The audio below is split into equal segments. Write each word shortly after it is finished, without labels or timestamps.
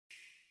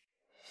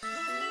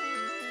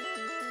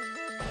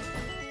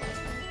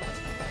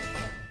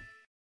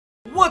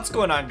What's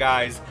going on,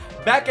 guys?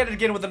 Back at it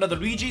again with another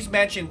Luigi's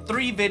Mansion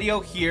 3 video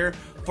here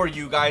for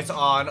you guys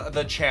on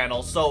the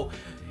channel. So,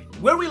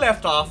 where we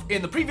left off,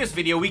 in the previous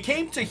video, we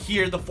came to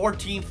here, the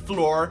 14th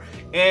floor,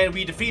 and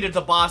we defeated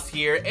the boss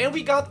here, and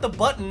we got the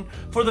button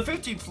for the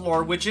 15th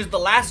floor, which is the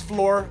last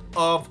floor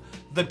of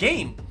the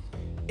game.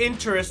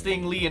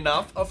 Interestingly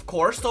enough, of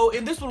course. So,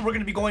 in this one, we're going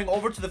to be going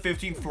over to the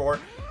 15th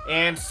floor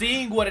and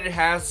seeing what it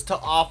has to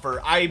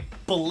offer. I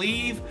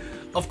believe...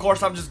 Of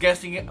course, I'm just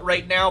guessing it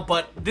right now,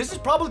 but this is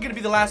probably going to be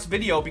the last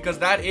video because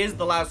that is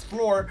the last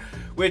floor,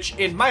 which,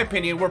 in my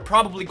opinion, we're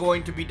probably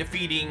going to be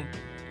defeating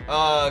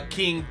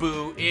King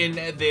Boo in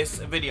this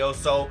video.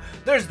 So,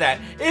 there's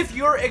that. If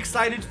you're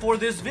excited for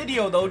this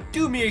video, though,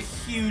 do me a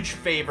huge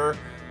favor.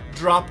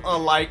 Drop a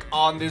like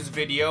on this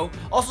video.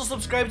 Also,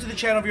 subscribe to the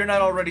channel if you're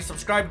not already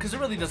subscribed because it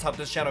really does help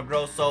this channel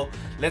grow. So,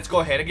 let's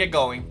go ahead and get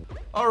going.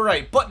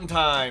 Alright, button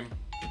time.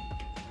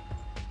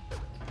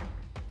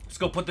 Let's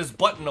go put this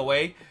button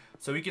away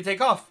so we can take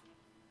off.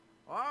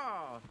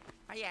 Oh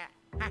yeah.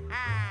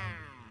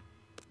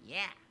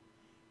 Yeah.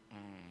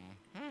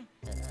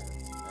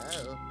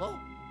 Oh.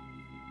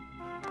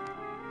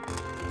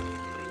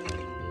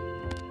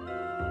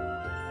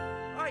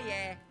 Oh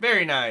yeah.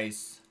 Very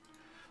nice.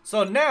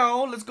 So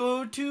now let's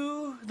go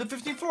to the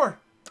 15th floor.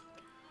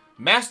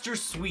 Master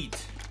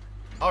Suite.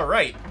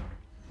 Alright.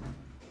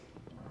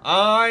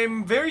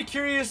 I'm very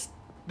curious.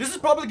 This is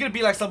probably going to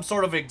be like some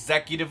sort of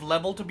executive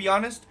level, to be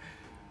honest.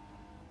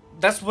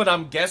 That's what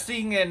I'm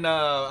guessing, and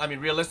I mean,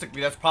 realistically,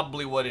 that's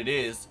probably what it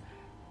is.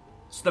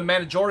 It's the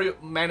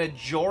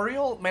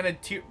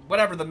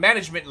whatever, the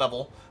management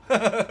level.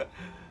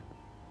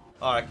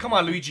 Alright, come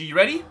on, Luigi, you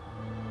ready?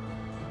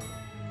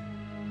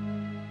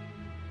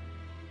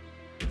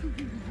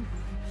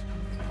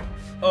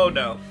 Oh,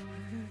 no.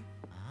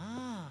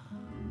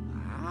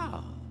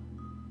 Wow.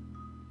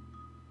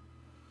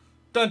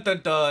 Dun,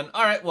 dun, dun.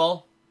 Alright,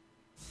 well.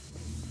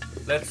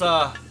 Let's,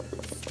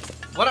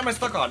 what am I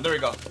stuck on? There we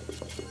go.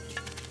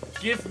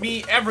 Give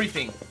me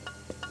everything.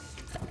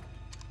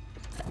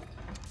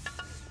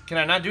 Can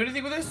I not do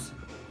anything with this?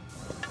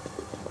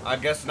 I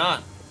guess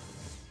not.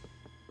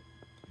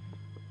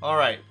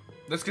 Alright.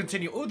 Let's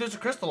continue. Oh, there's a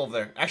crystal over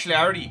there. Actually,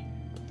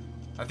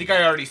 I think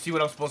I already see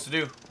what I'm supposed to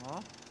do.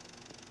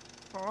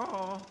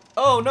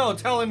 Oh no,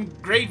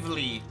 Tellen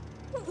Gravely.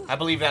 I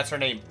believe that's her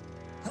name.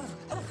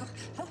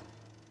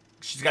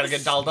 She's gotta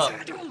get dolled up.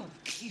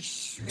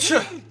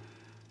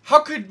 How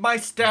could my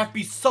staff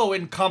be so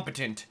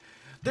incompetent?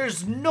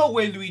 There's no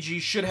way Luigi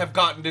should have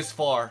gotten this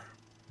far.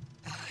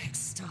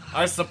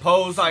 I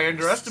suppose I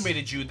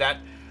underestimated you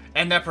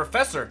and that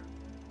professor.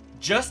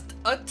 Just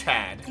a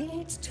tad.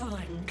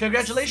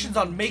 Congratulations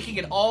on making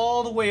it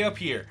all the way up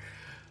here.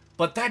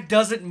 But that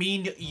doesn't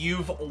mean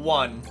you've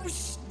won.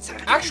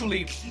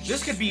 Actually,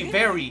 this could be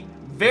very,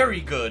 very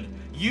good.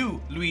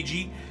 You,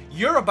 Luigi,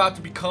 you're about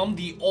to become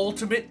the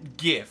ultimate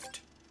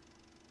gift.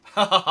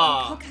 Ha ha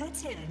ha.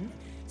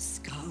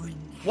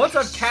 Once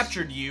I've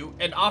captured you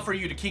and offer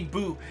you to King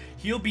Boo,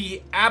 he'll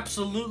be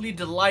absolutely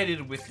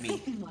delighted with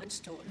me.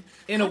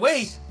 In a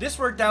way, this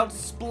worked out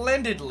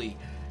splendidly.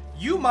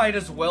 You might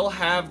as well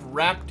have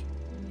wrapped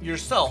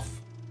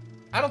yourself.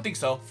 I don't think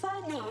so.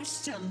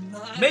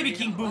 Maybe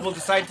King Boo will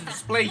decide to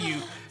display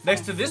you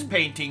next to this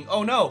painting.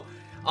 Oh no,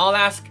 I'll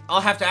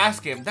have to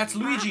ask him. That's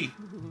Luigi.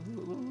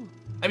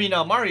 I mean,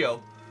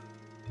 Mario.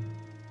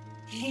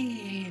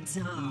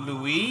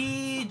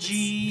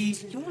 Luigi,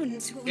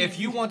 if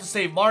you want to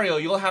save Mario,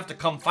 you'll have to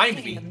come find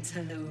me.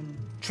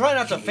 Try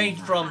not to faint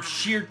from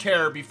sheer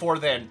terror before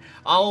then.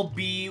 I'll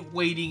be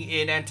waiting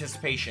in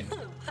anticipation.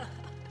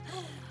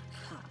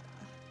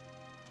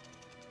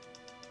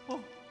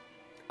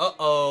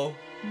 Uh-oh.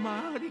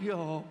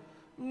 Mario.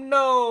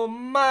 No,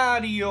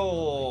 Mario.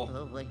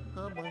 Oh boy.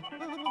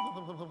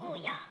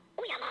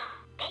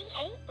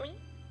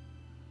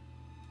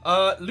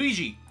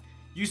 Luigi,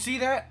 you see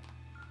that?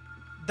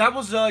 That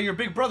was your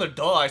big brother.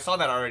 Duh, I saw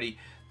that already.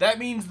 That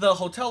means the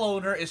hotel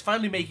owner is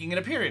finally making an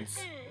appearance.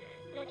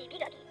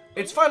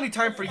 It's finally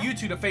time for you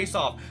two to face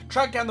off.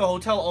 Track down the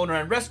hotel owner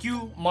and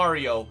rescue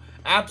Mario.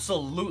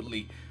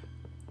 Absolutely.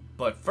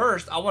 But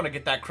first, I want to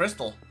get that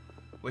crystal.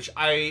 Which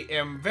I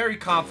am very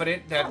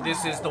confident that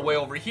this is the way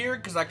over here.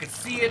 Because I could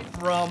see it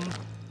from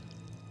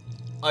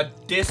a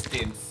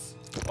distance.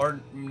 Or,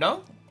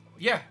 no?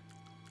 Yeah.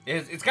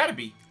 It's got to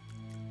be.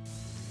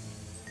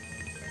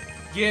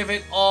 Give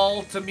it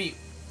all to me.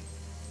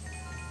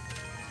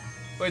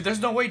 Wait,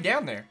 there's no way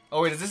down there.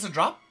 Oh, wait, is this a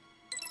drop?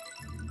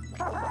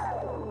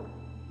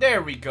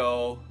 There we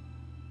go.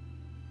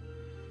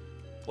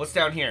 What's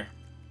down here?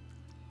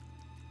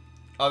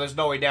 Oh, there's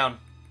no way down.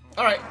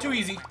 Alright, too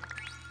easy.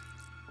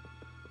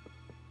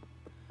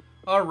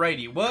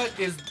 Alrighty, what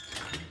is...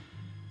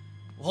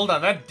 Hold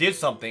on, that did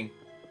something.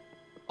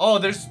 Oh,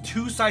 there's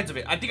two sides of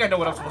it. I think I know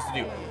what I'm supposed to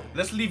do.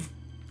 Let's leave...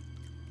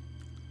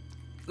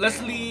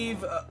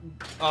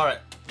 Alright,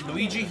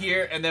 Luigi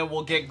here, and then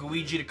we'll get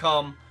Luigi to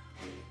come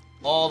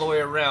all the way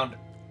around.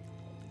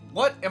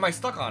 What am I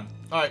stuck on?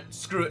 Alright,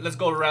 screw it. Let's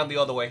go around the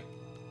other way.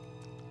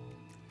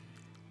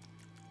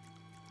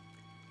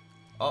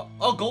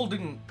 Oh,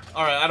 golden.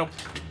 Alright, I don't...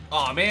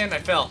 Oh, man, I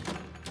fell.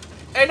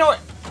 Hey, no!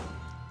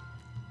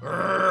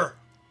 Urgh.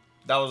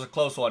 That was a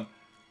close one.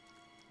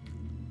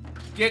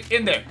 Get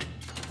in there.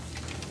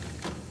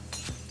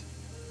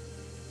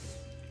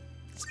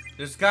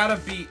 There's gotta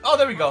be... Oh,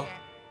 there we go.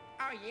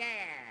 Oh, yeah.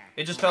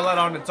 It just fell out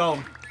on its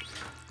own.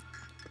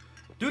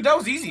 Dude, that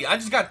was easy. I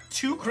just got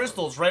 2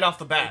 crystals right off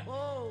the bat.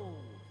 Whoa.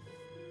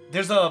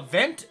 There's a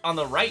vent on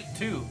the right,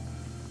 too.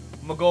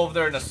 I'm gonna go over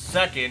there in a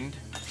second.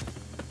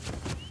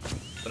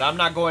 But I'm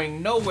not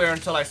going nowhere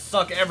until I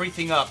suck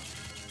everything up.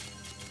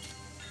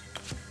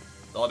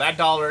 Oh, that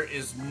dollar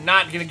is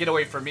not gonna get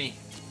away from me.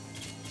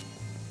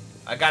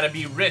 I gotta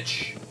be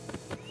rich.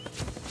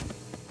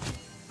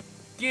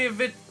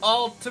 Give it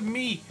all to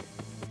me.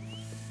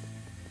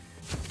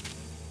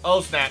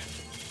 Oh, snap.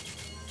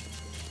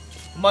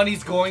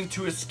 Money's going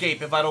to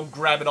escape if I don't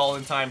grab it all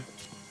in time.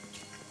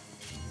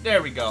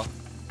 There we go.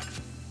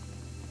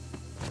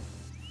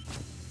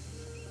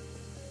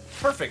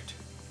 Perfect.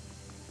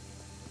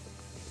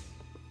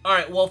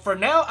 Alright, well, for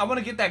now, I want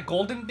to get that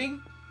golden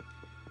thing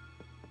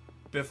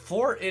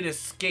before it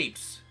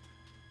escapes.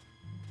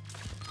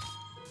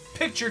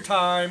 Picture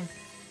time.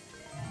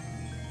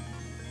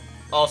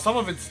 Oh, some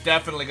of it's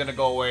definitely going to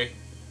go away.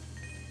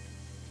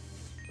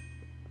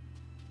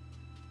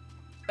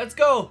 Let's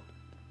go.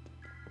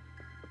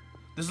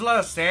 There's a lot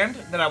of sand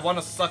that I want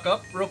to suck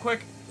up real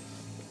quick.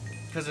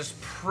 Because there's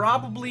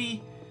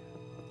probably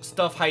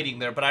stuff hiding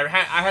there. But I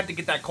had to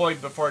get that coin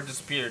before it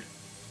disappeared.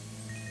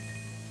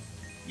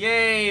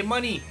 Yay,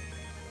 money.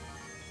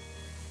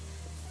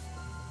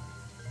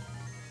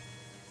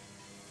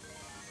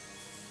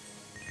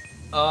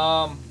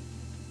 Oh,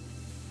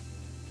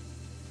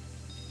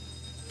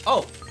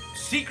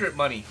 secret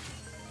money.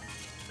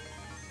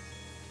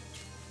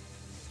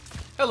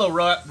 Hello,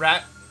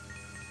 rat.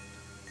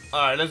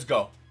 Alright, let's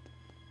go.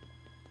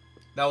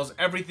 That was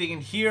everything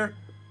in here.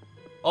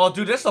 Oh,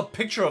 dude, there's a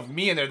picture of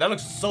me in there. That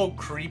looks so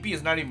creepy.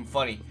 It's not even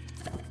funny.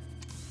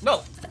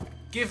 No.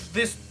 Give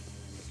this...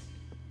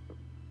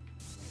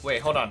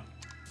 Wait, hold on.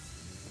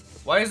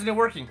 Why isn't it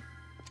working?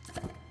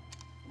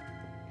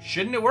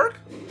 Shouldn't it work?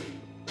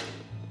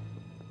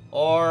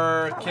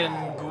 Or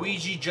can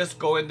Luigi just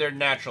go in there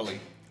naturally?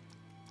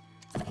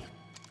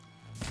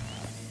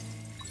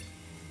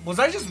 Was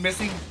I just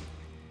missing?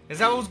 Is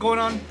that what was going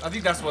on? I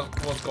think that's what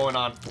was going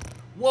on.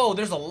 Whoa,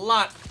 there's a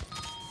lot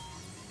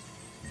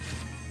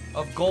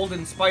of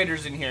golden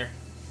spiders in here.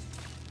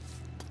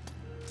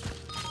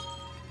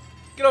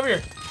 Get over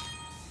here.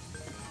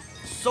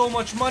 So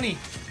much money.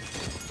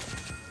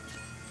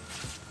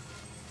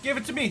 Give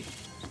it to me.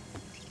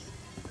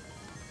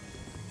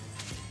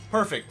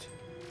 Perfect.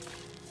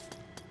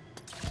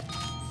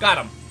 Got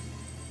him.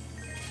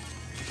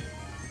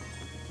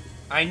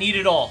 I need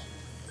it all.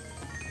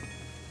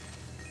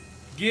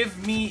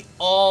 Give me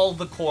all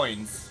the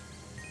coins.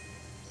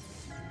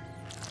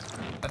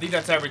 I think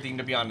that's everything,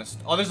 to be honest.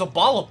 Oh, there's a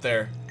ball up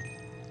there.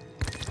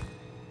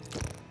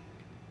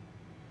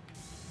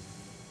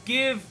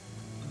 Give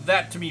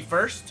that to me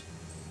first.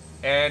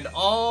 And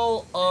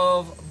all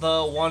of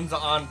the ones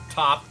on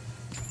top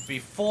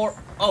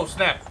before... Oh,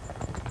 snap.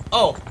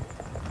 Oh.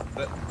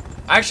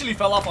 I actually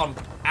fell off on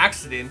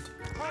accident.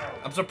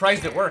 I'm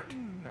surprised it worked.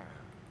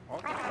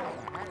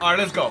 Alright,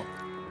 let's go.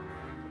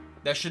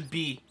 That should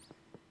be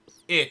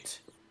it.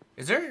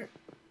 Is there...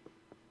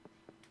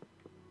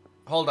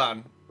 Hold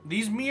on.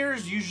 These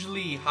mirrors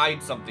usually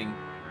hide something.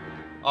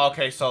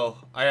 Okay, so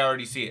I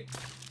already see it.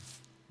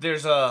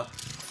 There's a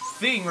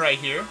thing right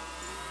here.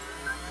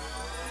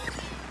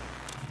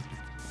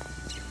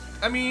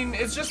 I mean,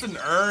 it's just an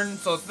urn,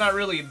 so it's not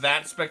really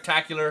that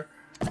spectacular.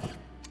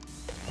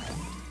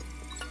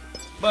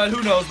 But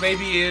who knows,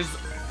 maybe it is...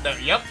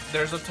 Yep,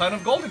 there's a ton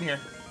of gold in here.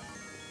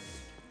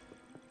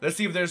 Let's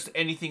see if there's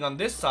anything on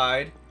this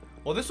side.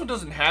 Well, this one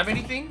doesn't have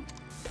anything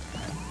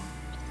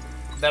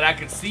that I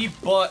could see,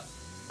 but...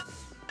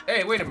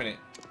 Hey, wait a minute.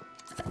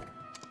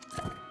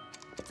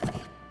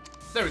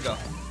 There we go.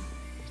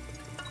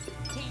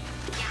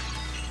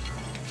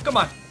 Come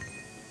on.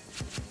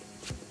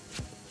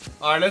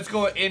 Alright, let's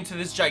go into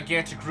this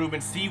gigantic room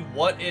and see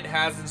what it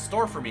has in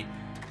store for me.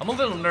 I'm a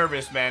little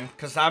nervous, man,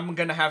 because I'm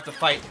gonna have to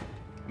fight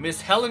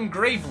Miss Helen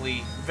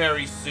Gravely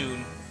very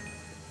soon.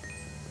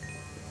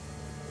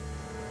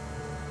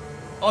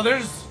 Oh,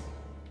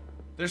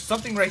 there's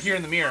something right here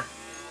in the mirror.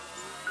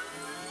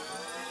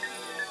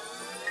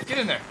 Get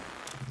in there.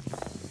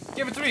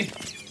 Give it to me.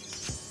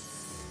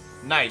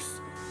 Nice.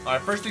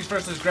 Alright, first things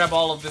first, let's grab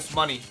all of this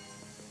money.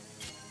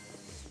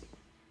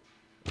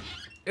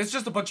 It's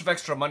just a bunch of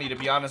extra money, to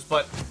be honest,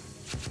 but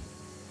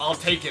I'll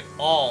take it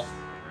all.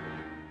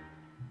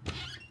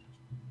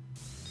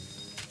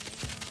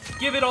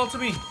 Give it all to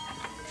me.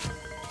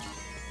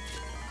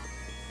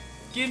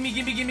 Gimme,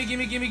 gimme, gimme,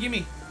 gimme, gimme,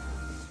 gimme.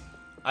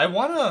 I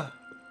wanna...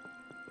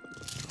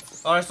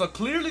 Alright, so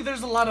clearly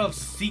there's a lot of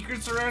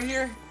secrets around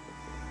here.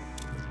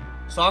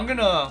 So I'm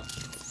gonna...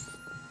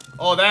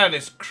 Oh, that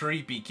is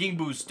creepy. King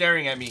Boo's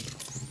staring at me.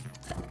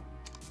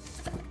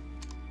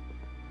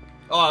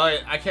 Oh,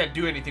 I can't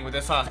do anything with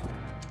this, huh?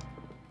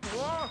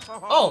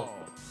 Oh!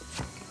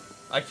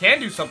 I can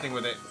do something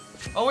with it.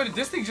 Oh wait,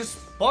 this thing just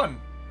spun.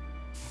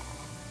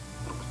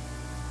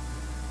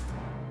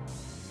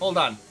 Hold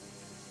on.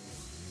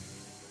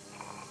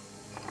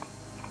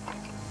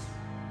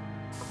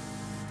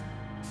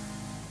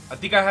 I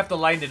think I have to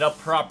line it up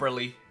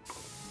properly.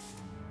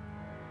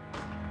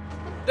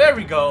 There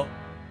we go.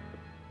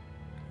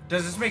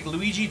 Does this make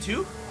Luigi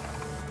too?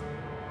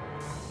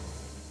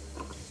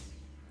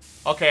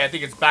 Okay, I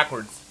think it's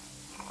backwards.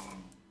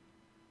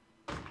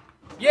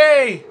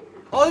 Yay!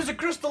 Oh, there's a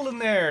crystal in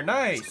there.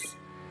 Nice.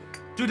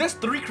 Dude, that's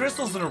 3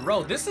 crystals in a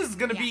row. This is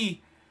gonna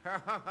be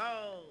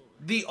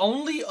the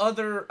only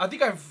other... I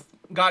think I've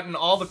gotten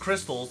all the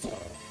crystals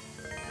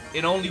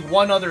in only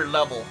one other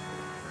level.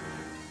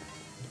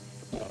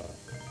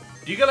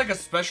 Do you get like a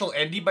special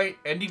ending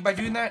by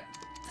doing that?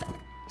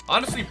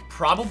 Honestly,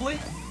 probably.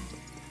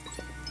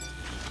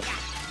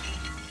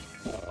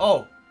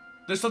 Oh,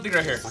 there's something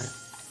right here.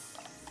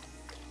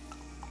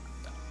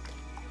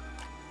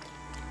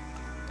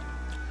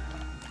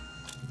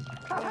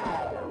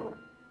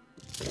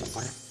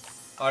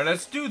 Alright,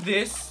 let's do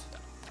this.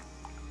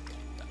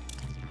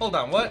 Hold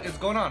on, what is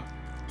going on?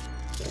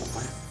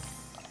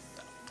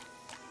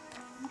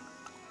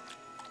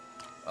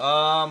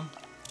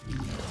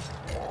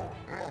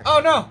 Oh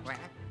no!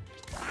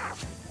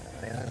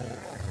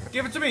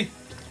 Give it to me!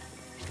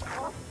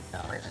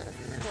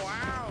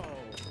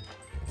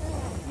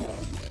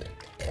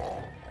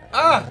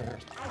 Ah!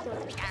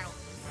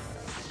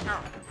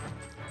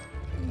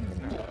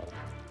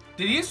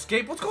 Did he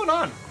escape? What's going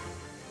on?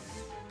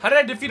 How did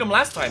I defeat him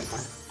last time?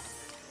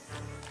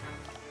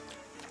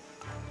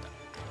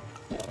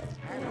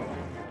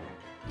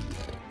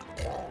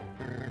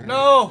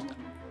 No!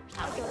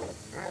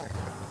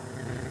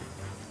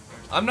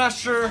 I'm not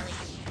sure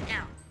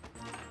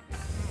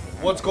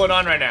what's going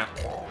on right now.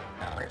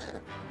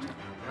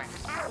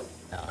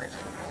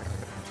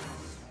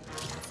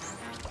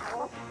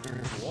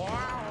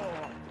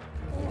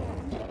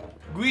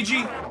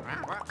 Luigi!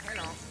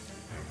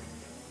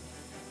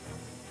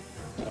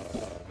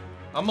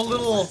 I'm a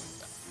little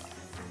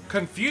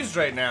confused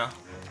right now.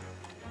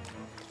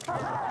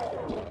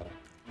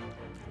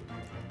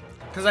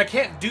 Because I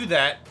can't do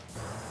that.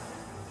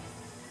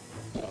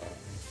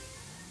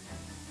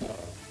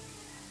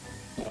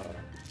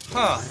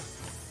 Huh.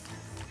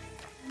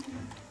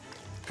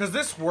 Because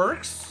this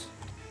works.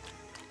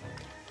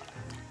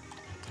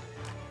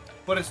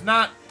 But it's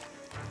not...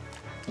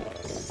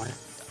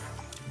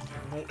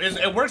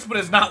 It works, but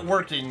it's not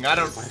working.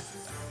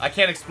 I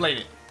can't explain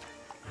it.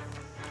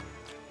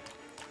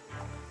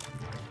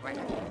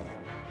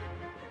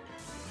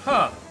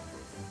 Huh.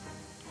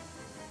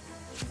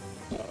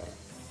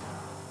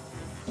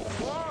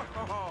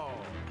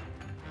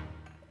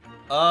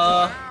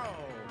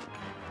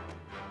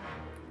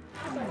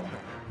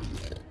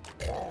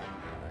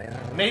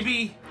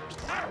 Maybe.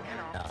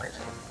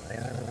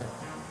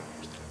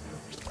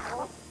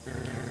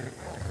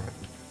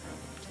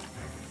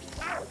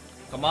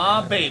 Come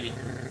on, baby.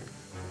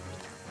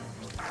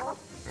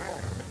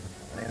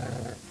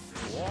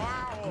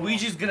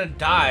 Luigi's gonna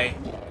die.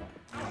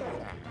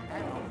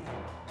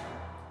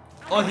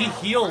 Oh, he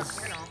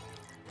heals.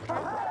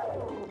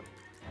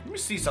 Let me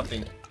see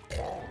something.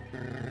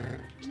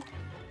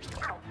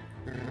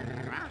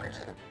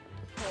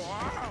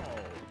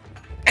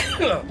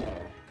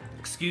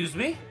 Excuse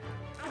me?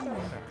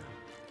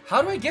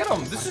 How do I get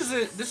him? This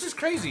is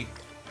crazy.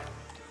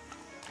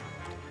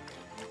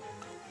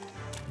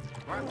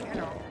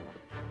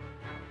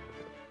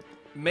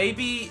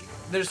 Maybe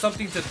there's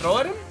something to throw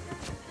at him?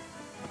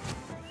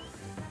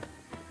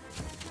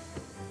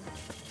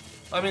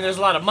 I mean, there's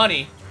a lot of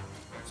money.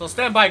 So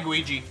stand by,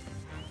 Luigi.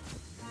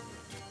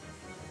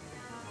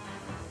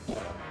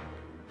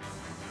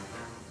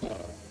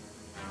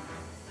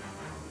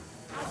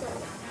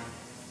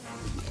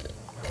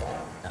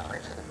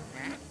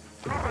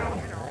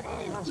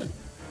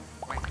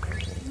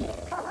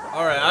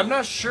 Alright, I'm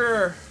not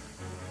sure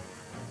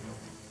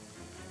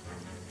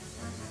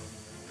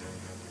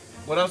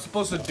what I'm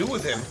supposed to do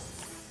with him.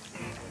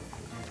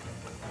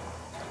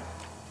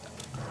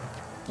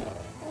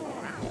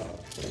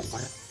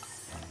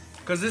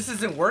 Because this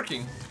isn't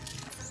working.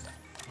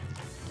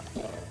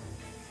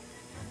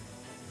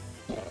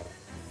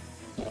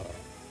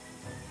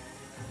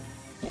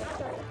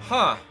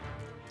 Huh.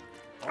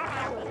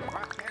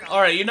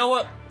 Alright, you know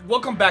what? We'll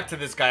come back to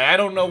this guy. I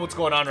don't know what's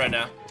going on right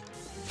now.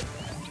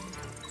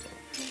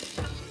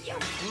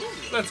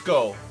 Let's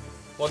go.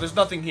 Well, there's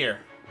nothing here.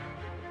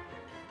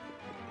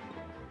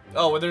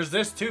 Oh, well, there's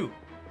this too.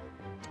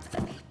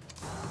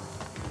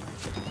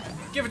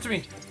 Give it to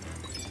me.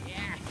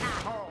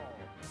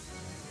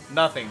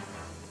 Nothing.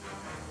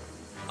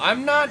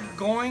 I'm not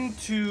going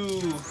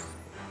to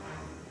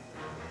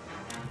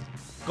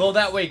go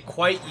that way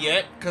quite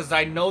yet, because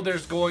I know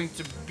there's going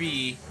to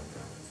be...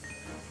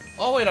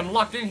 Oh, wait, I'm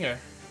locked in here.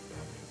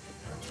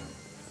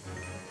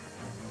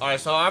 Alright,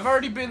 so I've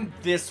already been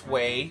this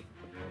way.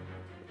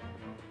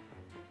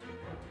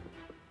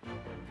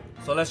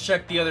 So let's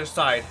check the other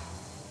side.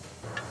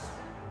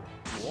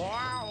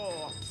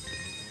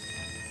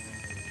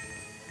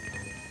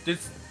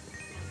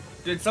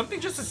 Did something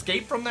just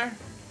escape from there?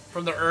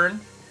 From the urn?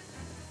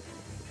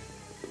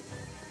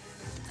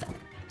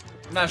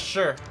 Not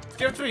sure.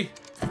 Give it to me.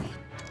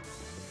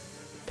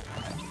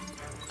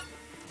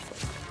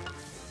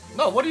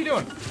 No, what are you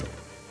doing?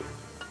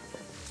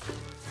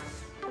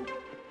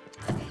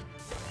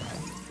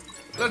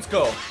 Let's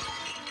go.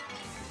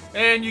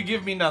 And you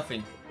give me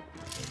nothing.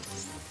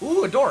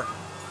 Ooh, a door.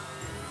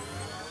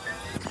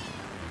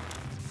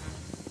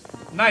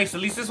 Nice,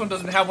 at least this one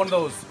doesn't have one of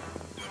those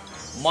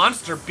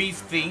monster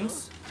beast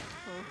things.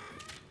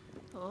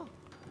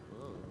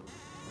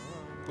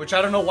 Which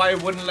I don't know why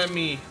it wouldn't let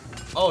me.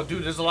 Oh,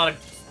 dude, there's a lot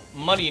of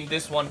money in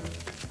this one.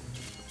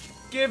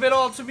 Give it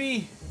all to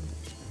me.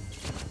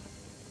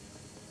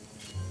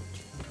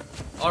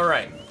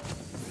 Alright.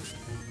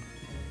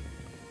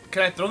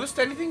 Can I throw this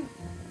to anything?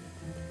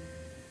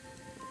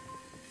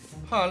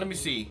 Huh, let me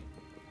see.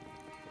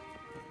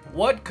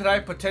 What could I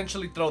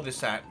potentially throw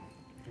this at?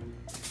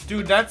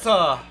 Dude, that's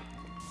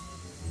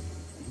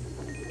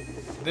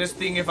this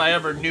thing if I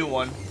ever knew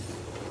one.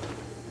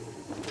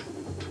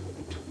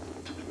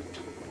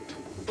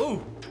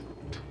 Ooh.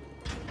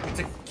 It's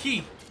a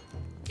key.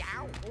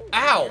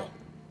 Ow!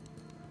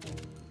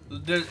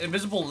 There's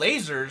invisible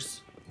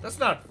lasers? That's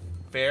not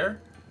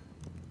fair.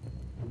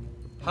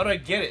 How do I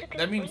get it?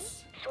 That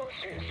means...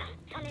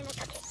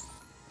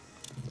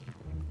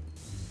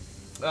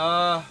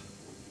 let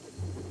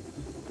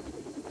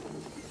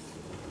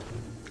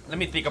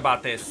me think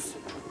about this.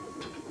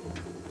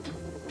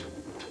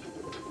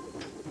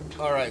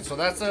 Alright, so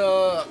that's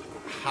a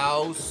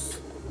house.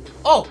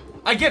 Oh!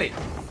 I get it!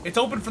 It's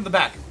open from the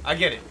back. I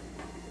get it.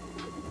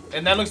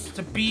 And that looks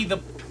to be the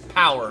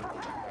power.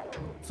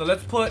 So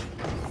let's put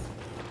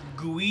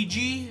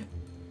Luigi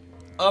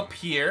up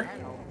here.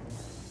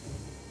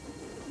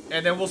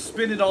 And then we'll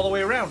spin it all the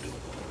way around.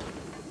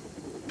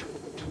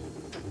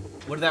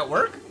 Would that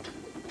work?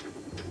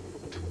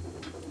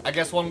 I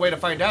guess one way to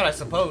find out, I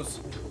suppose.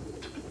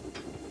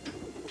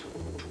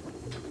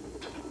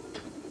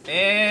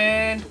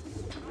 And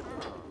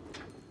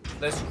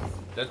let's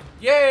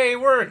yay, it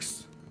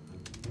works.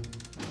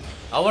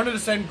 I wanted to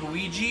send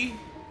Luigi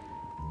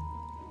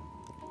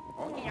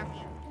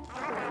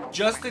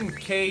just in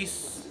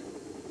case.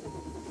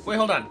 Wait,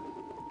 hold on.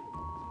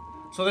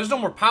 So there's no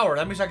more power.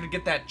 That means I could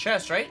get that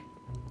chest, right?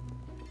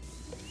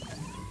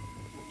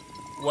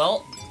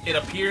 Well, it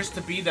appears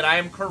to be that I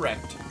am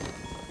correct.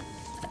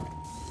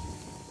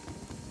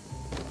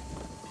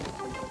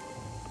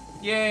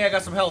 Yay, I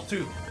got some health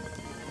too.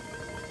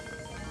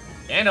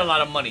 And a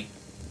lot of money.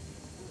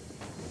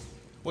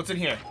 What's in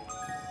here?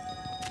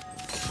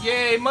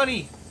 Yay,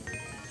 money!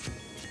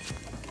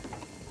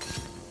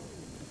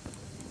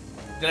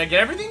 Did I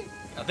get everything?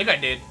 I think I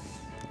did.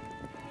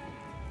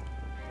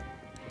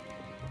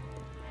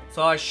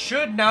 So I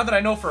should, now that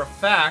I know for a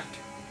fact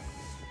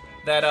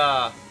that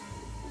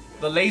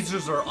the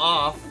lasers are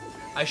off,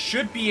 I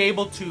should be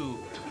able to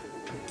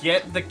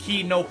get the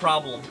key no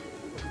problem.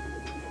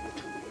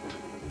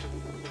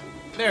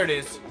 There it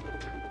is.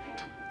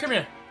 Come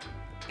here.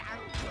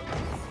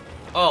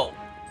 Oh,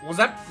 was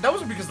that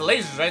wasn't because of the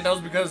lasers, right? That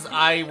was because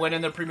I went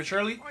in there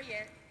prematurely?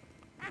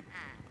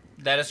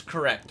 That is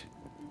correct.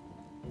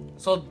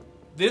 So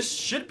this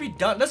should be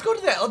done. Let's go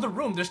to that other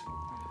room.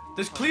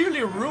 There's clearly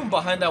a room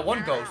behind that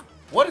one ghost.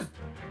 What is...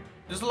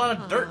 There's a lot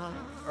of dirt.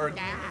 Or...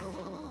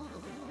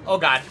 Oh,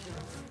 God.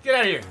 Get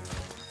out of here.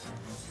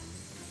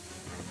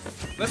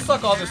 Let's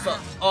suck all this up.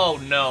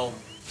 Oh, no.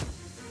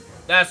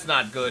 That's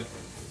not good.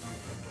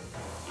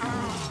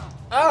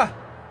 Ah!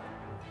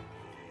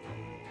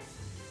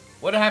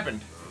 What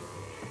happened?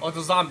 Oh, it's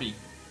a zombie.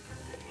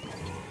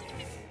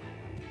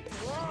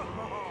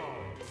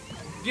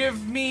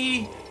 Give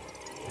me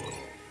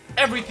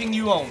everything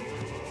you own.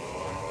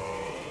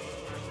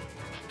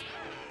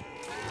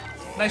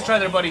 Nice try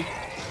there, buddy.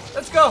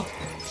 Let's go.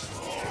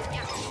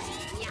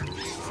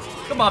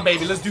 Come on,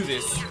 baby. Let's do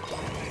this.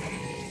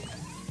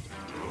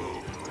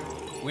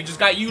 We just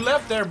got you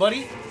left there,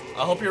 buddy.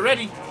 I hope you're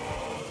ready.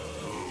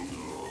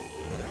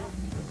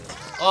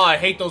 Oh, I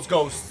hate those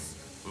ghosts.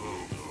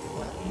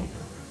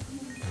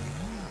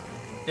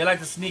 They like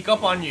to sneak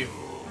up on you.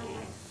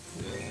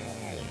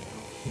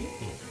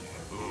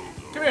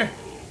 Come here.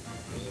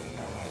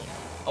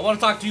 I want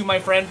to talk to you, my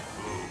friend.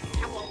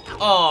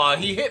 Oh,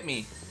 he hit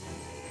me.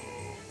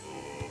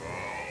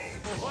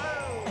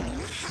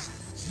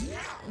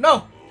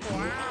 No.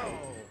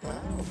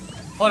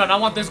 Hold on, I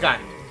want this guy.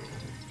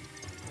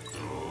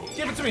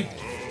 Give it to me.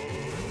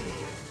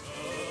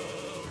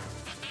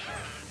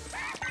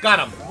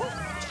 Got him.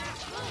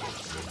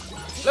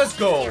 Let's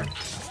go.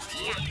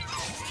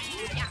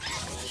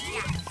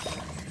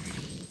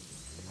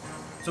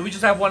 So we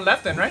just have one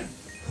left then, right?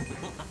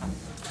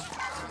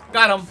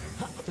 Got him.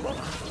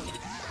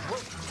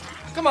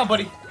 Come on,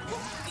 buddy.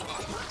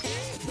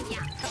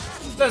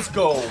 Let's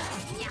go.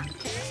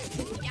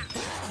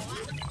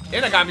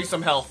 And I got me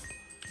some health.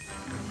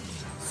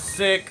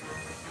 Sick.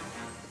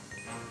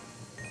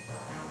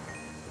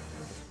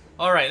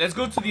 Alright, let's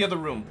go to the other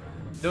room.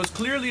 There was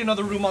clearly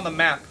another room on the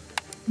map.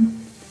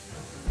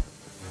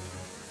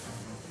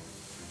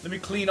 Let me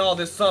clean all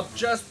this up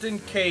just in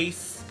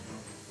case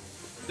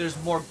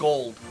there's more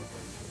gold.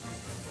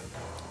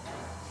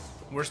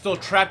 We're still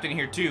trapped in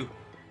here too.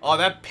 Oh,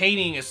 that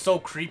painting is so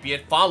creepy.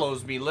 It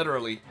follows me,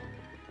 literally.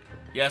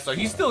 Yeah, so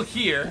he's still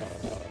here.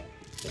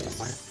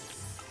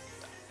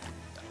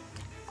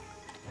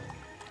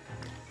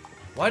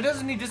 Why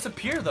doesn't he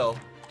disappear, though?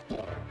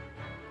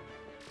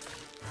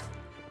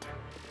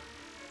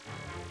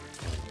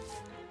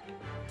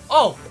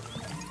 Oh!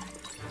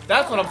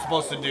 That's what I'm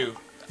supposed to do.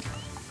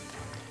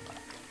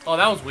 Oh,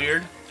 that was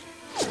weird.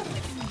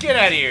 Get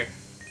out of here.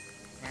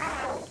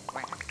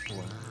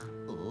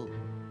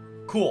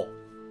 Cool.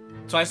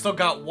 So I still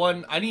got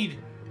one. I need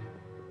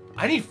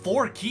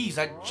 4 keys.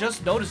 I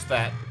just noticed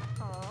that.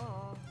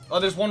 Oh,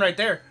 there's one right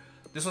there.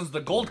 This one's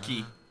the gold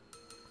key.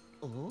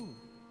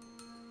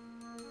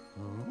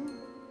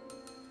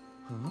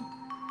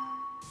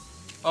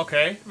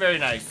 Okay, very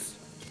nice.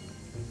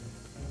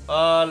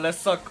 Let's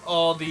suck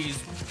all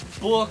these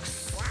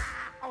books.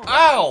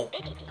 Ow!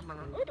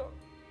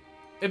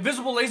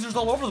 Invisible lasers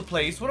all over the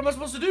place. What am I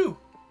supposed to do?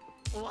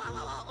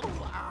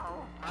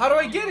 How do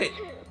I get it?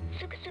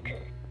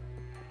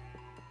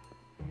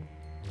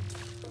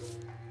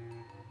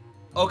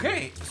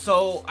 Okay,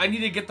 so I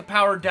need to get the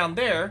power down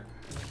there.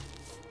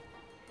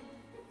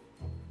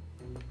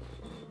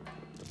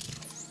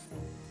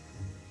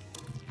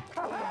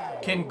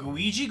 Can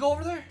Luigi go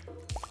over there?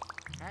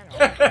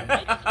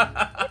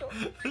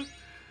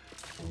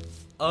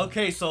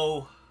 Okay,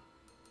 so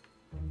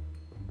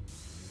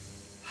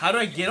how do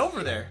I get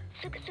over there?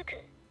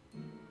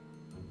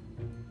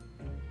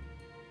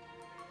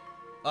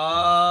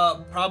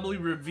 Probably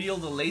reveal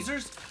the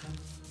lasers.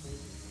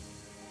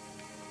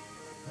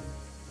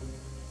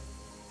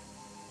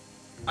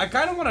 I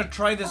kind of want to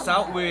try this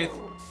out with...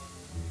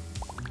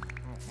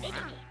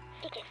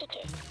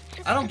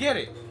 I don't get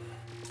it.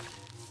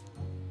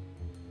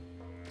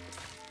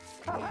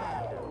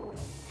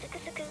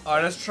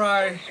 Alright, let's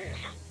try.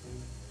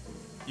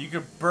 You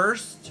could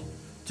burst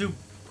to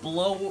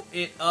blow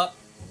it up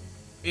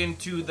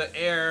into the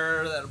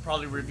air. That'll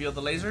probably reveal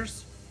the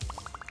lasers.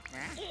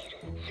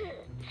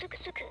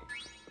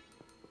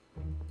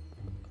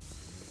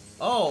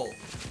 Oh,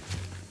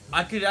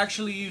 I could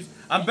actually use.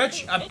 I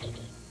bet you.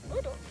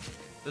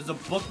 There's a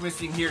book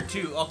missing here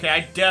too. Okay,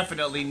 I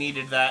definitely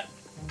needed that.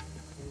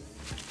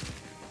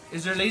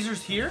 Is there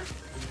lasers here?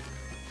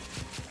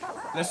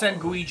 Let's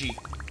send Luigi.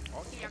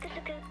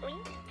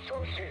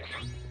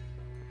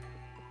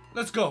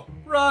 Let's go.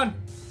 Run!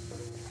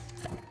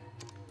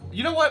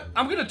 You know what?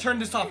 I'm gonna turn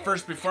this off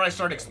first before I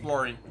start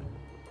exploring.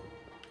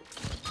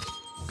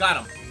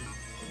 Got him.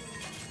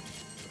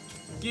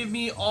 Give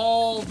me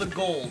all the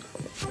gold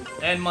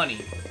and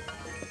money.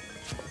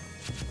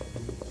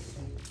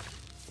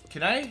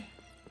 Can I?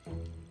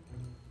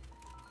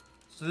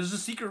 So there's a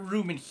secret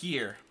room in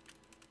here.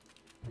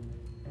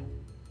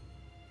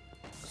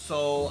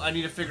 So I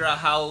need to figure out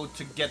how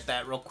to get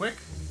that real quick.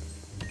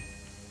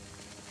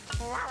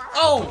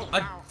 Oh!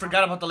 I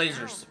forgot about the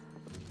lasers.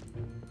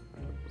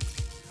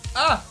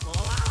 Ah!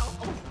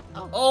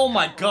 Oh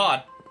my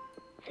god.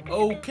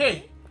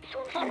 Okay.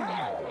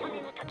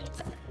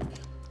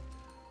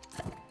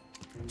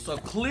 So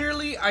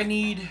clearly I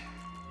need...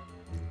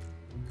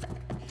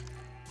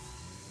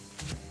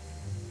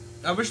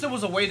 I wish there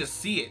was a way to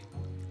see it.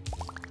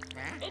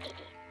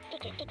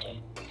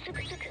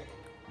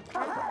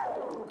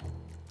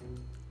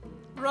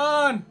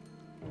 Run!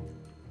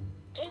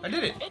 I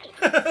did it.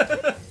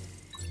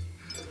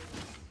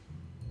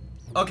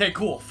 Okay,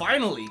 cool.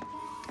 Finally.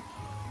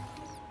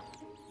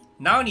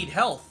 Now I need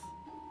health.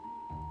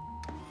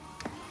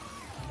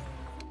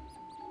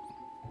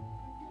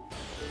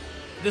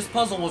 This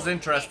puzzle was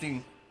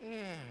interesting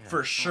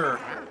for sure.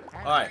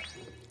 Alright.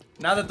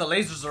 Now that the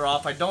lasers are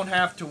off, I don't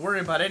have to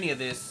worry about any of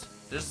this.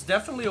 There's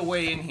definitely a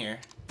way in here.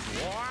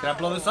 Can I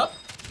blow this up?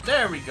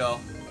 There we go.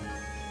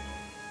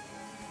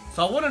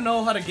 So I want to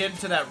know how to get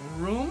into that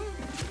room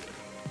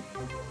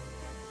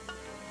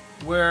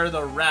where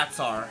the rats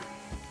are.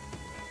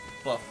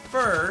 But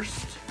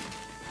first...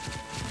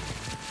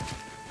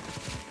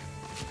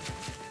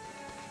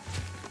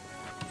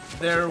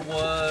 there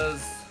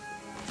was...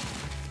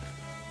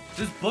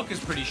 This book is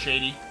pretty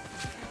shady.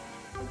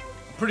 I'm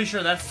pretty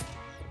sure that's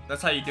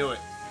how you do it.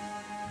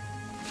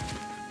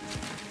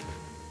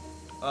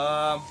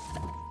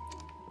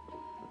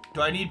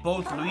 Do I need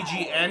both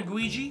Luigi and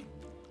Luigi?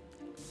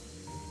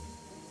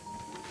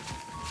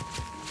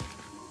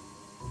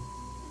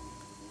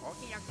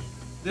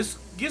 This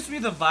gives me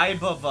the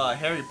vibe of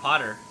Harry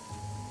Potter.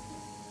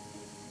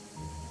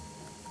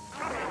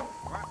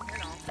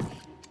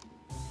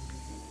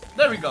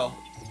 There we go.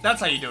 That's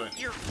how you do it.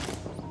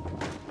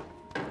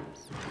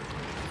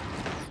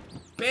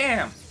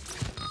 Bam!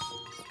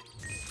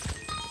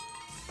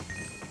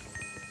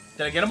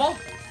 Did I get them all?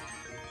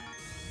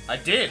 I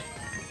did.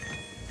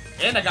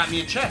 And I got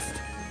me a chest.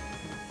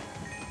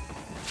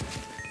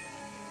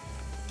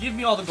 Give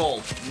me all the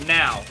gold.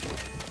 Now.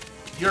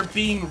 You're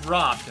being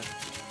robbed.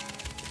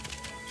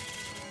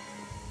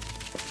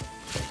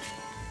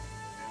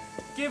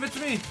 Give it to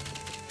me.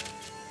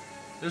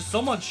 There's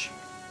so much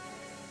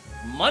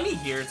money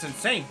here, it's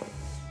insane.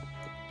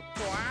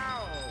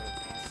 Wow.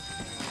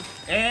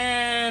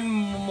 And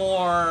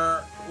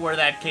more where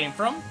that came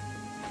from.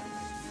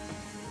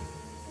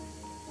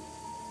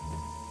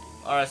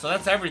 Alright, so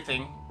that's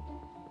everything.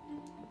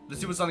 Let's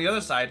see what's on the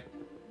other side.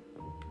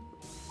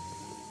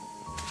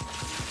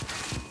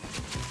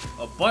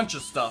 A bunch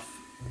of stuff.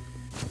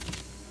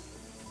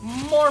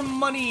 More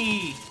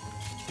money!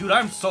 Dude,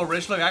 I'm so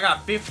rich. Look, I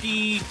got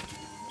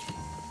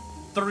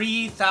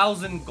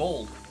 53,000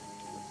 gold.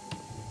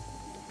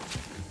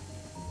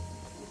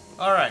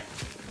 Alright.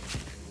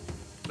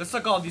 Let's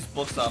look all these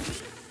books up.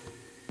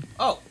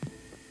 Oh.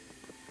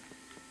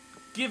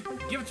 Give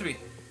it to me.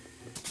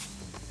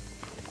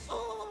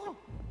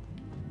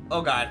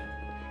 Oh god.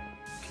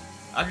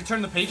 I can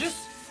turn the pages?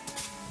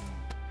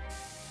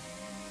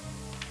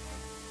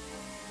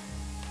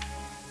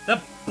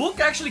 That book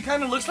actually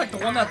kind of looks like the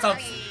one that's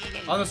out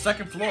on the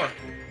second floor.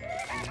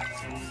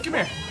 Come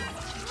here.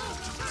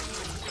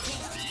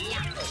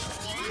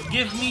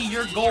 Give me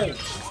your gold.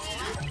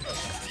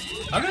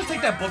 I'm gonna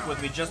take that book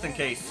with me just in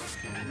case.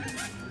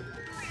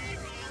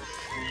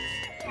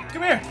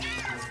 Come here.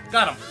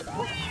 Got him.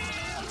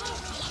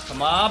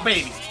 Come on,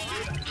 baby.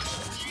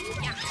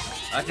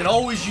 I can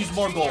always use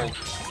more gold.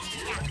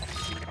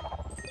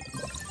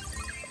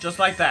 Just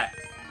like that.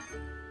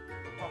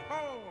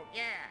 Oh,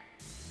 yeah.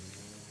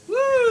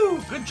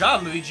 Woo! Good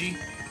job, Luigi.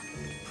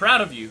 Proud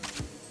of you.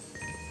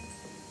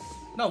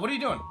 No, what are you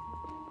doing?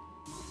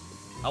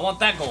 I want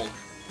that gold.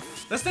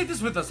 Let's take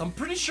this with us. I'm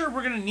pretty sure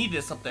we're gonna need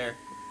this up there.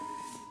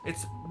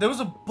 There was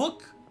a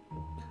book,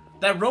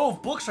 that row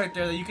of books right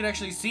there that you can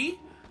actually see.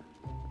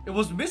 It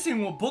was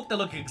missing a book that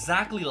looked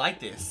exactly like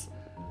this.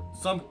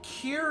 So I'm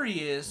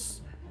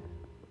curious.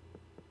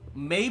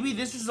 Maybe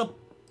this is a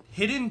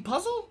hidden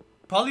puzzle?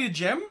 Probably a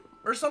gem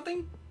or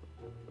something?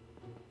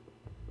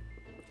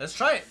 Let's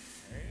try it.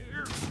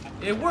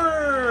 It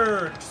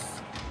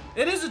works!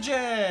 It is a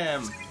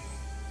gem!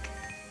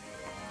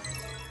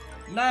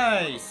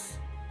 Nice!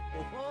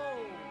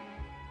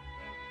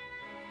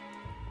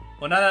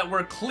 Well, now that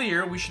we're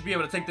clear, we should be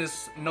able to take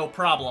this no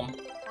problem.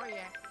 Oh,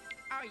 yeah.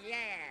 Oh, yeah.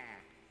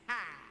 Ha.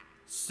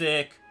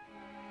 Sick.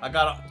 I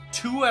got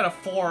 2 out of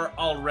 4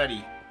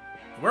 already.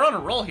 We're on a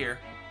roll here.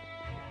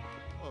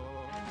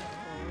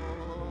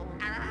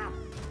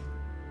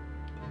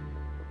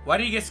 Why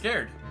do you get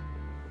scared?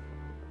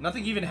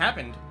 Nothing even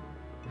happened.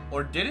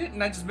 Or did it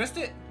and I just missed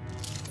it?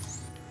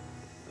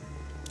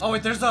 Oh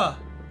wait, there's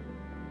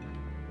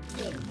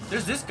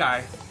this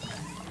guy.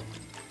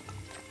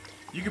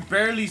 You can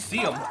barely see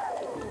him.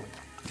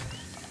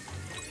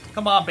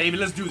 Come on, baby,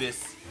 let's do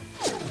this.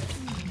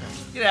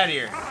 Get out of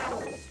here.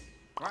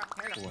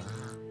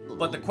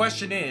 But the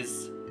question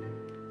is,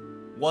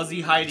 was he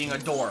hiding a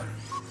door?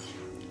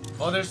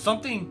 Oh, there's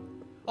something.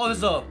 Oh,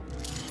 there's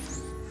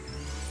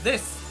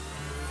this.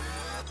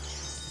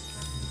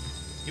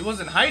 He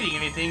wasn't hiding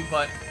anything,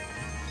 but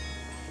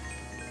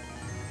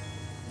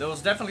there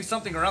was definitely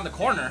something around the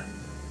corner.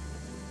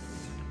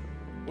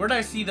 Where did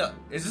I see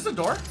is this a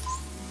door?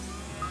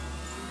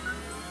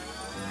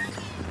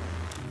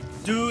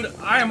 Dude,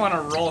 I am on a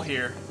roll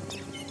here.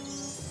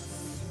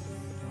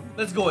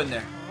 Let's go in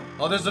there.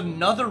 Oh, there's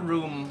another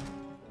room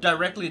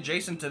directly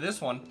adjacent to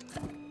this one.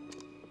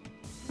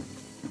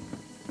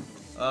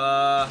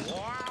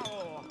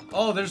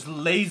 Oh, there's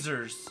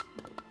lasers.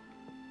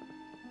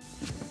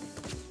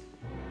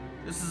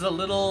 This is a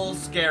little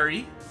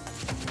scary.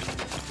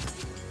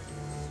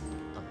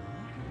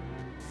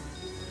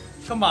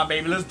 Come on,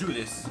 baby, let's do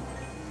this.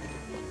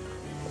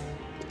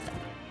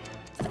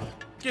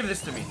 Give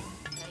this to me.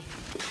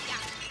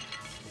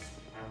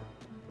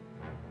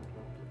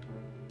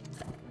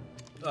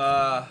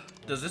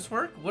 Does this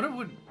work? What it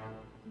would...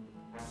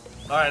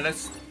 Alright,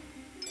 let's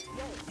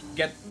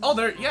get... Oh,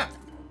 there, yeah.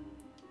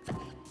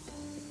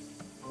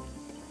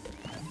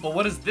 But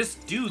what does this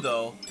do,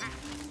 though?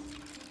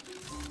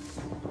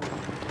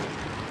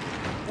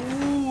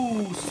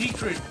 Ooh,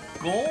 secret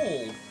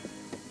gold.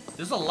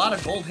 There's a lot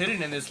of gold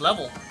hidden in this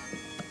level.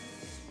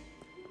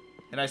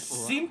 And I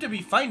seem to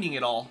be finding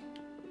it all.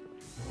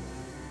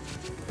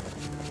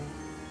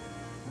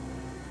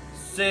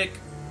 Sick.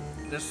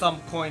 There's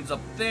some coins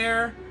up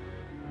there.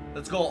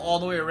 Let's go all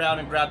the way around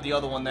and grab the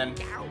other one then.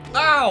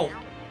 Ow!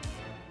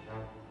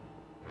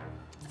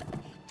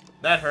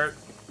 That hurt.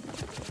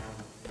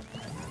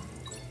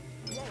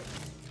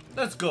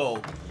 Let's go.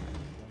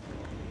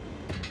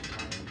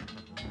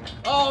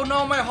 Oh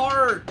no, my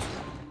heart!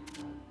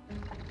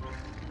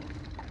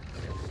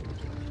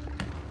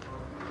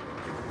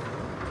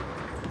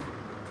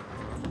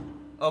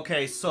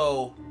 Okay,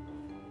 so...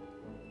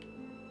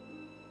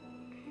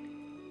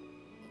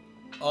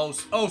 Oh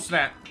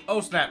snap.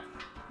 Oh snap.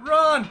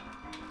 Run!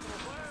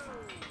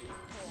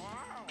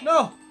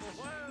 No!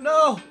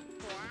 No!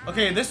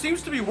 Okay, this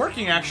seems to be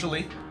working,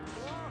 actually.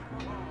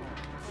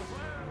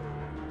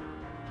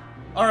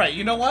 Alright,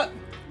 you know what?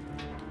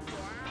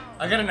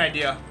 I got an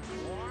idea.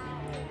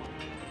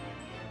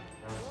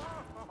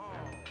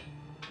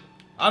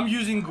 I'm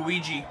using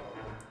Luigi.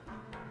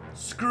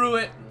 Screw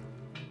it.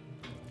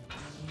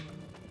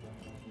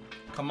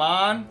 Come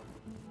on.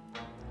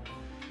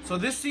 So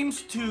this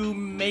seems to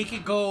make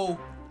it go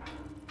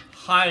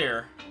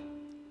higher.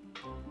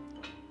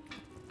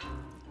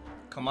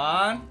 Come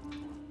on.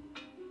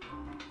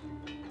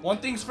 One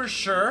thing's for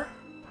sure.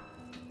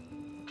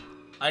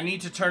 I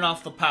need to turn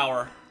off the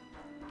power.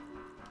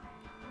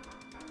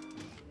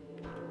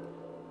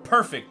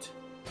 Perfect.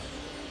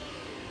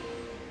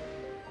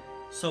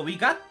 So we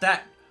got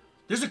that.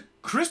 There's a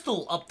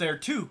crystal up there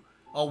too.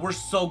 Oh, we're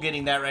so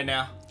getting that right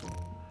now.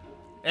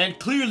 And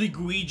clearly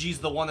Luigi's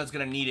the one that's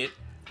gonna need it.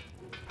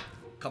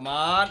 Come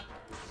on.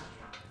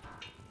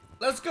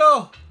 Let's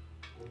go.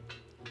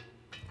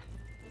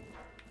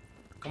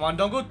 Come on,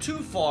 don't go too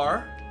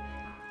far.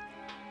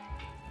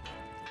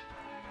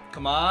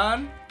 Come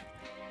on.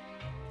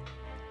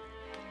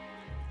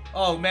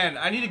 Oh man,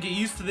 I need to get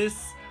used to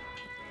this.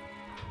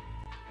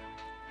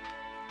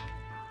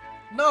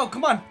 No,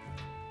 come on.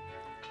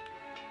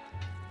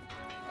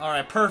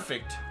 Alright,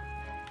 perfect.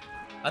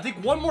 I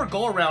think one more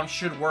go around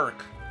should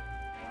work.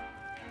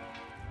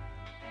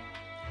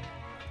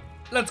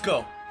 Let's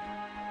go.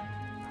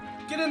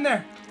 Get in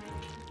there.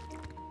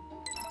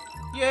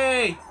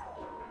 Yay.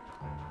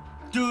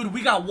 Dude,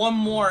 we got one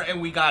more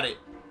and we got it.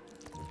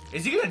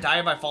 Is he gonna die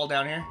if I fall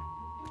down here?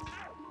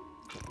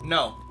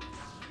 No.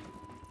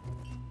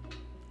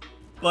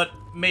 But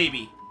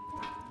maybe.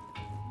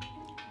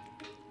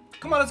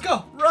 Come on, let's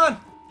go. Run.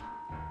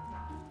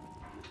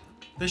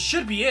 This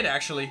should be it,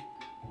 actually.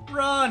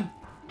 Run.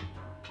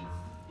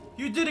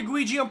 You did it,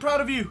 Luigi. I'm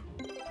proud of you.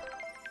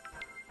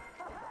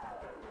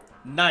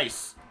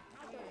 Nice.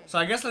 So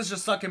I guess let's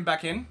just suck him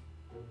back in.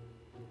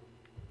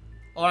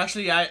 Oh,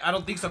 actually, I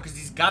don't think so, because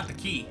he's got the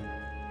key.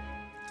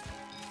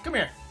 Come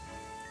here.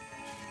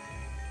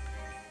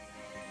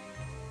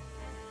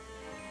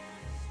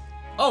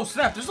 Oh,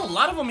 snap. There's a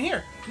lot of them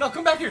here. No,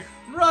 come back here.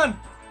 Run.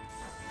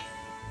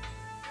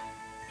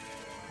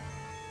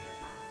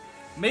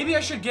 Maybe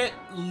I should get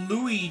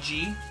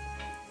Luigi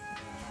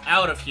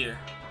out of here.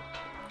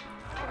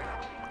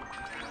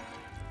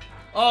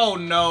 Oh,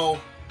 no.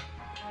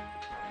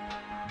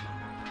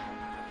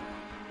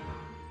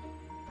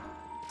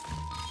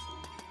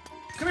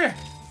 Come here.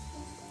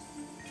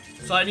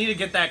 So I need to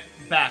get that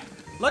back.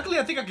 Luckily,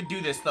 I think I could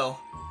do this, though.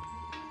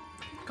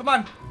 Come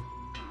on.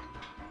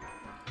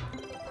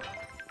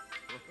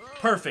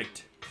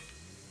 Perfect.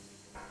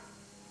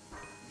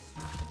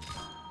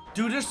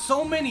 Dude, there's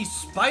so many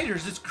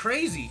spiders. It's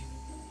crazy.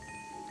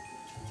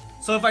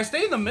 So if I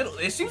stay in the middle,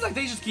 it seems like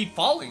they just keep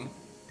falling.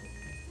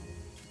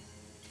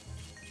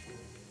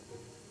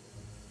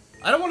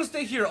 I don't want to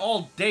stay here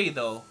all day,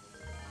 though.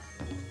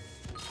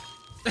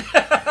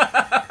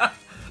 That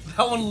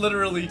one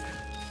literally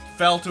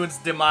fell to its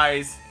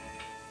demise.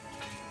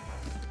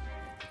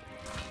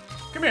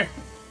 Come here.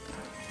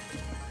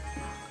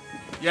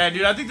 Yeah,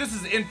 dude, I think this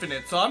is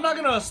infinite, so I'm not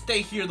gonna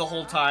stay here the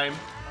whole time.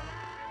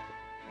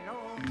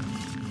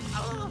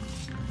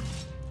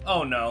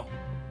 Oh, no.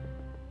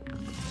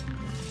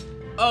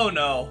 Oh,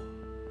 no.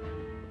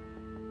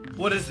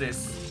 What is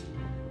this?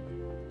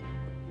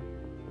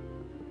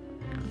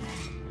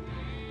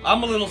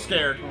 I'm a little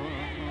scared.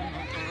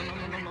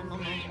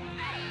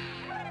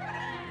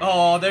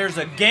 Oh, there's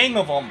a gang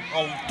of them.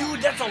 Oh,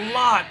 dude, that's a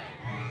lot.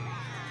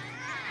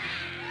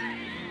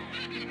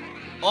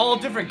 All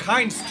different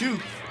kinds, too.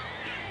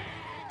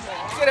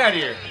 Get out of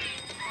here.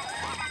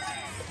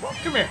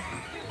 Come here.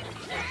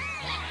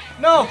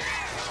 No.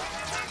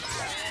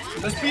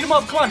 Let's beat him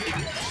up. Come on.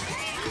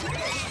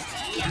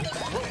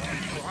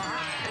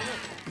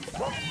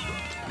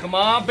 Come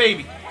on,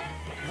 baby.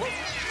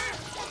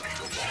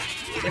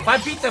 If I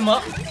beat them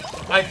up,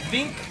 I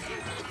think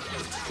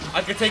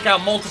I could take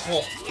out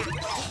multiple.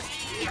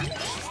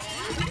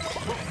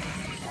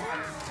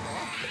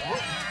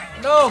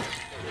 No.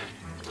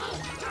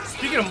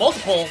 Speaking of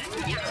multiple,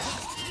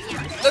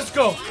 let's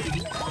go.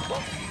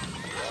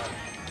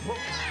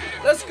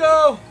 Let's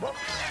go.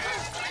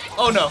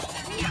 Oh, no.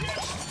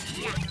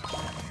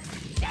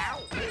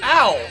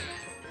 Ow.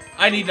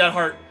 I need that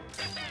heart.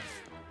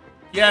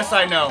 Yes,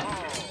 I know.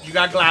 You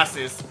got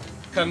glasses.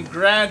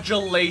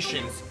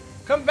 Congratulations.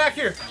 Come back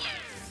here.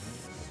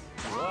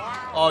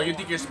 Oh, you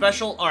think you're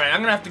special? Alright, I'm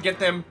gonna have to get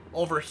them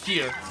over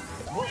here.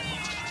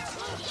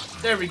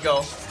 There we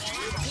go.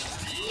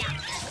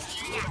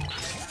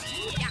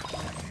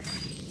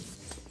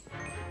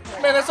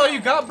 Man, that's all you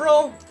got,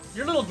 bro?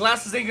 Your little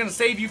glasses ain't gonna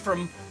save you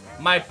from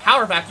my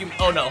power vacuum.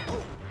 Oh, no.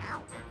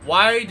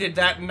 Why did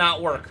that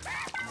not work?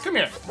 Come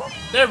here.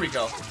 There we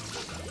go.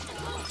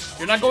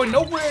 You're not going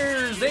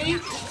nowhere, Zay.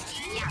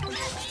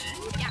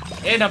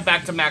 And I'm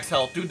back to max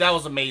health. Dude, that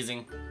was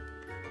amazing.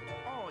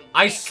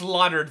 I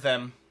slaughtered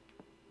them.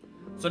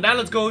 So now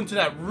let's go into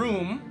that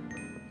room.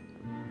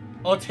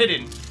 Oh, it's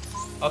hidden.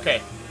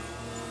 Okay.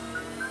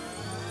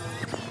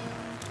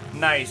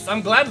 Nice.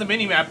 I'm glad the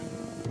minimap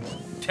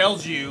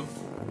tells you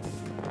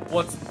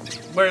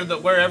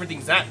where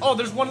everything's at. Oh,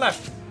 there's one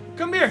left.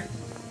 Come here.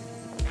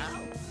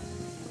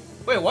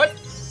 Wait, what?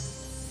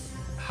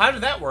 How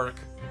did that work?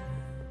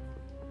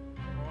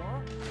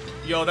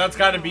 Yo, that's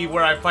gotta be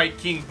where I fight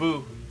King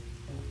Boo.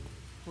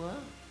 What?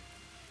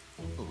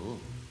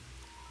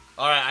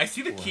 Alright, I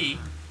see the key.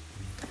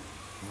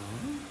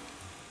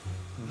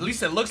 At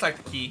least it looks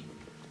like the key.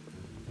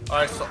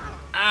 Alright, so...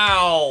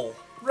 Ow!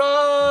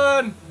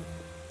 Run!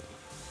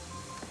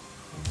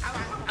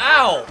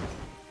 Ow!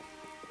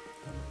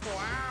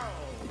 Wow.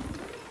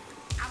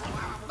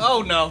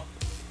 Oh no.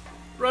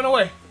 Run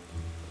away.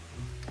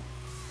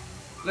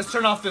 Let's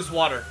turn off this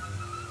water.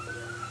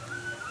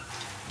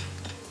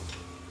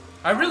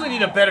 I really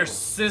need a better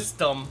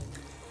system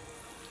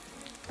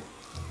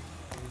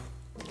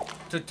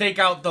to take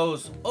out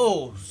those,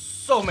 oh,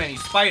 so many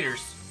spiders.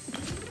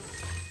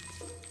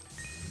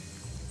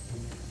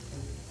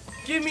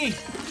 Give me.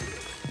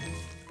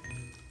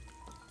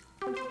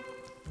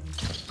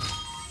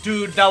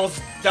 Dude, that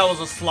was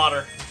a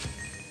slaughter.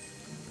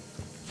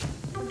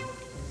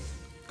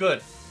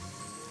 Good.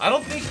 I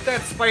don't think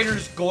that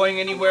spider's going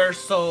anywhere,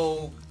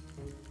 so...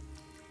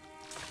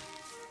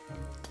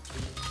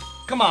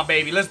 Come on,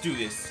 baby, let's do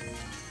this.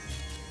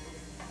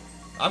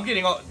 I'm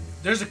getting all...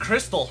 There's a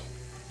crystal.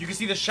 You can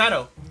see the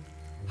shadow.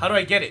 How do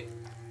I get it?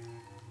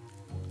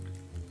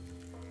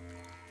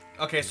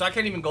 Okay, so I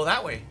can't even go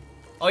that way.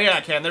 Oh yeah,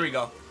 I can. There we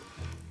go.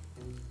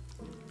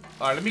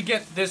 Alright, let me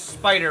get this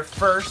spider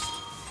first.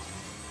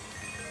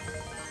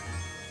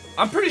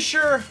 I'm pretty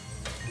sure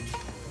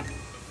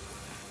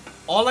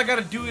all I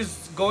gotta do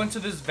is go into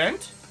this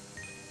vent.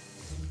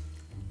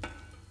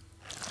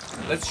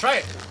 Let's try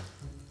it.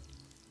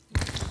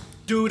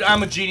 Dude,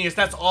 I'm a genius.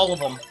 That's all of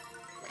them.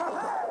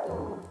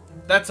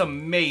 That's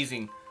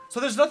amazing. So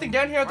there's nothing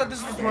down here? I thought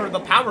this was where the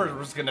power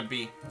was gonna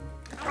be.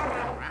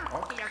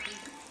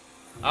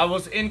 I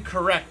was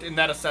incorrect in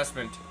that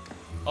assessment.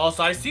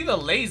 Also, I see the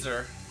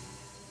laser.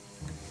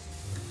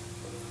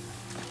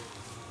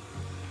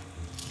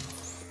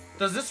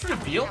 Does this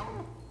reveal?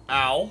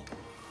 Ow.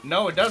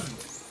 No, it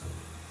doesn't.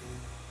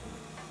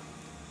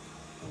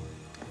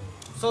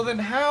 So then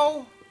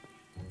how...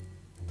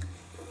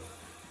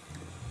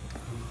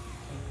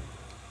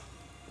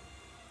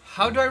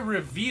 How do I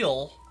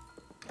reveal...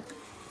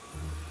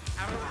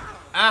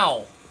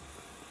 Ow.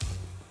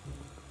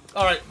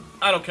 Alright,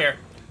 I don't care.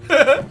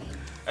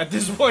 At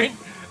this point,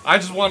 I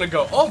just want to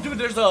go. Oh, dude,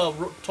 there's a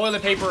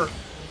toilet paper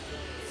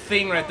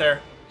thing right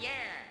there. Yeah.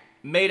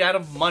 Made out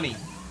of money.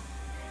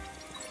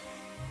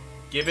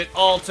 Give it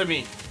all to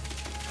me.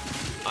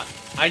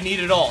 I need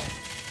it all.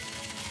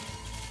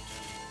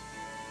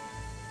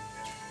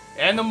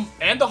 And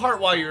the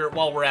heart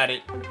while we're at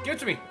it. Give it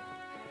to me.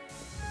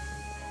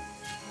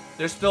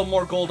 There's still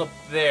more gold up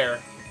there.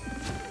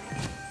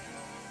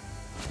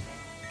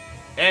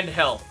 And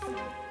health.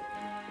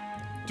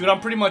 Dude,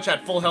 I'm pretty much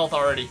at full health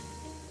already.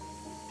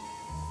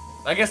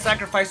 I guess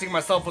sacrificing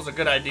myself was a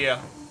good idea.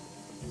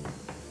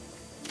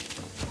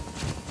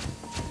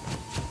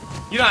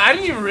 You know, I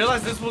didn't even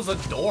realize this was a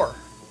door.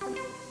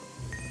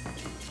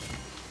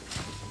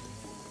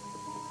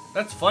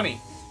 That's funny.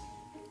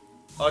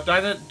 Oh, do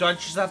I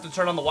just have to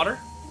turn on the water?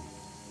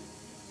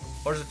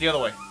 Or is it the other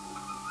way?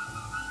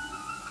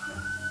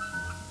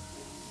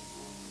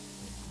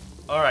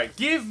 Alright,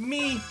 give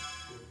me...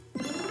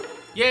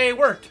 Yay, it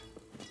worked.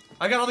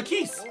 I got all the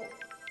keys.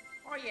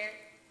 Oh yeah.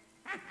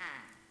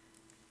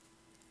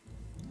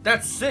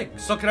 That's sick.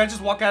 So can I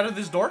just walk out of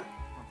this door?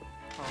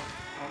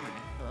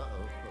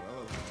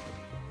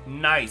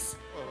 Nice.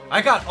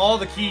 I got all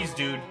the keys,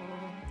 dude.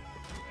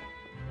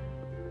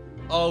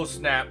 Oh,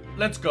 snap.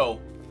 Let's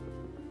go.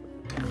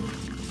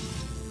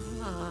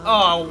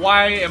 Oh,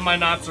 why am I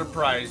not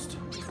surprised?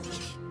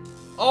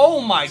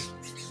 Oh my...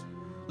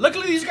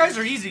 Luckily, these guys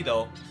are easy,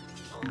 though.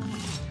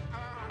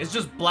 It's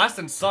just blast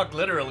and suck,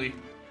 literally.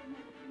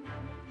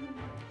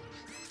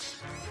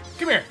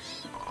 Come here.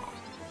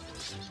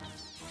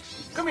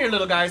 Come here,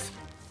 little guys.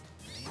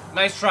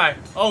 Nice try.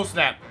 Oh,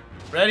 snap.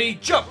 Ready?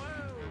 Jump.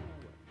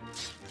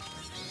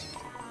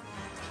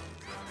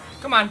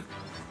 Come on.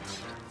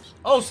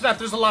 Oh, snap.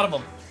 There's a lot of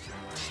them.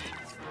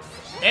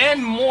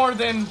 And more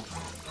than...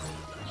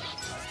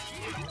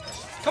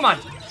 Come on.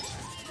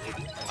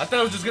 I thought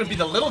it was just going to be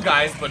the little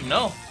guys, but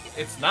no.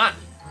 It's not.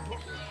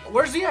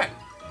 Where's he at?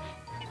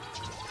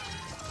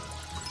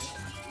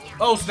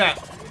 Oh, snap.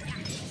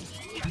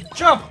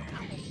 Jump.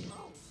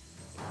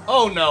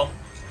 Oh, no.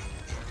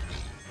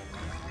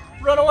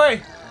 Run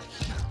away.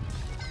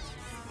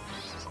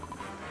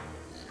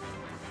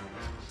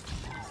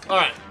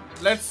 Alright.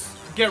 Let's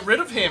get rid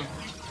of him.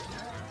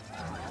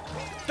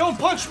 Don't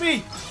punch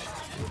me.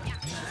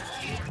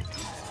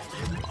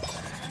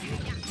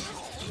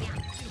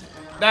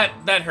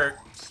 That hurt.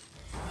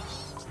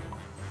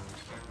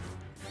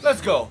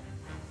 Let's go.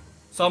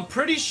 So I'm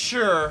pretty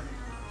sure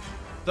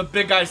the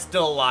big guy's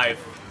still alive.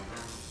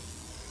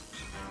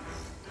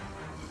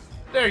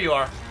 There you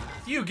are.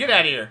 You, get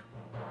out of here.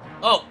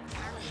 Oh.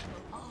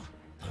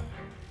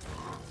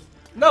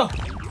 No.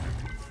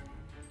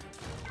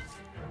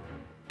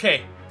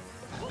 Okay.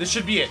 This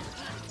should be it.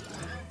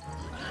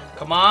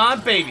 Come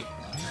on, baby.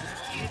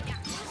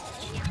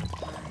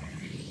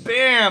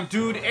 Bam,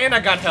 dude. And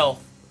I got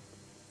health.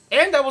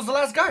 And that was the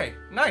last guy.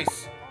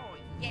 Nice. Oh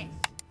yes.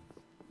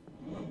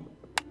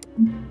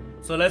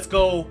 So let's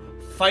go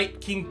fight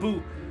King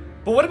Boo.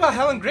 But what about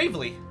Helen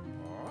Gravely?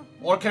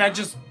 Or can I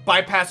just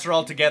bypass her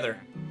altogether?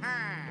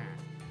 Ha.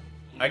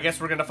 I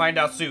guess we're gonna find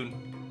out soon.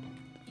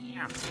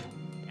 Yeah.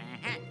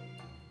 Uh-huh.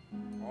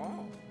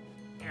 Oh.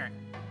 Yeah.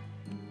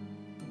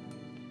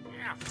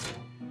 Yeah.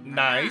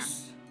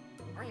 Nice.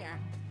 Oh yeah.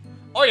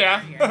 Oh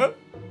yeah.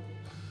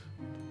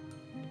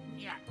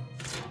 Yeah.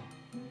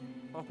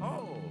 Oh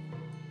ho.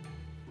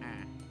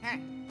 Uh-huh.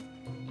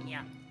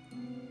 Yeah.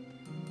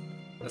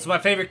 That's my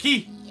favorite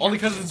key. Only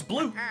because it's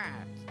blue.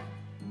 Uh-huh.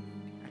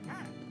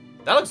 Uh-huh.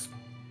 That looks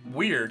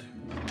weird.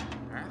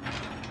 Uh-huh.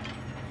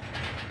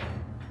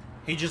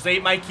 He just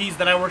ate my keys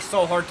that I worked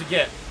so hard to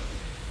get.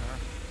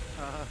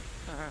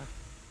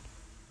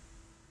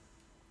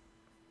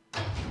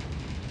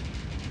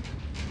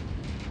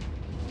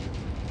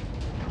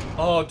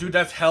 Oh, dude,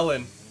 that's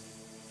Helen.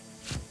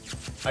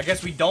 I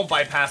guess we don't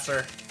bypass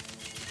her.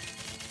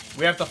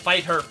 We have to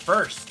fight her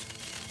first.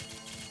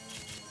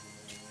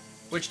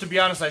 Which, to be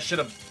honest, I should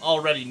have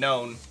already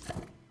known.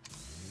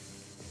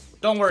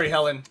 Don't worry,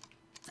 Helen.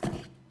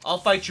 I'll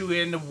fight you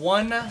in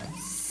 1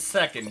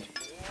 second.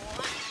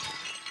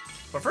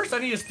 But first, I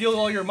need to steal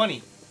all your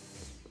money.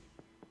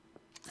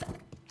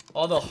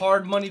 All the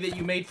hard money that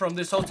you made from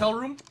this hotel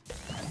room.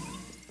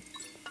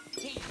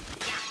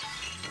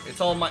 It's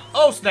all my...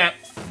 Oh, snap!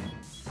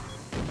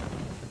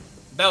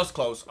 That was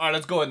close. Alright,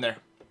 let's go in there.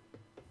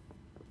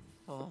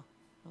 Hello?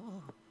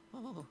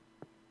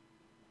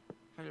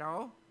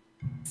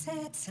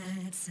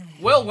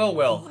 Well, well,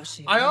 well.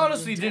 I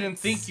honestly didn't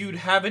think you'd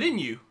have it in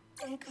you.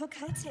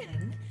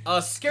 A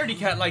scaredy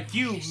cat like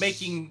you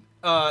making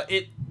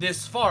it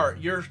this far.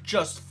 You're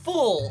just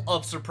full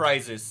of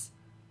surprises.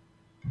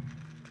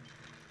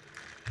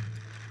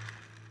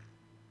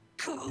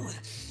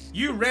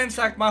 You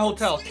ransacked my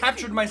hotel,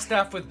 captured my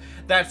staff with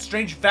that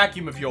strange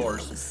vacuum of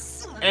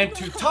yours. And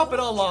to top it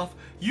all off,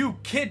 you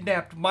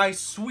kidnapped my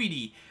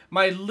sweetie,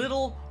 my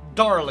little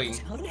darling,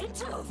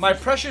 my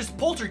precious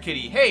polter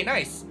kitty. Hey,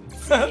 nice.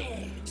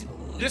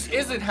 This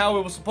isn't how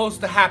it was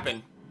supposed to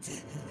happen.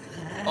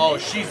 Oh,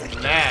 she's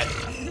mad.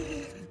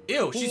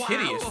 Ew, she's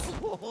hideous.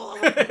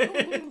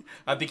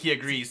 I think he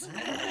agrees.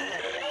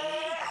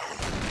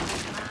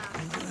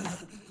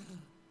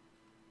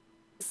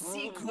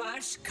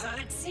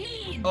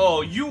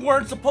 Oh, you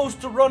weren't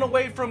supposed to run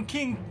away from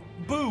King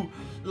Boo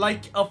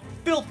like a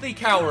filthy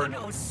coward.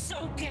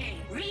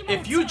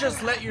 If you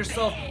just let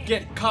yourself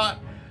get caught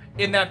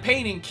in that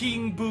painting,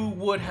 King Boo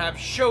would have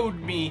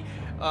showered me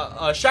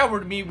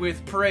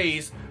with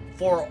praise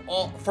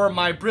for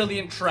my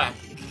brilliant trap.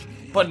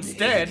 But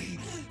instead,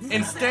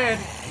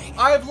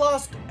 I've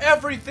lost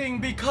everything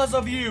because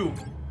of you.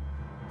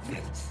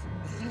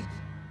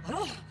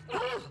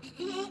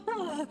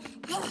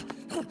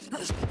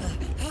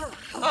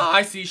 Ah,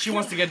 I see. She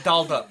wants to get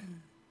dolled up.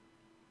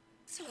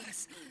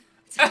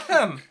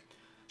 Ahem.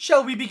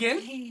 Shall we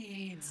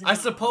begin? I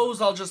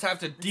suppose I'll just have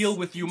to deal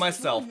with you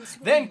myself.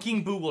 Then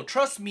King Boo will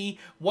trust me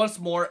once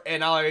more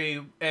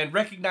and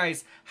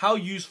recognize how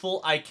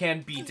useful I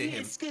can be to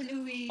him.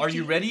 Are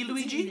you ready,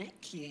 Luigi?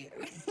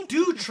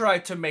 Do try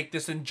to make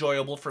this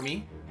enjoyable for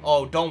me.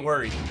 Oh, don't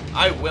worry.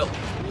 I will.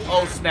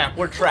 Oh, snap.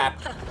 We're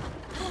trapped.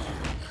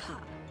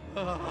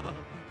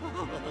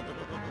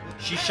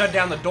 She shut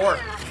down the door.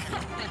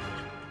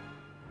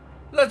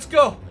 Let's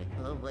go.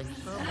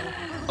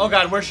 Oh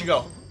god, where'd she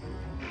go?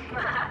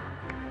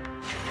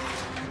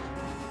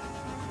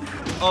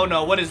 Oh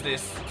no, what is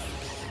this?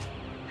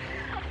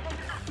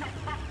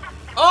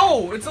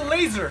 Oh, it's a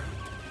laser.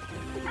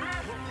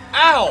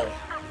 Ow.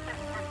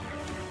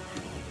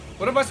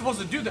 What am I supposed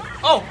to do?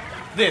 Oh,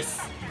 this.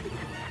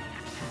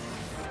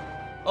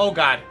 Oh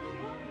god.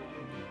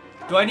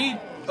 Do I need...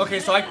 Okay,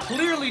 so I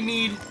clearly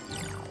need...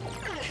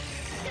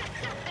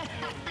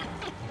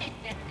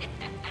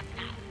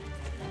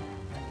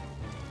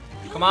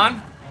 Come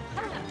on.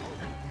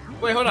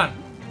 Wait, hold on.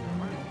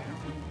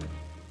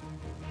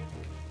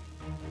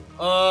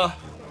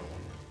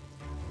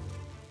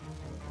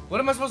 What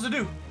am I supposed to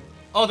do?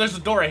 Oh, there's a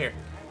door right here.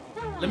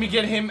 Let me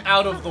get him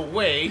out of the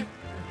way.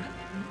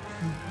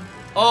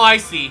 Oh, I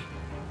see.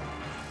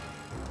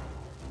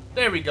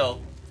 There we go.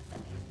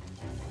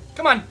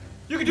 Come on.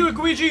 You can do it,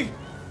 Luigi.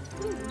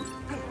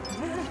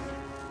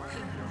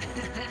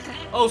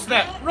 Oh,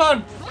 snap.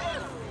 Run.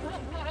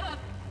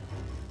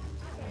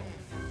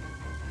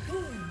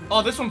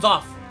 Oh, this one's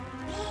off.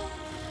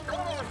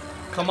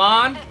 Come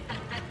on.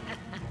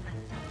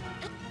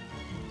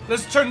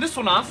 Let's turn this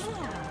one off.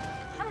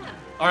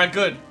 Alright,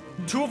 good.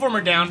 2 of them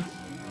are down.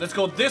 Let's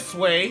go this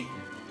way.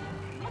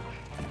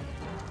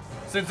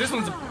 Since this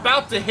one's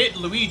about to hit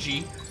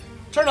Luigi.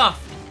 Turn off.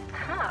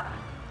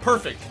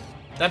 Perfect.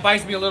 That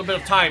buys me a little bit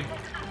of time.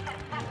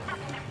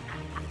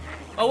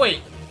 Oh,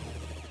 wait.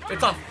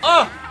 It's off.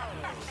 Oh!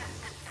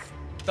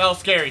 That was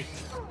scary.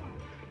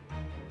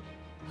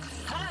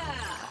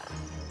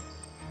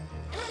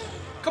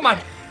 Come on.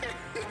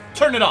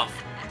 Turn it off.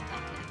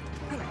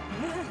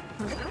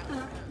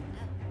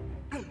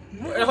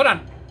 Wait, hold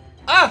on.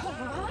 Ah!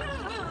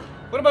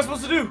 What am I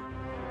supposed to do?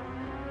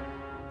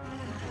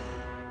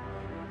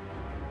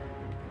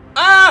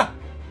 Ah!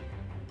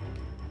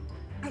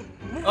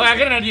 Oh, I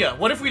got an idea.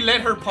 What if we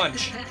let her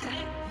punch?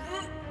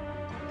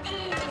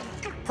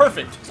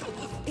 Perfect.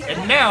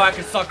 And now I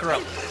can suck her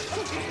up.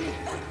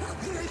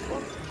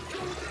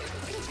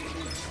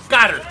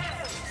 Got her.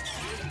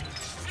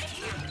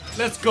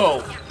 Let's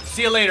go.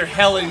 See you later,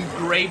 Helen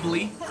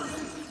Gravely.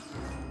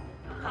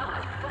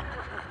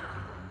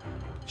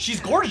 She's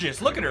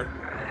gorgeous. Look at her.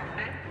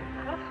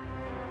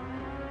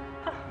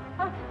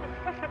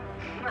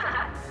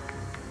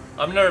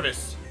 I'm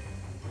nervous.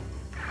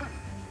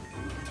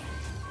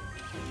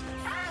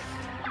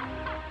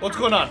 What's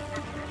going on?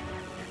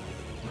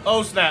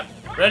 Oh, snap.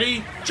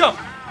 Ready? Jump!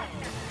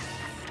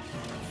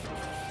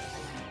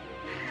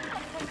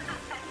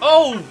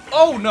 Oh!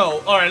 Oh, no.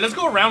 Alright, let's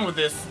go around with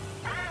this.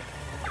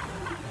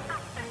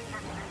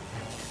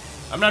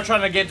 I'm not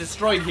trying to get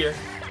destroyed here.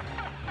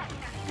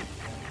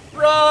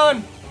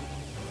 Run!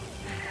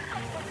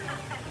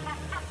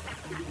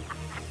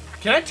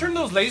 Can I turn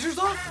those lasers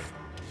off?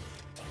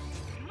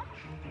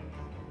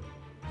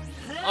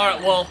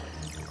 Alright, well,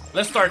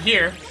 let's start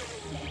here.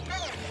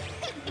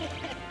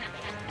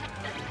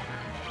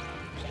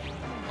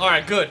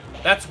 Alright, good.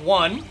 That's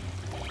one.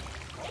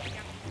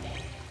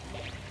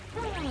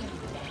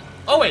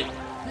 Oh, wait.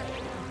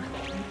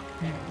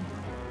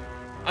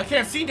 I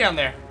can't see down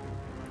there.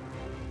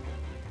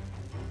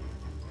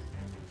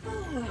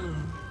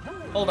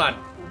 Hold on.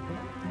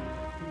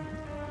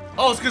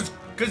 Oh, it's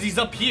because he's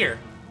up here.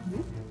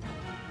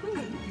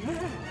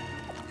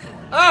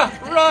 Ah,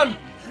 run!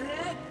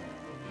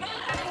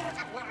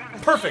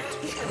 Perfect.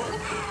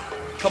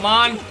 Come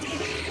on.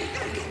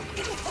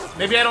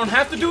 Maybe I don't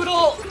have to do it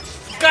all.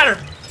 Got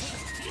her.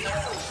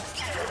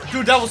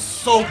 Dude, that was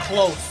so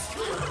close.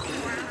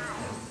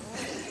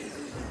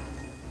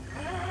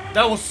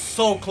 That was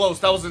so close.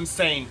 That was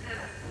insane.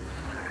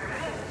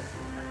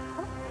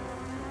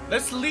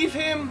 Let's leave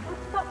him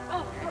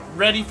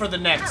ready for the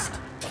next.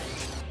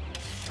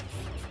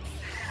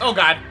 Oh,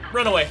 God.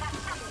 Run away.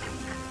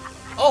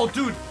 Oh,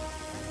 dude.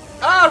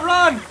 Ah,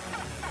 run!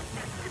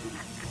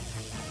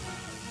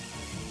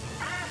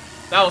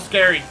 That was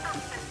scary.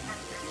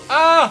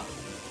 Ah!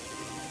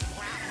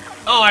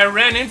 Oh, I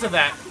ran into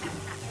that.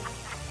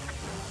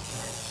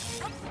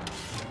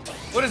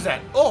 What is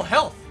that? Oh,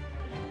 health.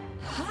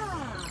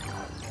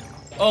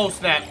 Oh,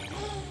 snap.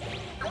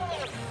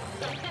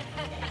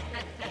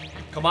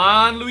 Come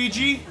on,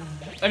 Luigi.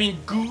 I mean,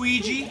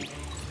 Gooigi.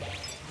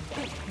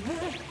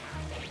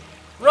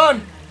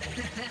 Run!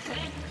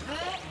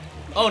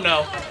 Oh,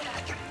 no.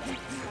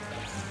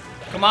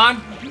 Come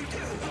on.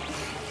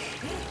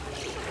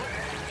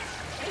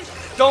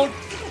 Don't.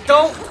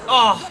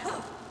 Oh.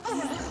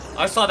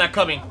 I saw that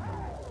coming.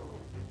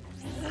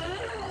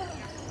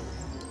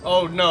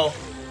 Oh, no.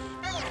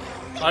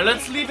 Alright,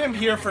 let's leave him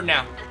here for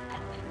now.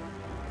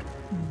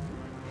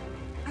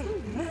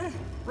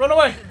 Run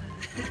away.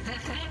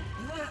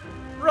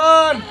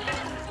 Run!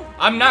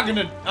 I'm not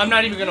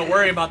even gonna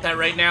worry about that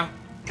right now.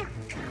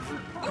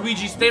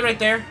 Luigi, stay right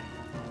there.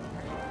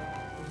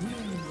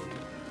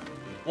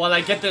 While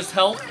I get this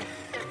health.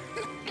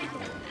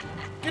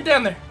 Get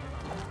down there.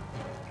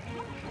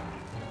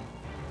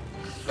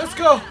 Let's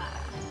go.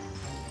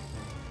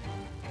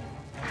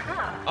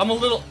 I'm a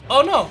little...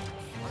 Oh, no.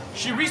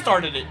 She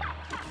restarted it.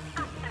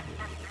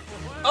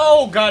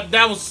 Oh, God.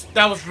 That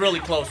was really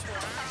close.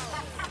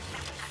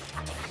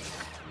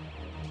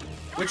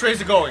 Which way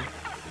is it going?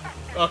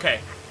 Okay.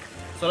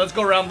 So let's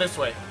go around this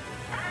way.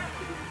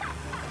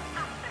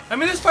 I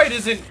mean, this fight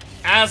isn't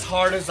as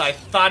hard as I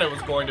thought it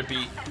was going to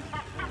be.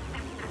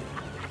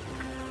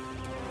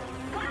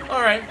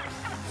 Alright.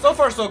 So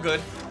far, so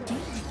good.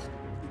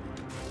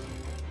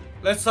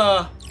 Let's,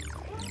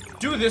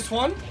 do this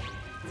one.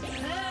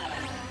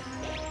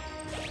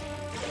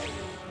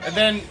 And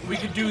then we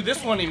could do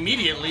this one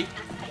immediately.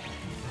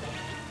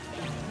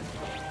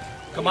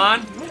 Come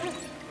on.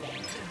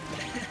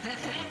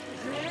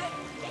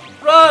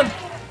 Run!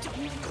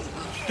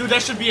 Dude,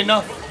 that should be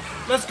enough.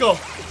 Let's go.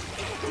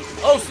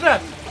 Oh,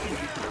 snap.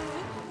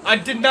 I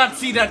did not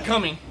see that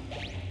coming.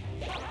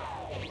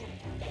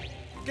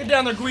 Get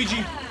down there,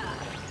 Luigi.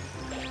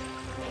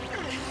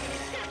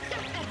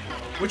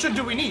 Which one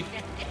do we need?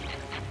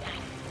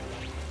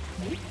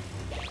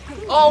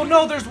 Oh,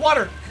 no, there's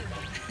water.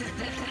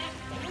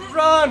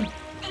 Run!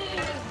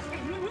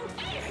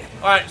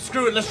 Alright,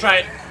 screw it, let's try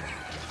it.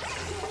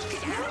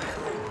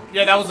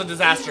 Yeah, that was a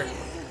disaster.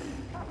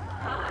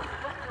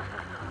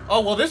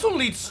 Oh, well, this one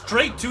leads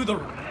straight to the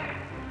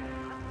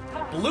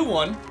blue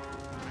one.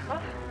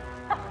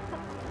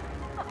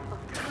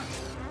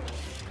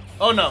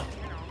 Oh, no.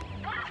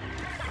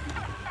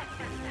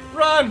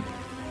 Run!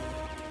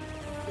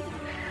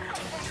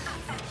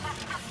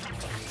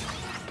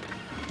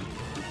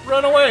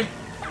 Run away!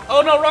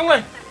 Oh, no, wrong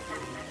way!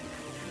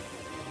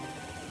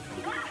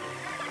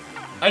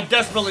 I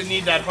desperately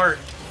need that heart.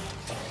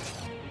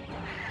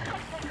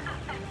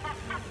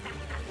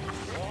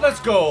 Let's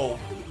go.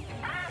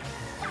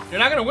 You're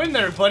not gonna win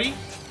there, buddy.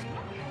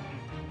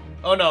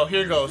 Oh no,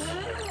 here goes.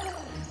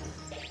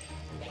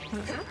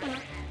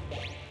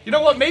 You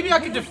know what? Maybe I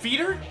can defeat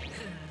her?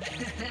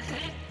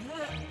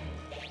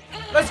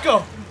 Let's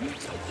go.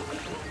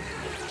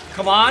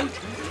 Come on.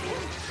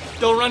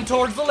 Don't run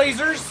towards the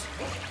lasers.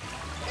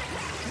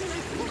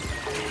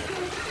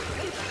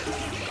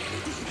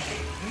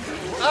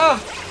 Ah!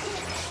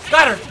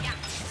 Got her!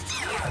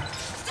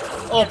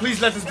 Oh, please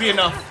let this be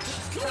enough.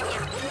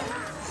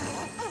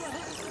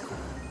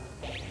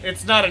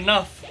 It's not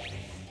enough.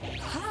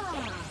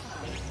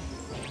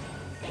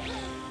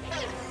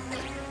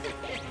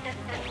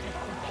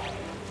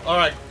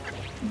 Alright.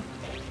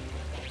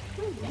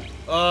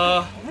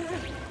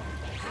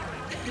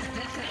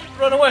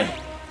 Run away.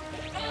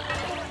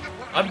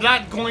 I'm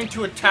not going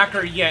to attack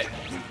her yet.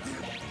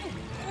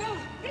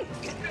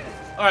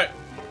 Alright.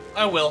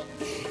 I will.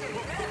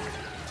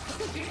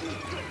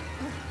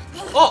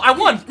 Oh, I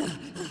won!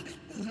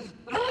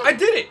 I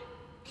did it!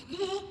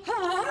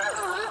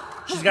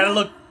 She's gotta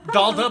look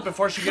dolled up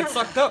before she gets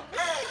sucked up.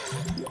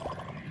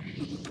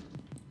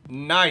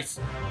 Nice.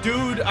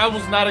 Dude, I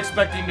was not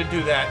expecting to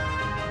do that.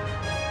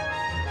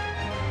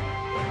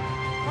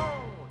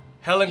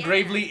 Helen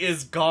Gravely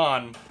is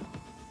gone.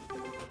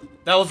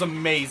 That was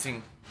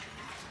amazing.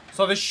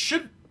 So this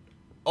should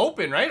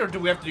open, right? Or do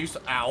we have to do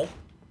some... Ow.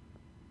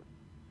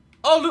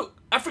 Oh, look!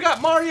 I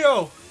forgot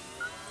Mario!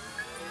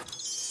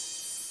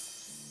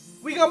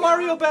 We got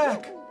Mario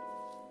back!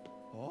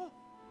 Oh?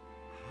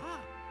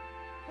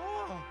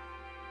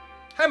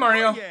 Hi,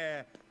 Mario.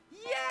 Yeah!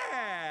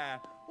 Yeah!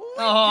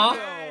 Aw.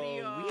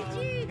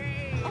 Luigi!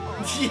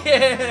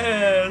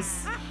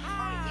 Yes! Oh,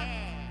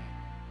 yeah!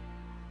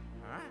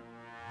 Huh?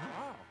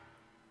 Oh.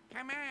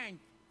 Come on,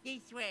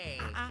 this way.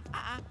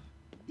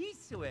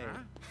 This way.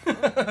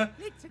 Huh?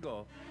 Let's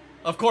go.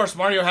 Of course,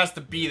 Mario has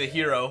to be the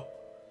hero.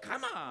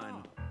 Come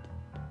on.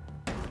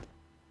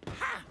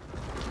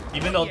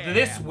 Even though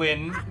this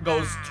win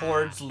goes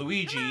towards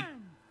Luigi.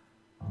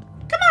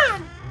 Come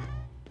on.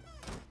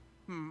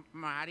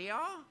 Mario?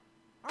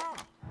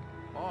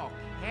 Oh,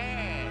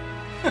 okay.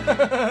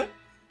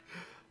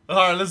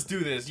 Alright, let's do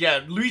this.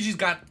 Yeah, Luigi's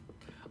got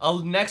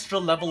an extra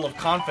level of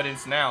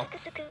confidence now.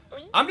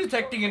 I'm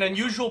detecting an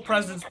unusual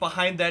presence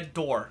behind that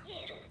door.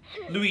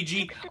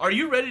 Luigi, are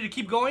you ready to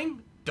keep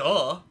going?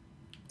 Duh.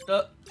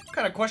 What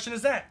kind of question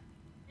is that?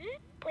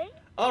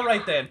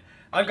 Alright then.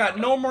 I've got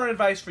no more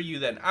advice for you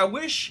then. I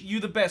wish you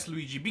the best,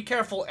 Luigi. Be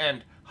careful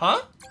and...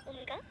 Huh?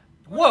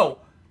 Whoa!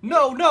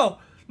 No, no!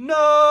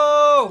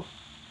 No!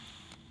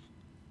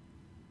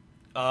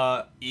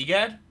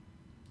 Egad?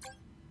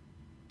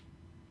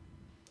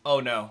 Oh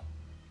no.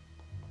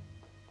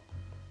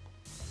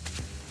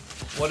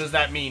 What does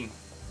that mean?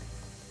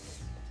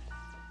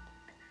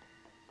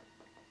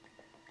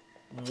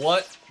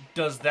 What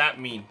does that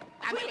mean?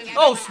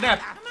 Oh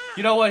snap!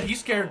 You know what? He's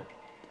scared.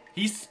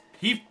 He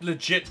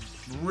legit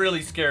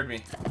really scared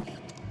me.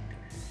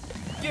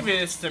 Give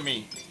this to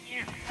me.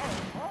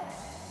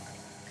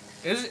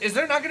 Is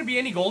there not gonna be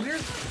any gold here?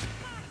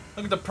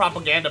 Look at the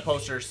propaganda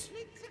posters.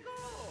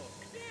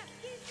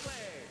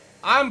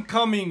 I'm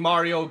coming,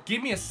 Mario.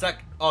 Give me a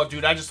sec. Oh,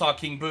 dude, I just saw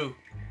King Boo.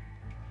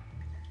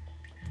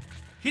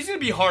 He's gonna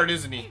be hard,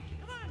 isn't he?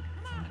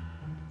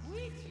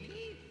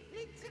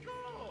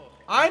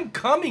 I'm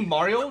coming,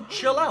 Mario.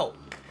 Chill out.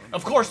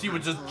 Of course he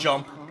would just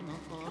jump.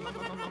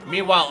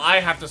 Meanwhile, I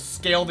have to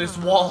scale this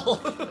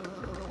wall.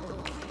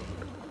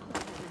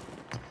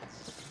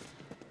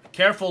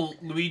 Careful,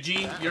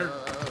 Luigi. You're...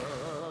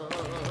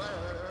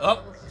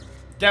 Oh,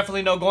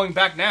 definitely no going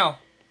back now.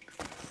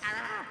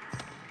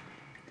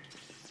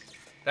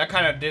 That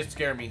kind of did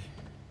scare me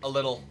a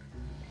little.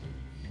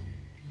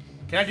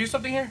 Can I do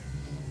something here?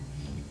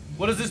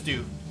 What does this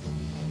do?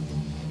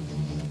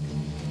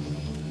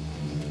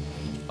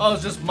 Oh,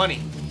 it's just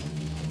money.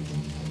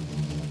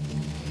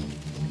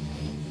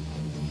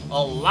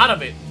 A lot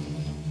of it.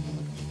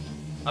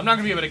 I'm not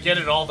gonna be able to get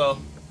it all though.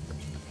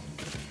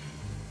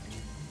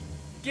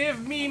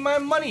 Give me my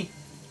money.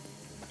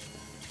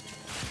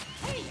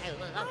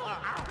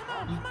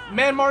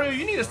 Man, Mario,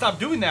 you need to stop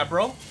doing that,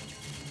 bro.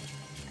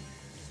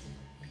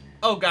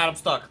 Oh god, I'm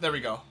stuck. There we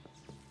go.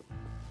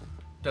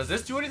 Does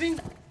this do anything?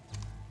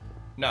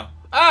 No.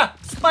 Ah!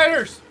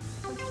 Spiders!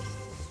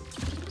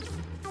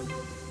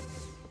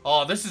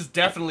 Oh, this is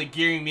definitely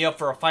gearing me up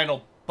for a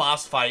final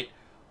boss fight.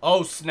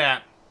 Oh,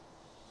 snap.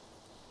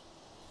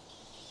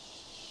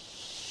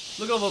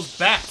 Look at all those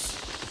bats.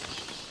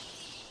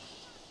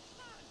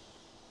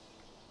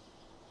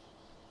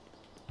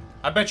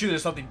 I bet you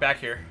there's something back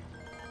here.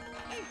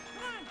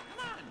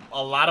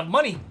 A lot of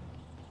money.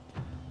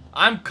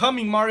 I'm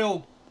coming,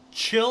 Mario.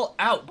 Chill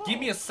out. Give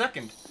me a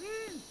second.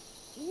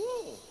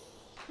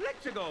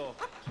 Let's go.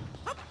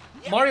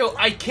 Mario,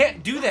 I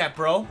can't do that,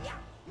 bro.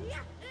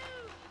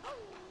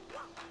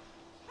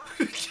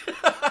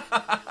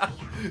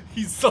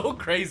 He's so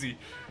crazy.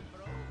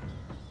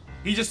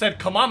 He just said,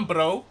 come on,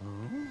 bro.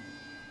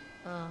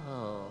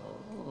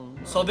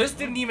 So this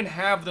didn't even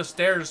have the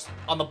stairs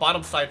on the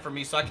bottom side for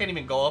me, so I can't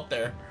even go up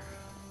there.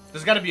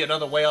 There's got to be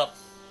another way up.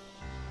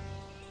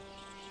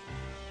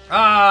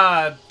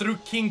 Ah, through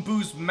King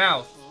Boo's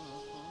mouth.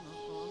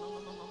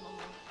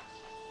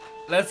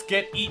 Let's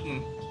get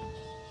eaten.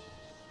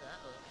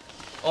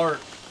 Or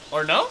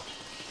no?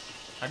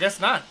 I guess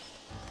not.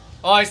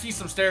 Oh, I see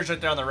some stairs right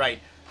there on the right.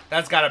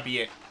 That's gotta be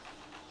it.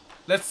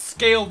 Let's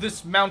scale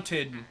this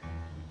mountain.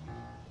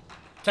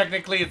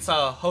 Technically, it's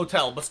a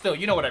hotel, but still,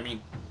 you know what I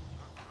mean.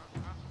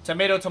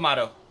 Tomato,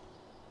 tomato.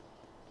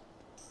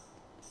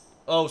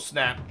 Oh,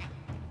 snap.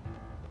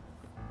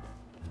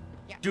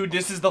 Dude,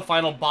 this is the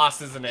final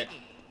boss, isn't it?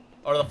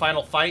 Or the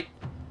final fight?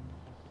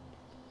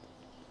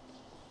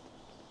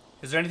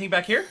 Is there anything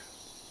back here?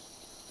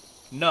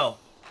 No.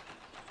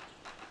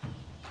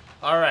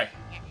 Alright.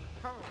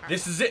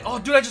 This is it. Oh,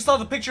 dude, I just saw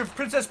the picture of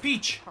Princess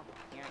Peach.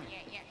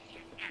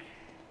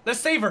 Let's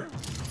save her.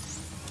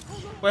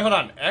 Wait, hold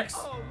on. X?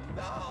 Oh,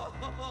 no.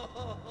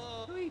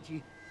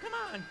 Luigi, come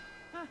on.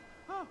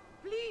 Oh,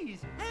 please,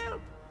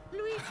 help.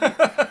 Luigi.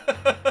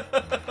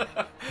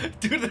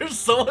 Dude, they're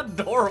so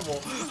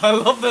adorable. I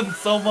love them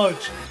so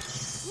much.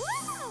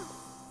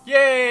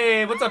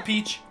 Yay! What's up,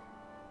 Peach?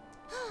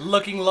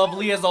 Looking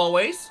lovely as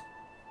always.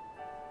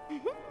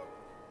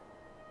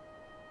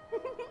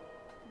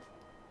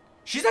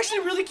 She's actually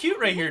really cute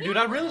right here, dude.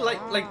 I really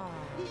like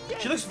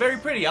she looks very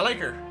pretty. I like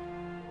her.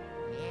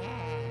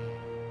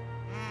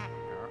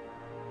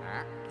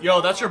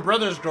 Yo, that's your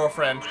brother's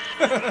girlfriend.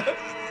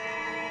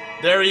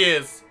 There he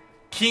is.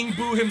 King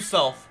Boo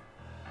himself.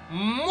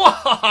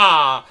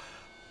 Mwahaha!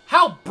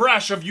 How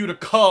brash of you to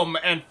come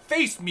and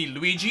face me,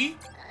 Luigi.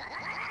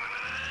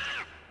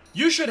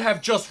 You should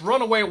have just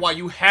run away while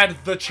you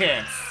had the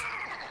chance.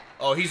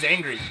 Oh, he's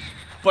angry.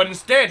 But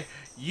instead,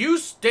 you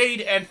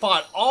stayed and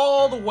fought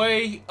all the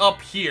way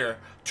up here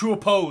to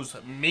oppose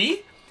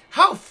me?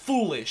 How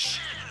foolish.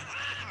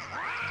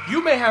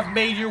 You may have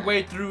made your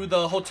way through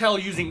the hotel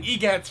using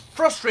EGAD's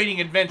frustrating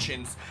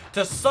inventions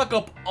to suck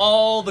up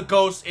all the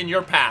ghosts in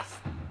your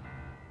path.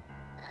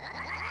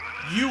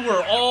 You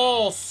were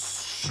all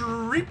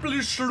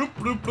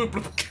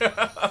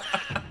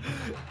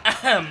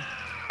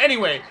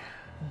Anyway,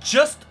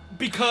 just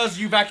because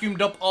you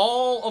vacuumed up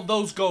all of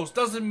those ghosts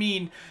doesn't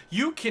mean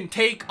you can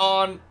take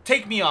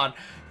me on.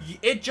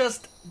 It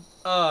just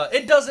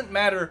it doesn't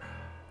matter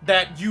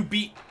that you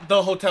beat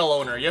the hotel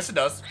owner. Yes, it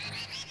does.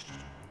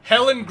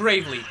 Helen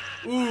Gravely.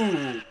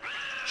 Ooh.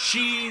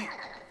 She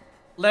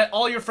let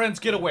all your friends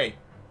get away.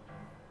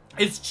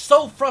 It's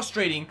so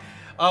frustrating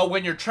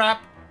when you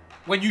trap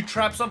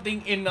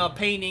something in a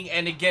painting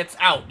and it gets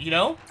out, you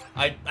know?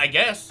 I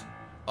guess.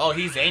 Oh,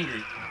 he's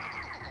angry.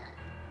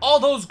 All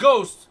those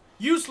ghosts,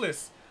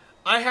 useless.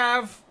 I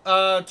have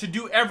to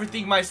do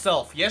everything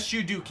myself. Yes,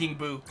 you do, King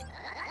Boo.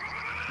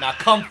 Now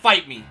come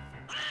fight me.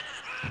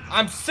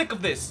 I'm sick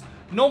of this.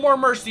 No more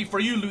mercy for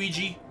you,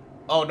 Luigi.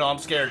 Oh no, I'm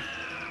scared.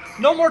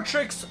 No more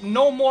tricks,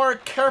 no more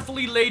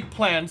carefully laid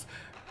plans.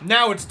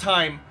 Now it's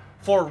time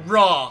for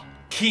raw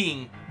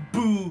King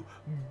Boo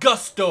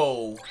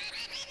gusto.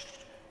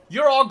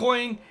 You're all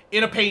going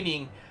in a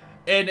painting.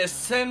 An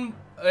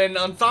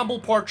ensemble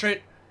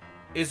portrait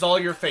is all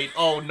your fate.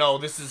 Oh no,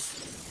 this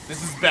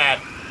is bad.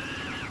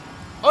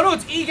 Oh no,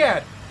 it's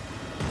EGAD.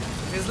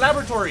 His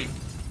laboratory.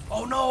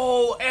 Oh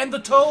no, and the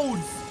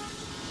toads.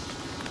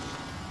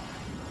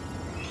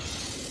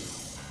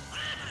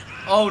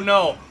 Oh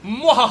no.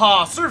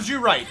 Mwahaha, serves you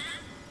right.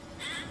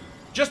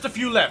 Just a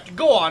few left.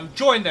 Go on,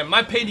 join them.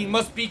 My painting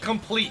must be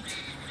complete.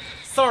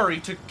 Sorry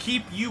to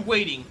keep you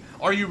waiting.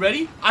 Are you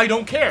ready? I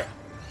don't care.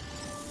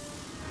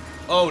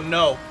 Oh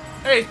no.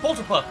 Hey, it's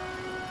Polterpup.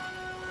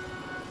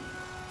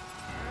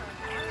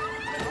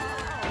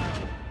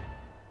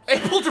 Hey,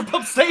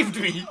 Polterpup saved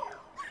me.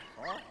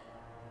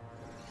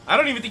 I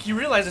don't even think he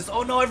realizes.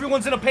 Oh no,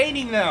 everyone's in a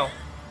painting now.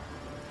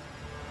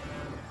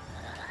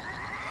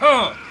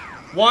 Huh.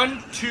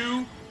 1,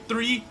 2,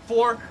 3,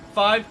 4,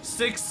 5,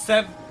 6,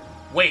 7.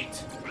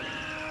 Wait.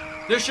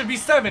 There should be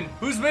 7.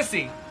 Who's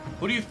missing?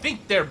 Who do you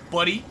think there,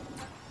 buddy?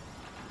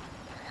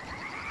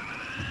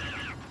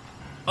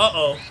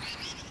 Uh-oh.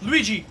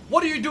 Luigi,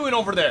 what are you doing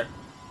over there?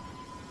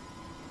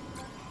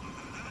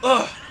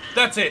 Ugh,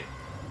 that's it.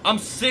 I'm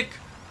sick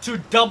to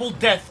double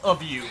death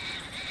of you.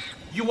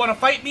 You want to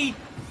fight me?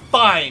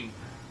 Fine.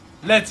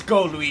 Let's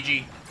go,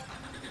 Luigi.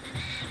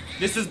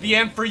 This is the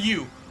end for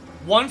you.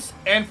 Once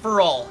and for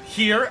all.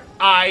 Here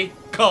I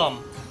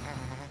come.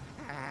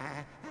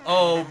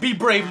 Oh, be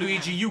brave,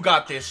 Luigi. You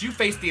got this. You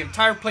faced the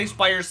entire place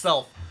by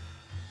yourself.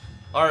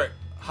 Alright,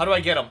 how do I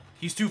get him?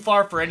 He's too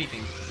far for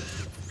anything.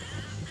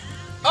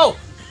 Oh!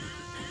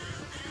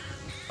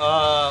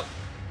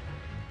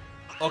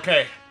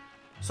 Okay.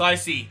 So I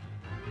see.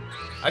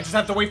 I just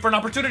have to wait for an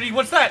opportunity.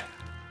 What's that?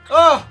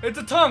 Oh, it's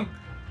a tongue.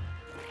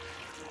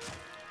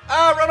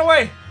 Ah, run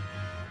away.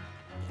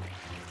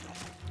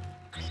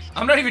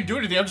 I'm not even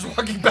doing anything. I'm just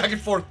walking back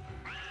and forth.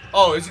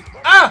 Oh, is it?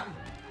 Ah!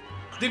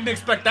 Didn't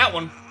expect that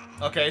one.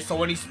 Okay, so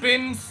when he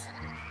spins,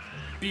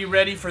 be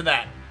ready for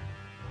that.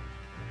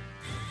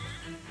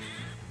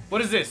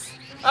 What is this?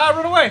 Ah,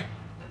 run away.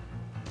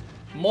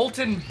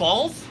 Molten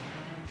balls?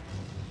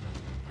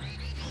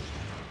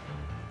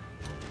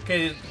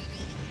 Okay,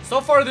 so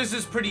far this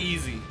is pretty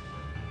easy.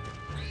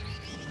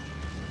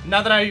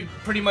 Now that I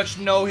pretty much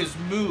know his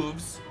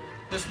moves,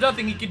 there's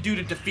nothing he can do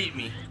to defeat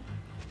me.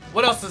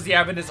 What else does he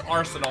have in his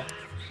arsenal?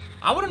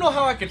 I want to know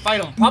how I can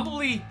fight him.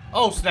 Probably...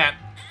 Oh, snap.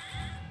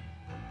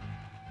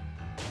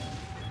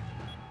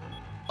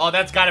 Oh,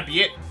 that's gotta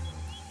be it.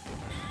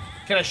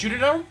 Can I shoot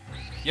it at him?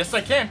 Yes, I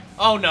can.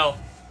 Oh, no.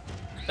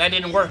 That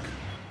didn't work.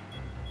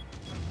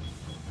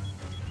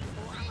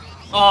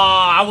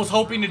 I was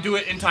hoping to do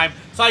it in time.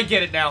 So I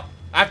get it now.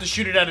 I have to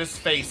shoot it at his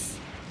face.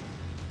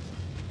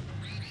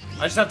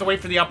 I just have to wait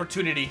for the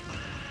opportunity.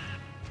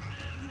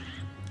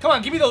 Come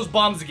on, give me those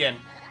bombs again.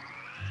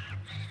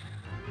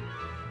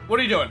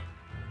 What are you doing?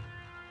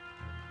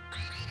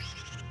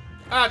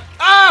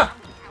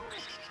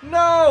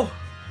 No!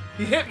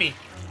 He hit me.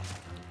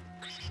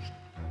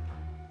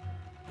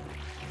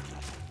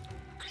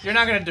 You're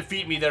not gonna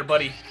defeat me there,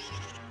 buddy.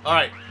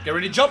 Alright, get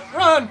ready to jump.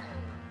 Run!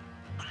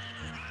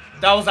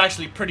 That was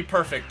actually pretty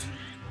perfect.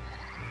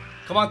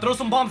 Come on, throw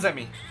some bombs at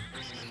me.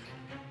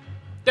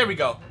 There we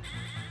go.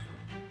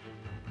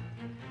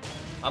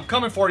 I'm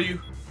coming for you.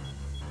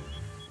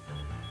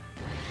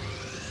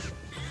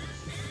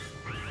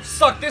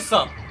 Suck this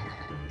up.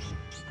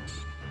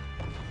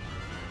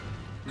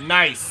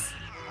 Nice.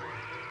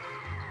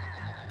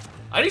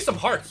 I need some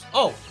hearts.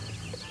 Oh.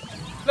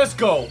 Let's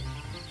go.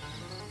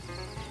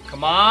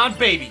 Come on,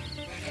 baby.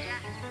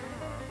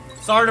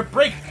 Sorry to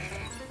break.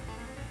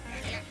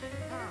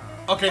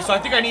 Okay, so I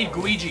think I need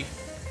Luigi.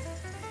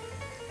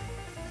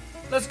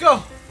 Let's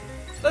go.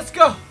 Let's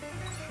go.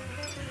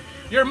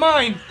 You're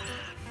mine.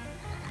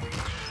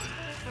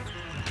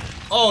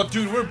 Oh,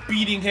 dude, we're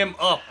beating him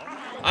up.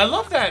 I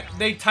love that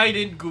they tied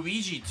in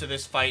Luigi to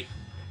this fight.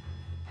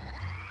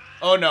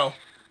 Oh, no.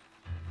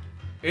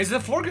 Is the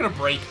floor gonna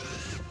break?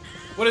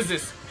 What is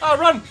this? Ah,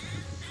 run!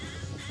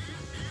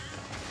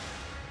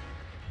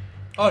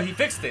 Oh, he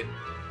fixed it.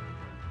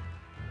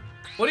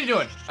 What are you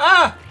doing?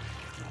 Ah!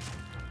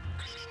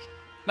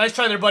 Nice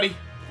try there, buddy.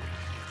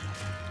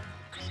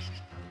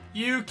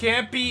 You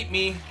can't beat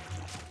me.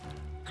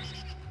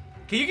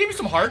 Can you give me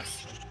some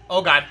hearts?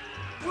 Oh, God.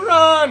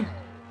 Run!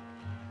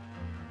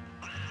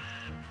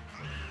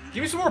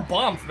 Give me some more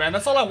bombs, man.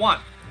 That's all I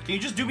want. Can you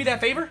just do me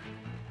that favor?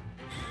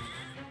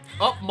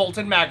 Oh,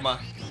 molten magma.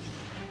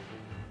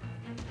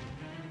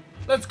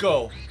 Let's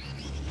go.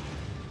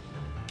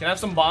 Can I have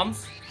some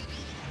bombs?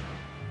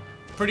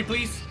 Pretty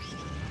please?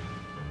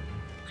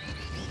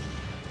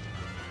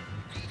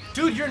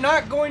 Dude, you're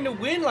not going to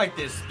win like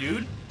this,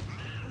 dude.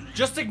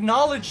 Just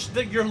acknowledge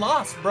that you're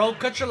lost, bro.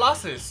 Cut your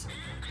losses.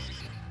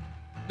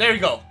 There you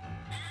go.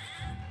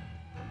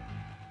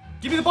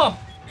 Give me the bomb.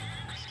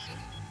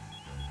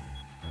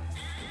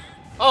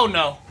 Oh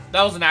no,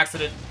 that was an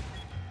accident.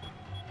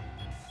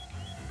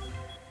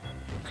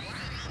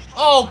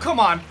 Oh, come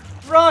on.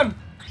 Run.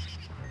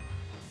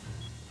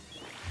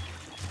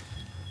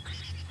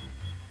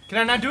 Can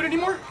I not do it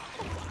anymore?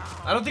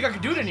 I don't think I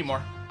can do it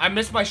anymore. I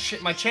missed my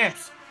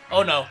chance.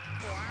 Oh no.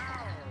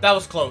 That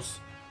was close.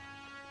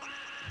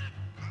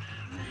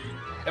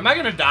 Am I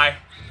gonna die?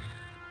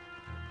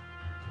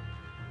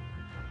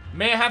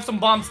 May I have some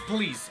bombs,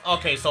 please?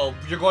 Okay, so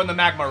you're going the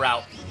magma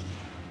route.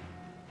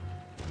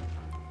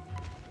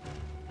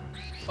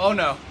 Oh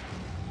no.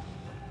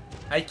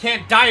 I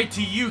can't die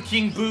to you,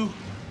 King Boo.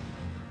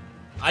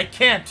 I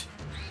can't.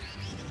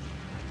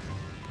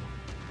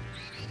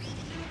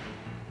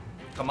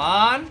 Come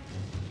on.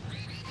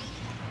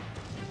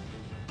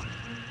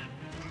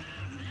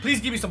 Please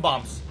give me some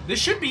bombs. This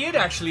should be it,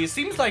 actually. It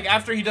seems like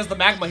after he does the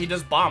magma, he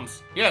does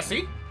bombs. Yeah,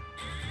 see?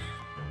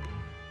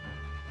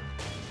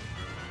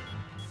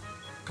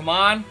 Come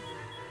on.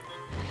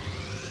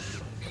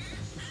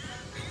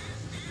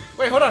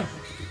 Wait, hold on.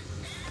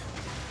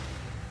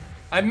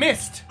 I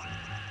missed.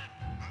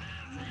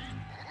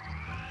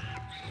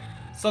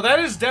 So that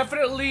is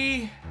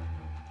definitely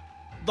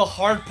the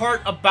hard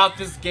part about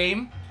this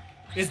game.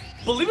 Is,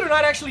 believe it or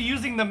not, actually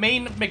using the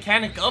main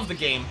mechanic of the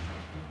game.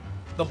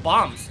 The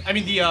bombs. I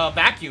mean, the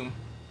vacuum.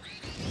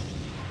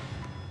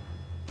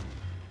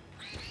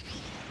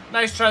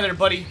 Nice try there,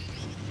 buddy.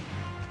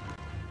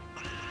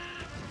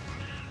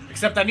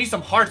 Except I need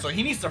some hearts, so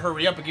he needs to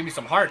hurry up and give me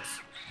some hearts.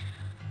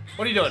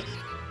 What are you doing?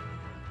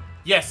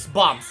 Yes,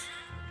 bombs.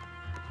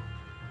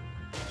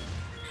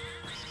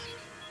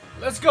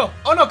 Let's go.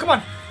 Oh no, come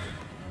on.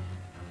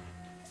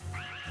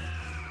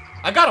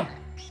 I got him.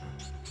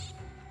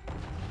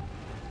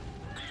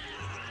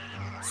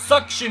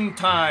 Suction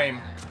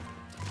time.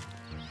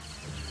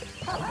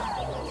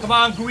 Come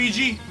on,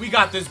 Luigi. We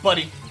got this,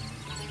 buddy.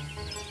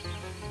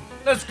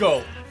 Let's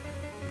go.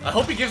 I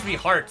hope he gives me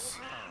hearts.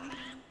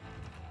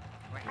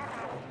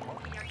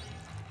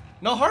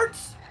 No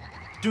hearts?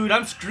 Dude,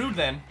 I'm screwed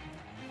then.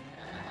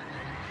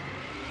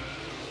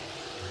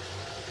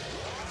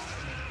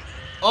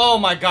 Oh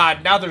my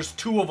god, now there's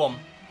two of them.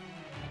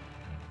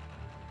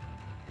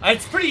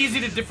 It's pretty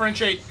easy to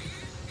differentiate.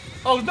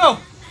 Oh no!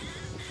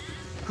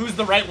 Who's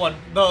the right one?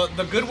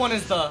 The good one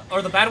is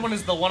or the bad one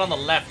is the one on the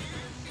left.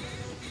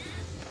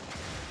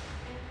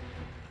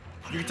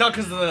 You can tell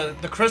because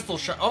of the crystal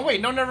shot. Oh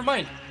wait, no, never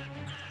mind.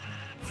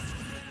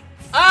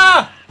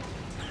 Ah!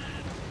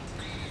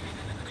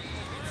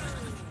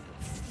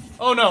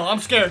 Oh no, I'm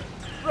scared.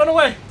 Run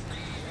away!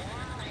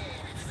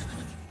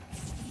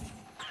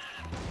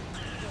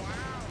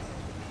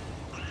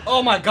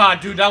 Oh my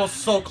god, dude, that was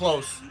so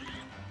close.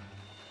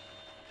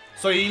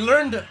 So he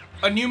learned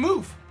a new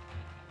move.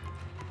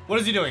 What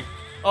is he doing?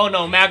 Oh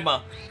no,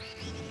 magma.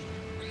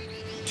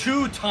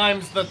 2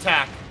 times the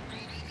attack.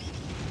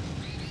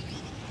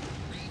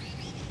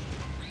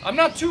 I'm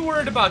not too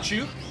worried about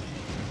you.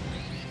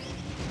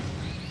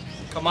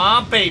 Come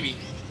on, baby.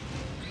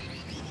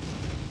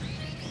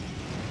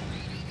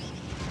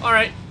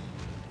 Alright.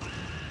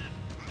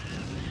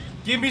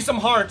 Give me some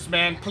hearts,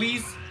 man,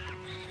 please.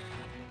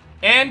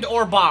 And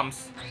or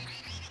bombs.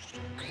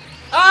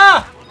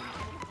 Ah!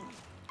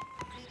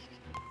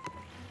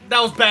 That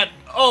was bad.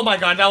 Oh my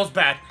god, that was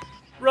bad.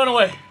 Run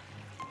away.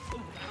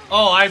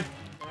 Oh,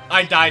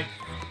 I died.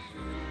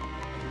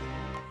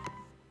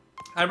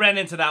 I ran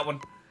into that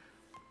one.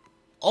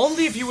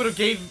 Only if he would have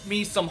gave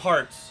me some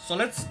hearts. So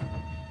let's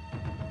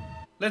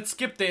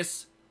skip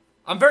this.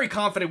 I'm very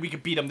confident we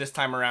could beat him this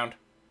time around.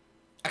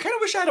 I kind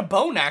of wish I had a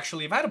bone,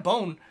 actually. If I had a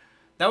bone,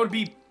 that would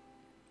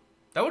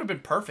have been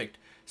perfect.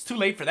 It's too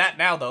late for that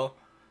now, though.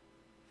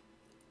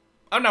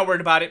 I'm not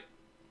worried about it.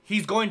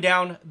 He's going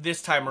down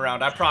this time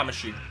around, I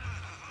promise you.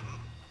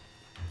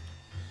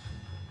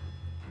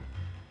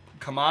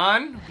 Come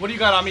on. What do you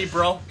got on me,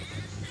 bro?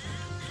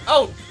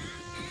 Oh!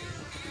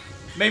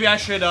 Maybe I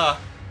should,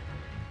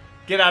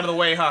 get out of the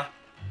way, huh?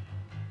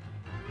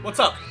 What's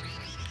up?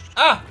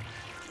 Ah!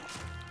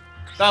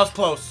 That was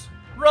close.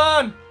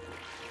 Run!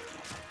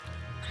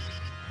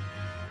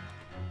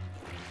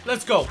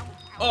 Let's go.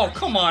 Oh,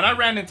 come on. I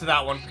ran into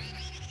that one.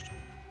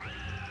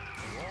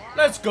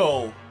 Let's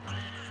go.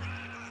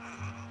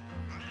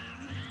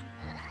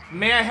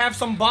 May I have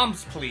some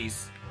bombs,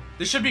 please?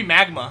 This should be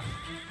magma.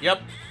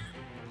 Yep.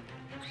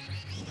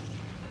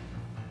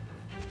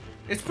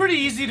 It's pretty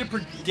easy to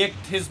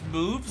predict his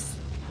moves.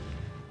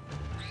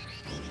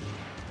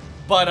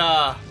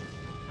 But,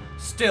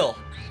 still.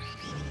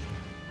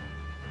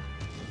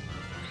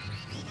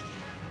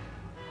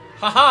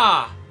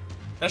 Haha!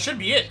 That should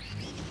be it.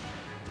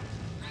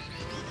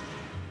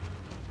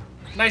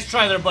 Nice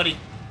try there, buddy.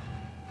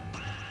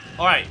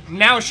 Alright,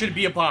 now it should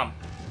be a bomb.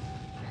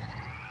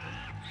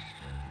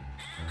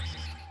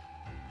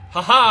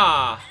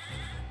 Haha!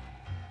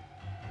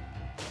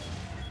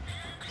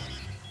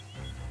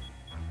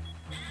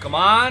 Come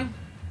on.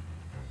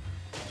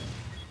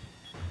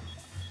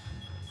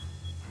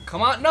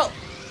 Come on, no!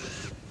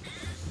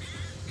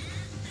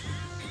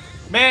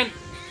 Man,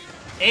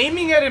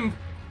 aiming at him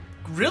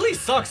really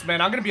sucks,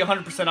 man. I'm gonna be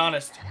 100%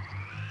 honest.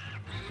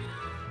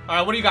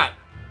 Alright, what do you got?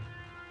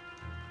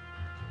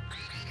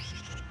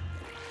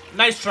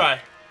 Nice try.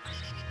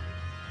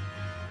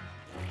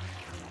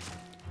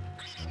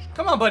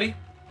 Come on, buddy.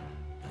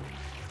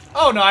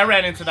 Oh, no, I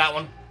ran into that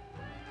one.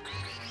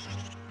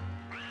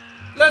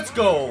 Let's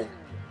go.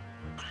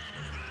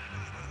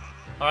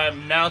 Alright,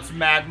 now it's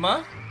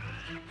magma.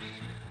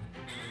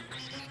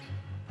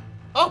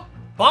 Oh,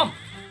 bomb.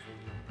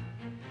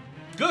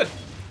 Good.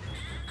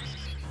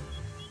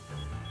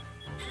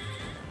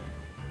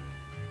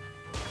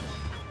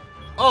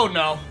 Oh,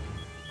 no.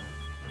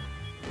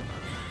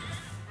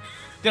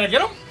 Did I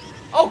get him?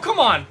 Oh, come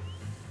on.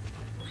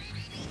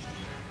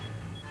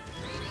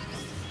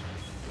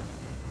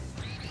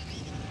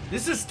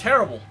 This is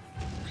terrible.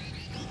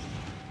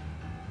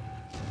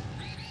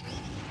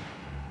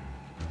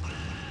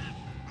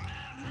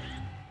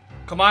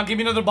 Come on, give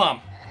me another bomb.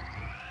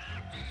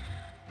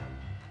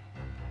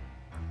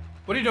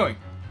 What are you doing?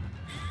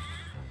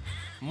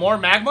 More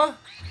magma?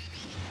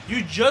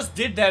 You just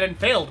did that and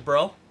failed,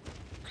 bro.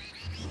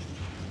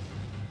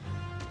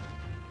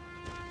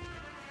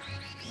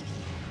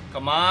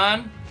 Come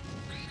on.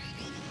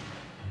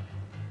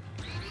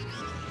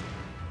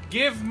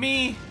 Give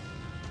me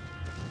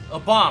a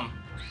bomb.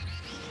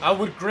 I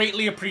would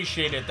greatly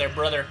appreciate it there,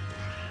 brother.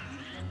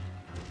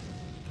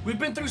 We've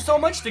been through so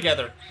much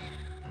together.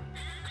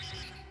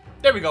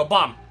 There we go,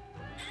 bomb.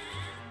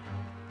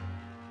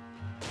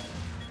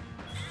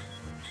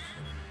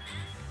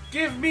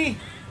 Give me.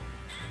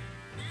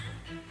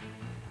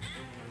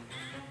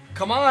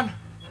 Come on.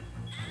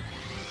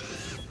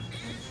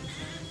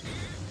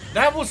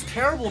 That was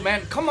terrible,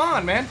 man. Come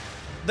on, man.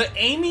 The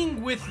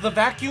aiming with the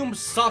vacuum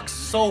sucks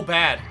so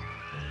bad.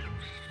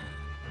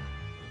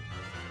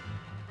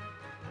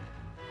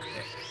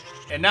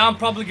 And now I'm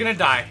probably gonna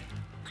die.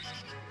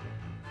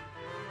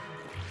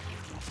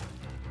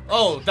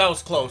 Oh, that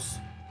was close.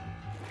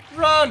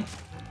 Run!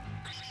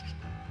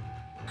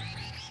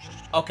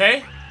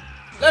 Okay.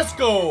 Let's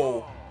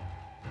go.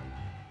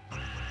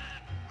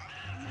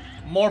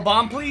 More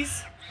bomb,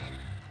 please.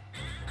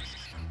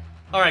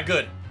 Alright,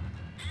 good.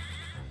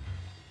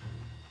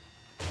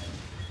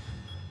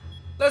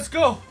 Let's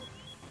go.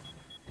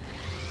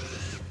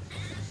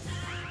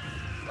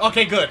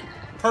 Okay, good.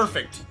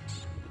 Perfect.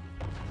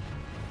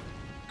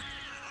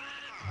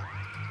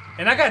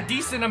 And I got a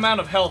decent amount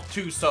of health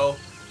too, so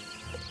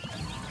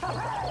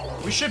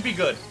we should be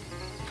good.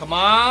 Come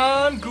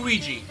on,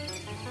 Luigi.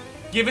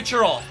 Give it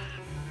your all.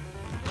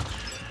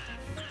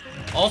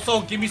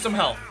 Also, give me some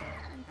health.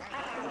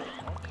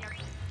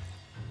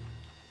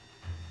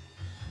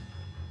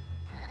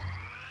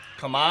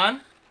 Come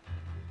on.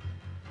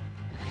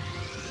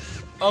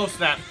 Oh,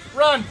 snap.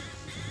 Run!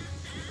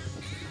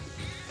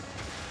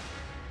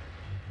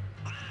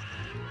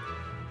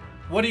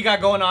 What do you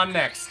got going on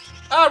next?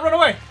 Ah, run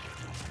away.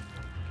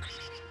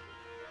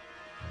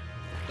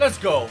 Let's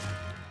go.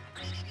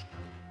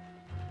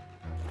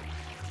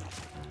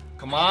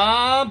 Come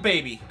on,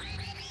 baby.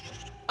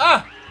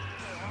 Ah!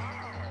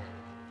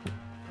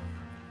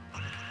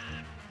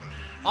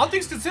 All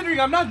things considering,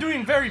 I'm not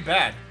doing very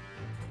bad.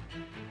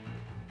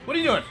 What are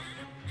you doing?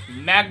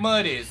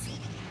 Magma it is.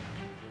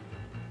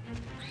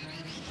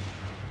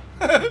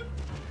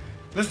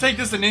 Let's take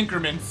this in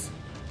increments.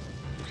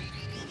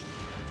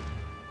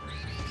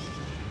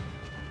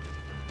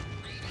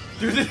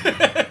 Dude.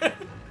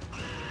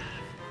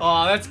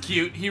 Oh, that's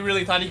cute. He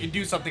really thought he could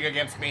do something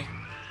against me.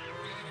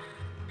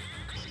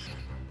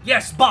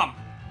 Yes, bomb.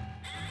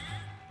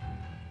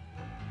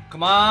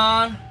 Come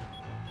on.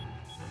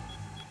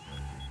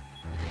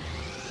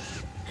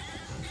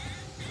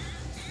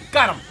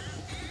 Got him.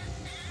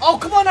 Oh,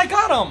 come on, I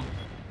got him.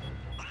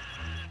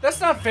 That's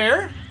not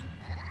fair.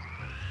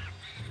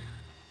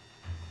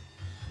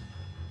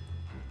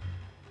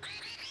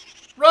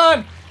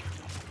 Run.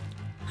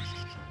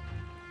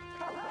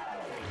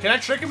 Can I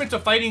trick him into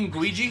fighting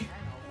Luigi?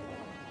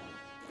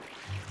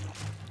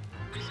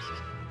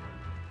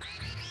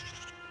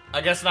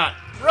 I guess not.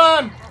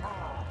 Run!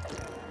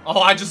 Oh,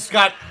 I just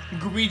got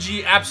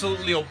Luigi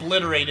absolutely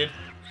obliterated.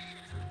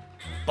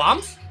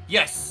 Bombs?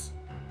 Yes.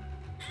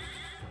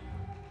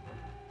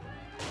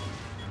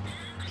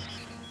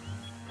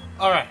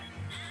 Alright.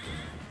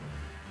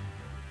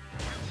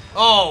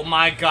 Oh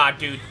my god,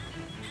 dude.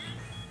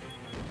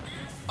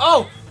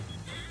 Oh!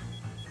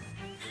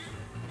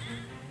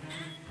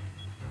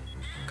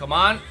 Come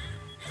on.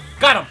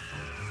 Got him!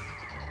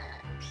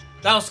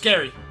 That was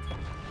scary.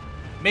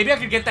 Maybe I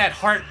could get that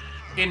heart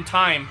in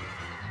time.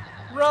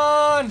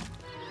 Run!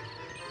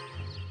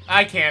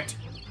 I can't.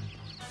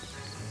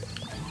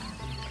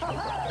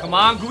 Come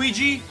on,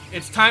 Luigi.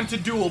 It's time to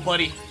duel,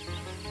 buddy.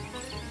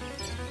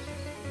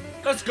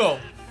 Let's go.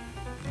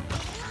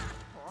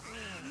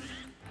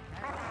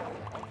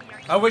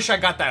 I wish I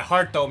got that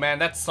heart, though, man.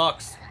 That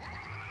sucks.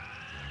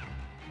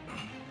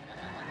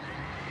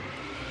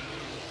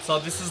 So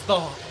this is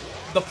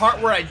the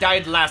part where I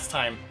died last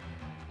time.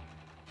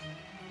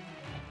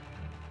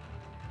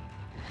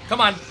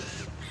 Come on.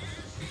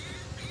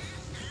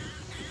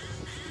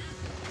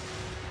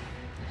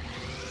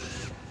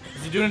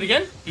 Is he doing it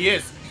again? He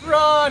is.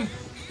 Run!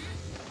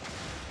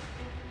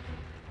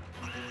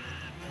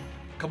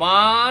 Come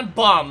on,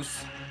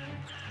 bombs.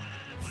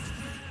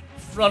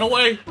 Run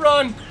away,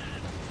 run!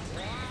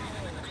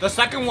 The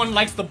second one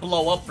likes to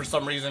blow up for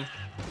some reason.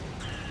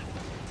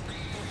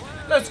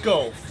 Let's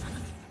go.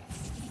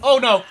 Oh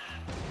no.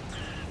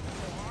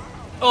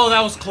 Oh,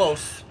 that was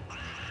close.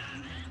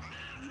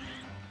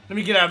 Let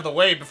me get out of the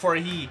way before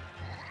he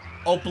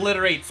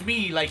obliterates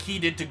me like he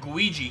did to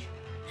Luigi.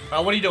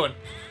 What are you doing?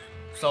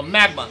 So,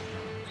 magma.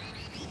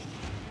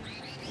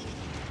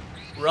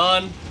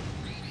 Run.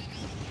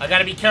 I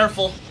gotta be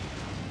careful.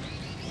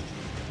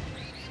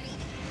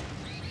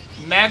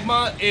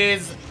 Magma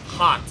is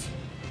hot.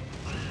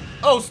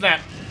 Oh,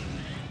 snap.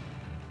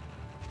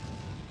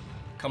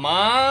 Come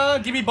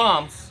on, give me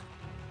bombs.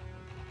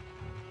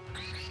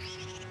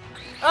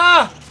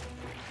 Ah!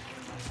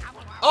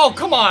 Oh,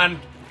 come on.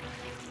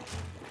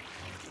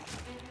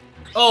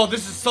 Oh,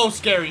 this is so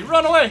scary.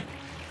 Run away.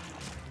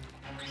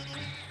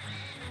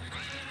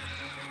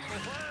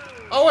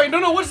 Oh, wait,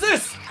 no, what's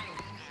this?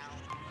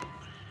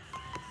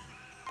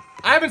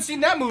 I haven't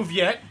seen that move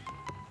yet.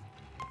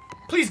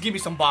 Please give me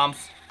some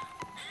bombs.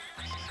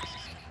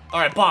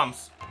 Alright,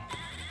 bombs.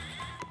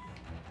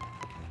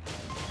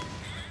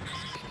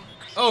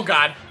 Oh,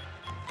 God.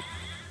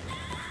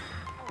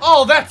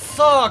 Oh, that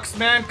sucks,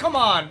 man. Come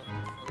on.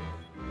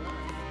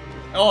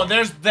 Oh,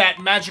 there's that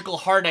magical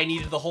heart I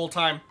needed the whole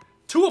time.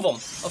 2 of them,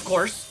 of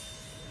course.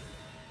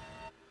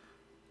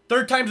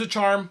 3rd time's a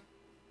charm.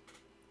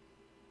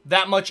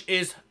 That much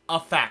is a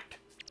fact.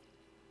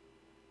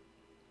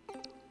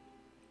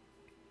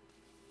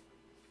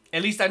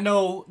 At least I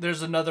know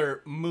there's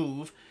another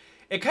move.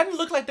 It kind of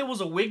looked like there was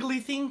a wiggly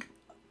thing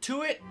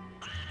to it.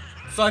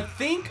 So I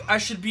think I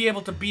should be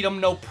able to beat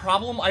him no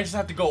problem. I just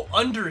have to go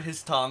under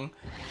his tongue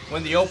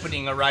when the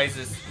opening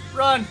arises.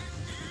 Run!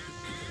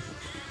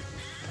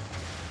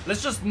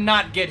 Let's just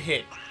not get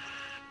hit.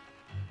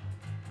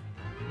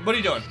 What are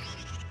you doing?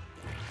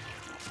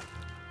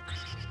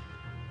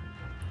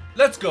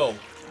 Let's go.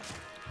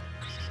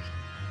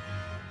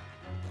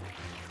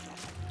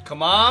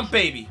 Come on,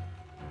 baby.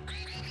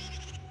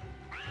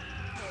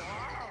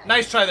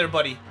 Nice try there,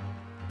 buddy.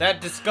 That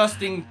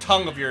disgusting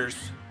tongue of yours.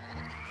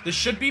 This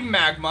should be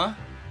magma.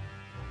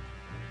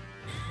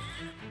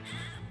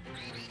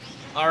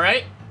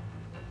 Alright.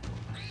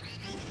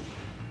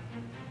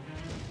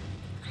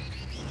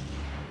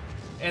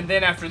 And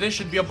then after this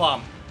should be a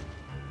bomb.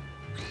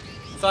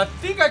 So I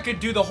think I could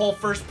do the whole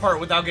first part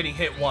without getting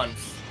hit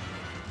once.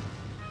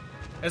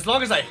 As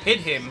long as I hit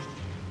him.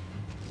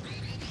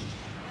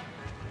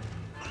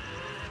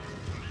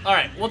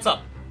 Alright, what's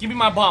up? Give me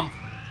my bomb.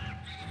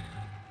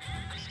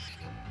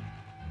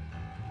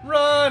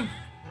 Run!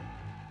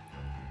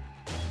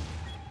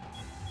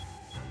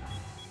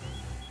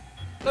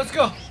 Let's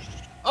go.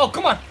 Oh,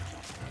 come on.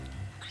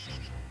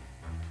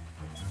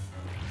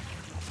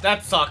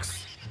 That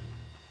sucks.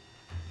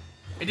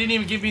 It didn't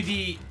even give me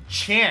the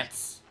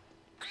chance.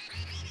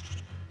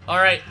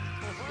 Alright,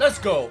 let's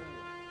go.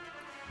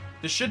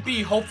 This should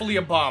be hopefully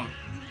a bomb.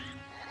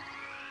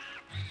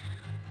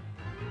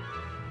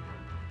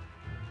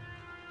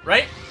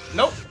 Right?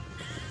 Nope.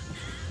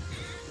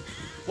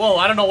 Whoa,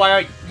 I don't know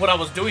what I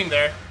was doing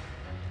there.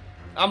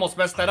 I almost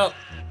messed that up.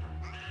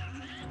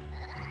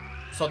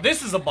 So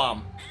this is a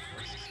bomb.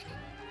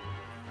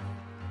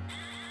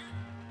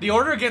 The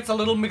order gets a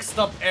little mixed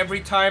up every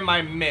time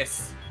I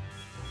miss.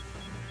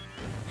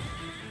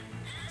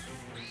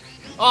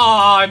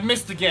 Oh, I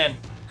missed again.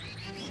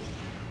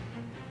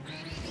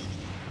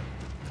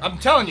 I'm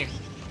telling you,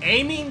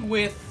 aiming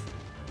with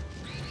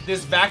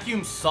this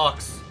vacuum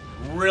sucks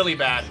really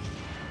bad.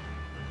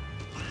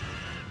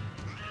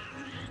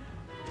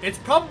 It's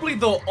probably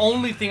the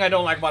only thing I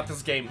don't like about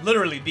this game.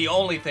 Literally, the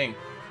only thing.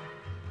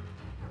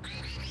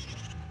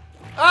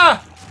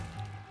 Ah!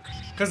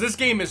 Because this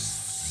game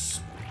is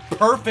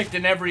perfect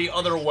in every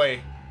other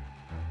way.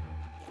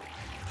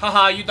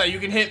 Haha, you thought you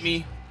can hit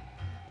me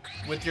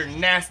with your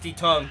nasty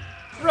tongue.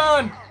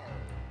 Run!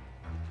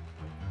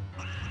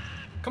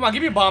 Come on,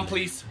 give me a bomb,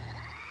 please.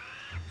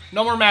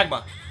 No more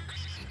magma.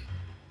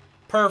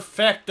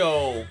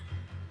 Perfecto.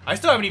 I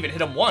still haven't even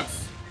hit him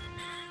once.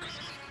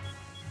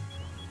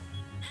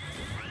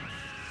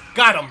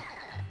 Got him.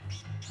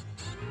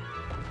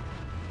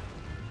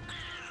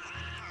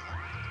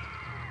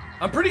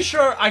 I'm pretty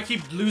sure I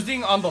keep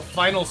losing on the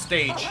final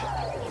stage.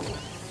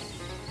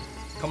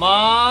 Come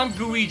on,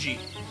 Luigi.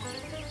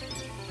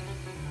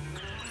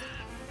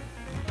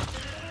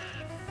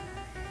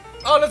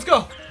 Oh, let's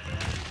go.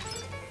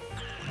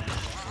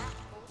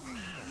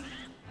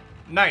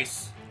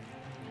 Nice.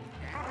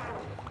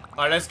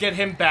 Alright, let's get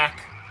him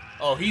back.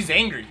 Oh, he's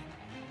angry.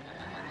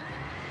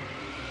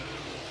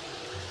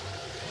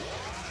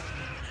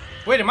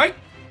 Wait, am I?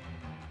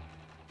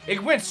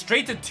 It went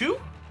straight to 2?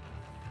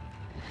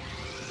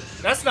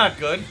 That's not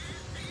good.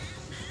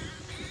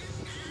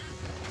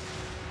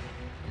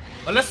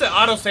 Unless it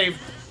auto-saved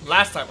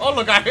last time. Oh,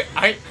 look,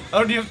 I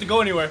don't even have to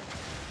go anywhere.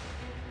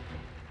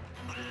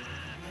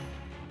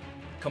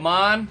 Come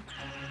on.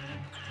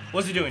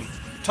 What's he doing?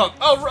 Tongue.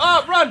 Oh,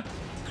 run!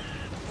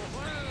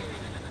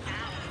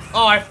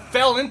 Oh, I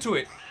fell into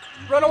it.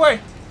 Run away.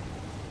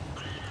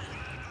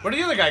 Where did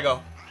the other guy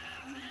go?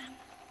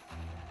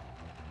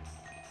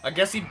 I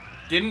guess he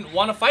didn't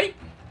want to fight?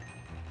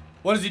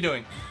 What is he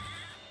doing?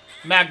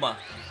 Magma.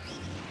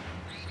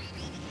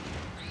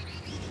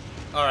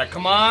 Alright,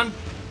 come on.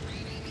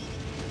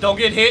 Don't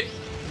get hit.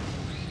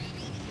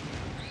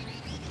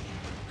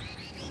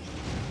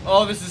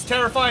 Oh, this is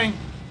terrifying.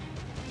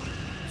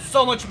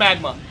 So much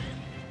magma.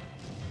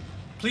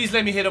 Please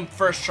let me hit him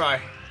first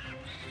try.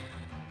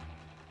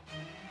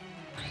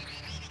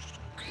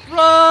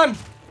 Run!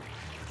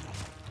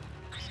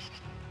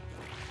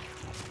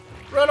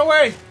 Run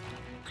away!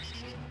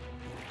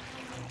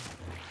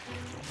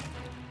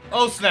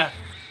 Oh, snap.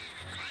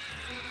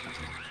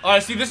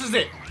 Alright, see, this is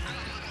it.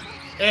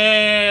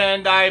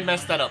 And I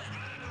messed that up.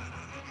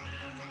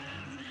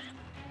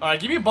 Alright,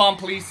 give me a bomb,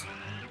 please.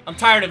 I'm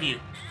tired of you.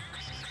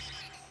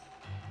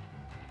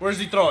 Where's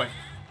he throwing?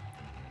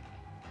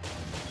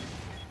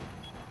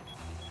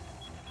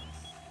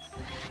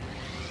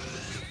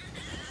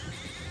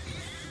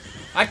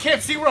 I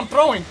can't see where I'm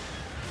throwing.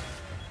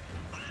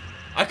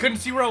 I couldn't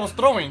see where I was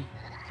throwing.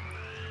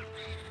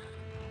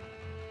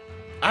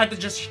 I had to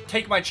just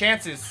take my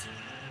chances.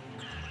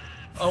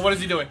 Oh, what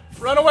is he doing?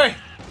 Run away!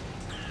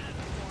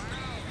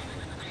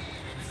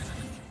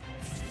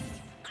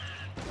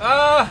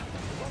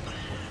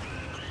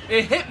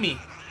 It hit me.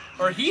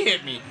 Or he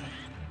hit me.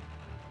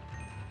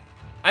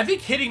 I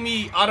think hitting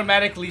me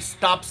automatically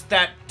stops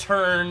that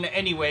turn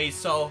anyway,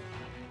 so...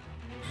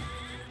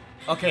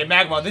 Okay,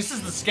 magma, this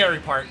is the scary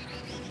part.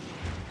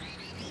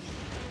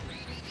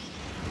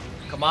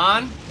 Come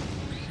on.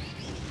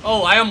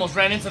 Oh, I almost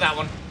ran into that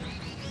one.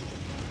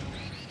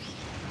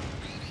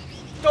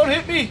 Don't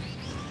hit me!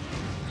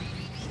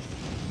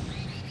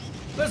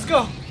 Let's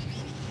go!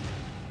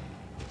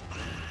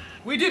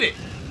 We did it!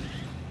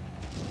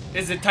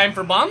 Is it time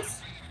for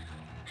bombs?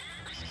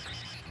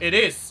 It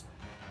is.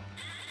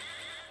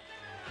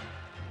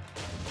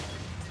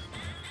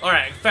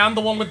 Alright, found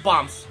the one with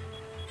bombs.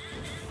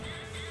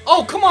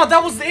 Oh, come on,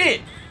 that was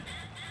it!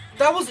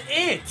 That was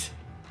it!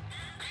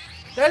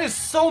 That is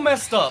so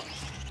messed up.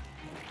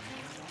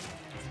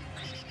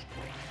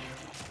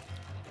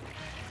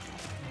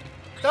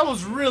 That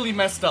was really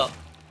messed up.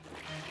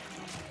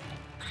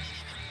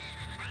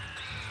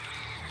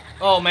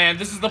 Oh man,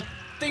 this is the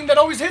thing that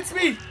always hits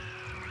me.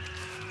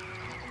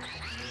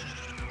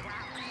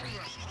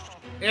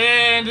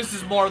 And this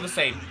is more of the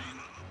same.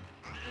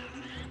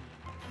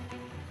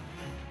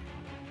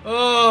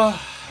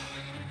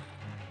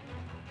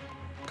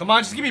 Come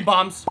on, just give me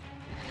bombs.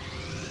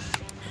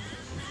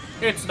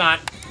 It's not.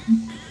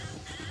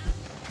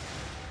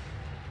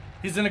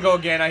 He's gonna go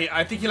again.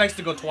 I think he likes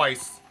to go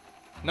twice.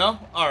 No?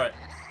 Alright.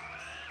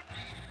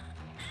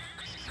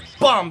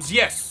 Bombs,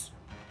 yes.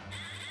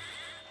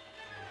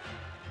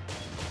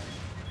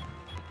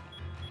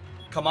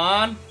 Come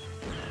on.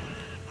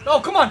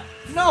 Oh, come on.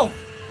 No.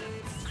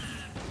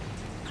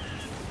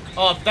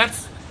 Oh,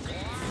 that's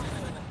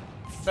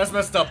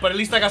messed up, but at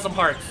least I got some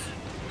hearts.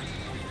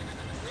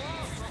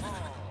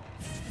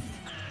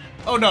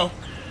 Oh, no.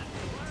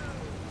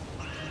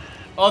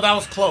 Oh, that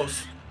was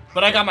close.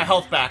 But I got my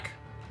health back.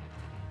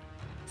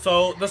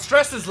 So, the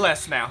stress is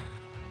less now.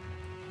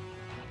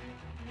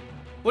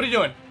 What are you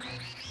doing?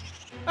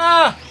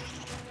 Ah!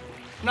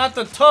 Not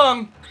the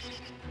tongue.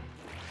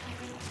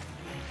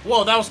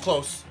 Whoa, that was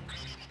close.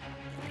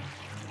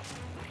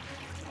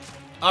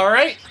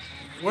 Alright.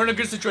 We're in a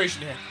good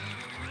situation here.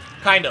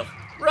 Kind of.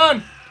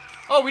 Run!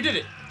 Oh, we did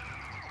it.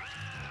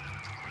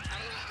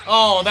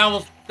 Oh,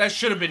 that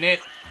should have been it.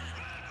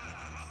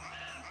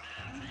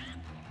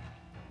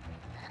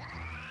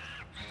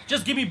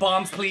 Just give me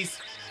bombs, please.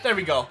 There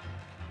we go.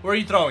 Where are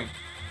you throwing?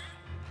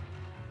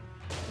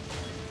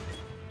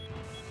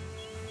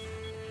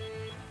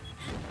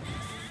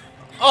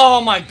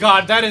 Oh my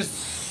god, that is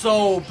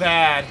so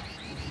bad.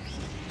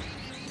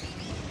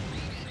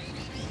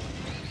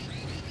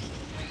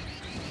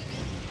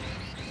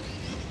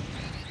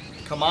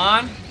 Come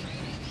on.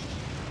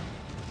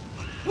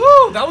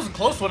 Woo, that was a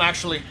close one,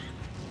 actually.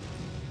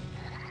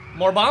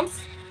 More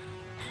bombs?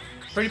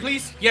 Pretty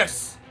please?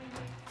 Yes.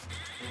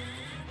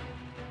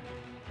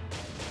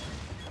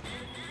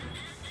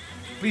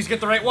 Please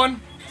get the right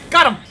one.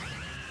 Got him!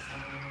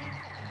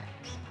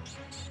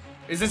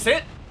 Is this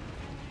it?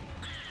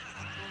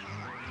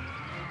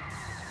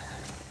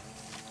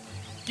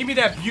 Give me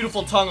that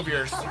beautiful tongue of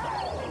yours.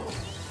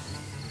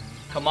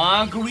 Come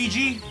on,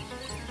 Luigi.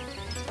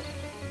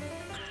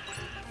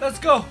 Let's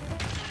go.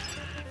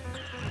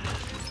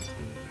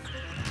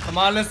 Come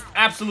on, let's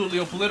absolutely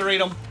obliterate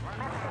him.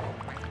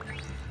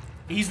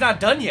 He's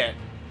not done yet.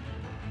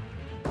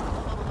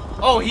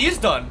 Oh, he is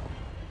done.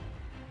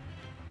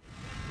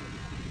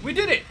 We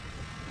did it.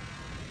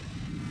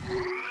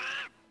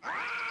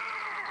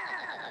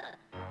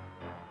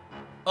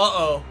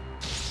 Uh-oh.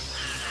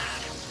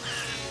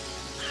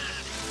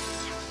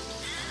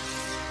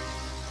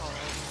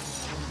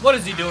 What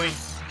is he doing?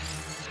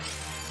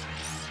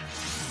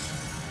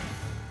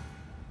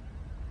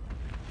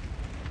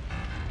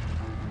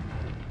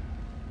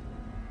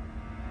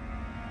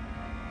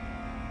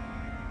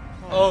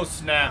 Oh,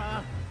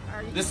 snap.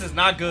 This is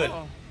not good.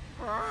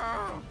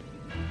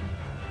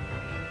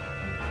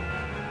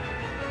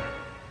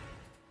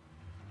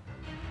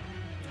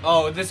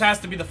 Oh, this has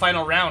to be the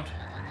final round.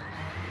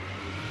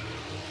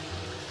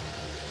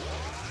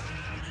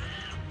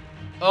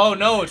 Oh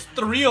no, it's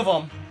 3 of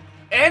them.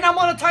 And I'm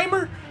on a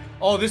timer?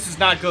 Oh, this is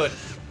not good.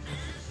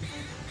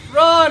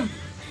 Run!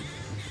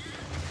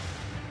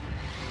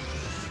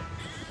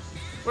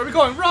 Where are we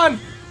going? Run!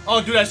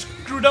 Oh, dude, I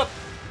screwed up.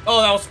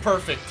 Oh, that was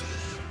perfect.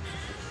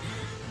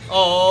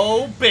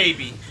 Oh,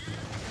 baby.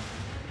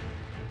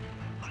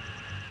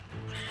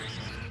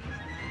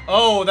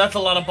 Oh, that's a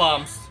lot of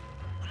bombs.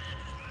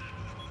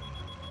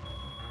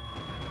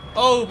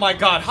 Oh my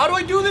god, how do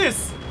I do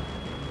this?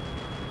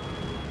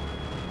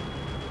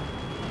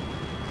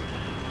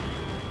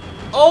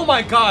 Oh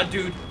my god,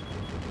 dude.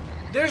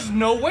 There's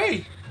no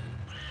way.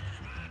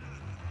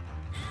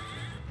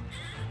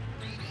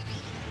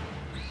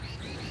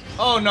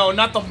 Oh no,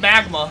 not the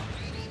magma.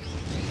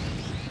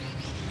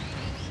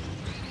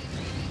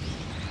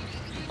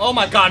 Oh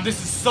my god,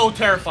 this is so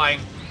terrifying.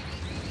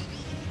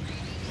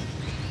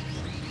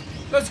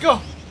 Let's go.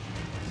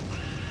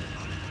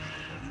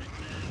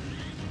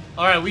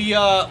 Alright, we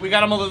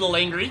got him a little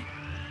angry.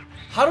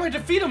 How do I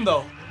defeat him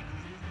though?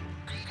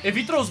 If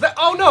he throws that—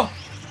 oh no!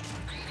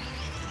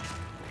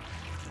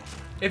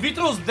 If he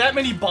throws that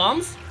many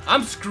bombs,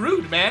 I'm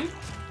screwed, man.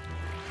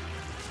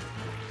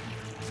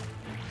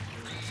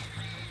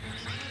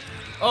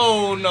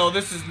 Oh no,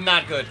 this is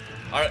not good.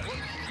 Alright.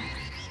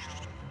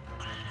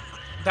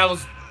 That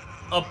was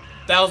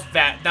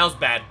bad. That was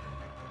bad.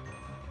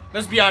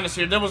 Let's be honest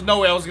here. There was no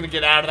way I was gonna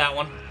get out of that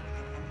one.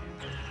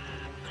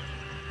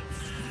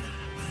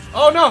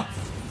 Oh no!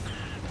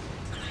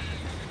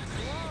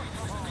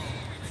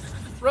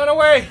 Run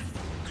away!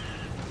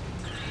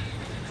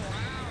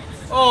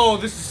 Oh,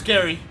 this is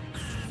scary.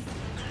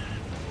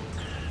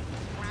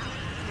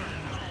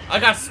 I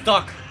got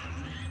stuck.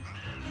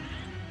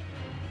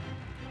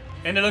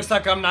 And it looks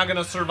like I'm not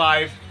gonna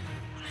survive.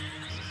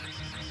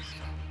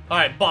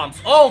 Alright, bombs.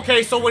 Oh,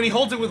 okay, so when he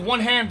holds it with one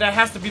hand, that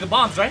has to be the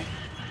bombs, right?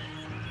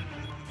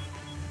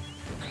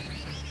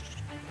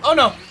 Oh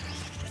no!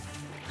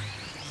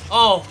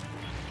 Oh.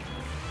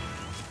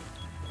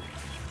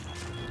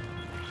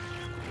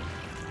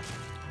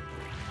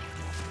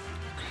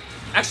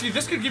 Actually,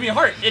 this could give me a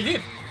heart. It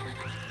did.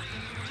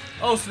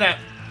 Oh, snap.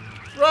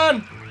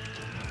 Run!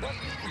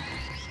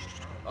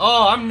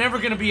 Oh, I'm never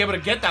gonna be able to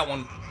get that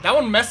one. That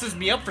one messes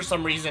me up for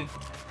some reason.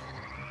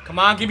 Come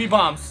on, give me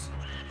bombs.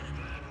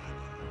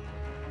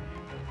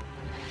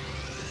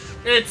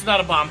 It's not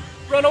a bomb.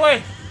 Run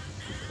away!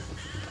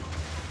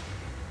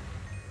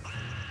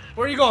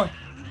 Where are you going?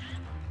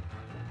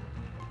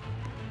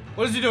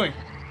 What is he doing?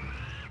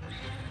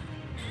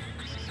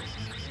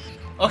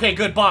 Okay,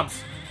 good.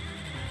 Bombs.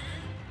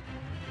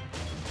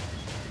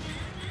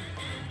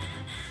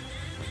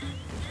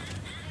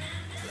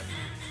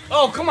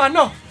 Oh, come on,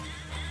 no.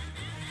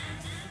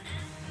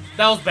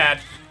 That was bad.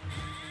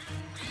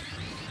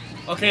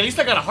 Okay, at least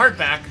I got a heart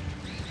back.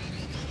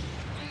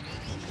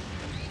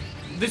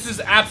 This is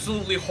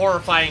absolutely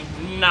horrifying,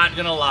 not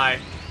gonna lie.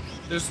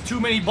 There's too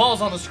many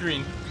balls on the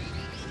screen.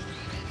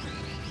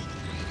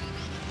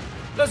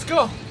 Let's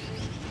go.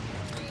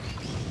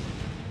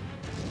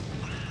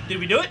 Did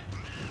we do it?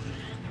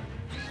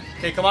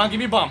 Okay, come on, give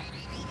me a bomb.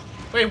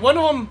 Wait, one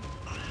of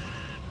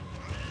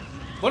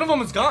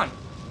them is gone.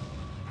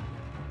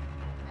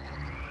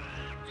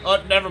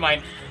 Oh, never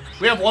mind.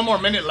 We have 1 more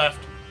minute left.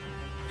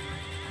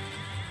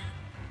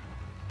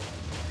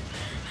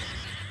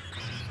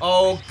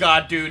 Oh,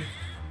 God, dude.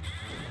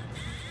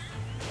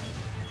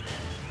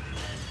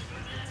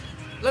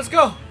 Let's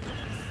go.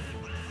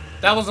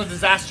 That was a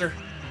disaster.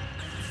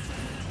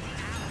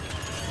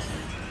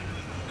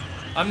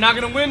 I'm not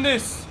gonna win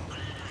this.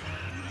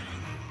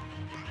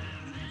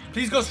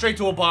 Please go straight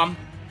to a bomb.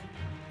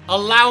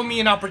 Allow me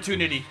an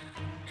opportunity.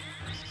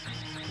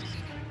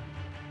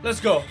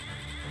 Let's go.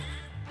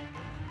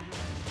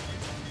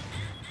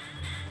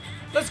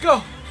 Let's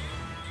go.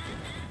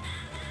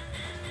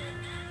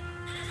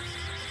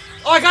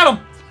 Oh, I got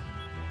him.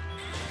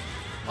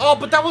 Oh,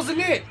 but that wasn't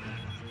it.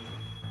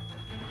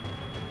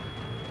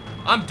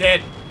 I'm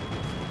dead.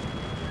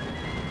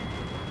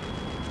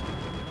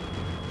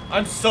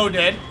 I'm so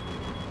dead.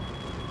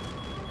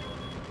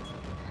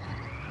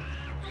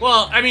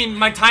 Well, I mean,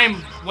 my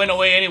time went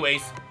away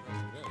anyways.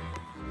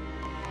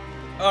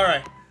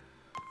 Alright.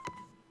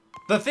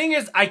 The thing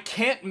is, I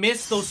can't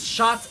miss those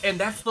shots, and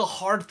that's the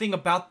hard thing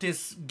about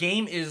this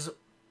game is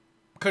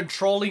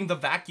controlling the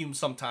vacuum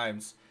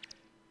sometimes.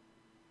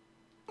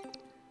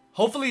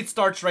 Hopefully it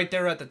starts right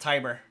there at the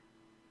timer.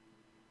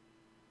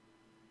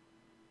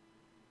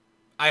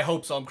 I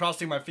hope so. I'm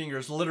crossing my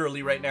fingers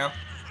literally right now.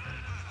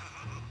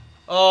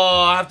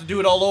 Oh, I have to do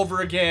it all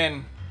over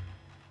again.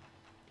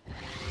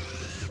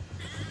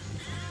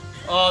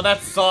 Oh,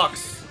 that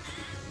sucks.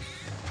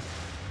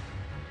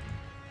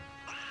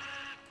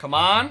 Come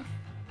on.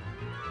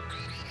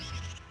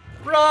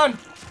 Run.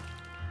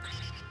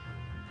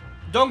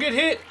 Don't get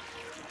hit.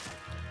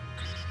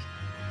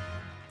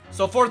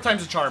 So 4th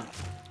time's a charm.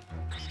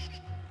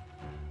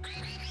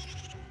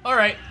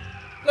 Alright.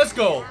 Let's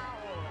go.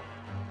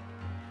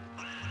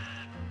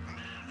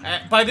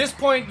 By this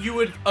point, you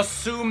would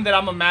assume that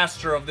I'm a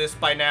master of this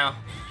by now.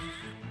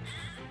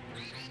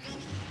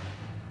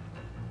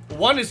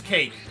 1 is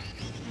cake.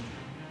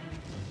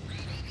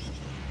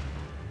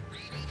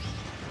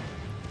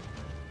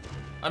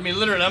 I mean,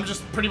 literally, I'm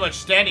just pretty much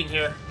standing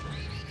here.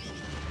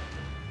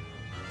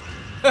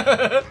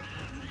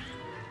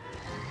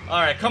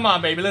 Alright, come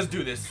on, baby. Let's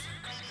do this.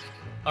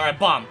 Alright,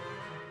 bomb.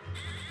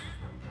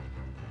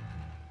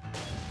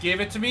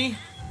 Give it to me.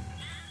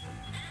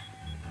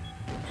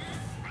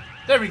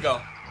 There we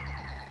go.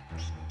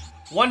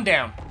 1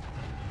 down.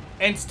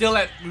 And still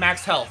at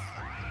max health.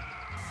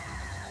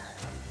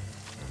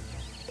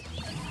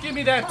 Give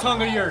me that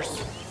tongue of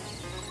yours.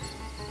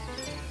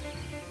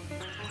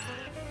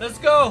 Let's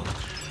go.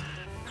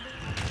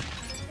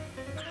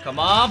 Come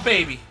on,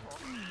 baby.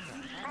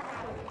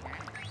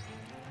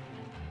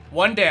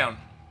 1 down.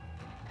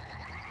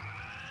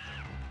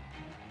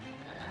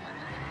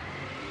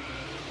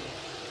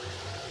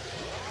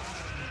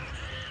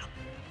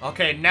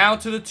 Okay, now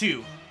to the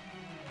 2.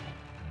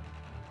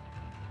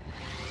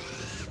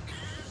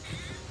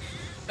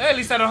 Hey, at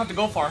least I don't have to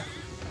go far.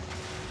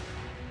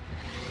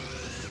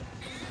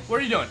 What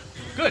are you doing?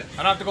 Good. I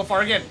don't have to go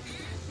far again.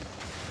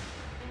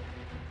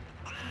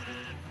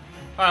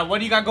 Alright, what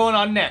do you got going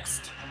on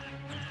next?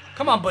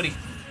 Come on, buddy.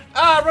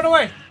 Ah, run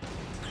away.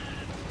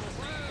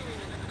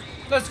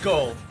 Let's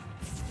go.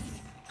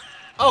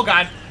 Oh,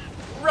 God.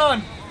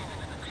 Run.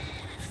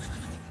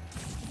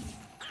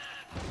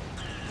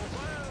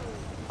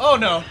 Oh,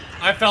 no.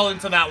 I fell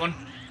into that one.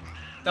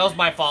 That was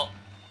my fault.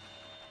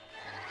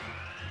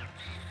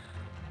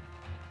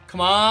 Come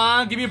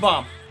on, give me a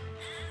bomb.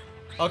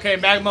 Okay,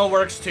 magma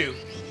works too.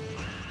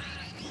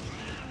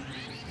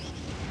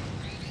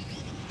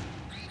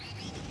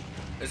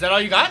 Is that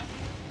all you got?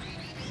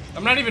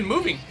 I'm not even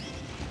moving.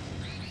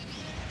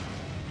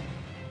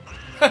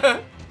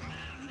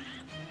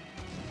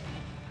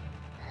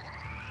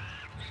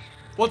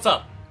 What's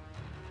up?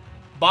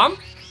 Bomb?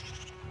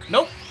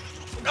 Nope.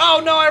 Oh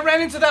no, I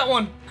ran into that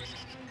one.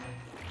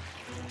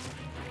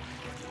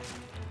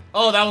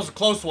 Oh, that was a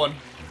close one.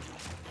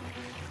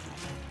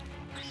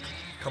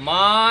 Come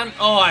on.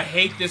 Oh, I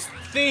hate this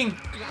thing.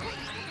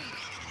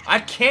 I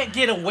can't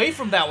get away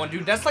from that one,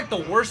 dude. That's like the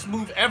worst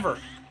move ever.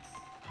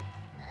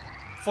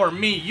 For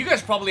me. You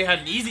guys probably had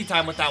an easy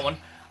time with that one.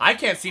 I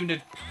can't seem to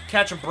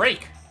catch a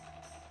break.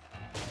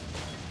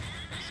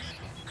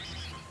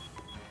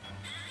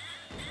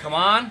 Come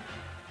on.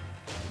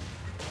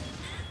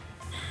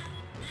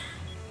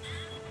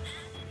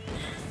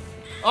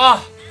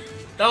 Oh,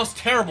 that was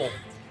terrible.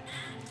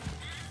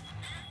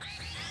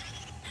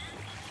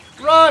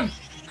 Run!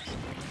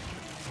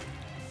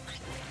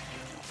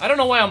 I don't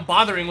know why I'm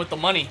bothering with the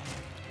money.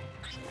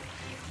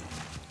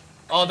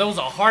 Oh, there was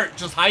a heart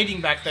just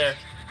hiding back there.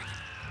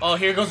 Oh,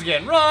 here it goes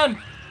again. Run!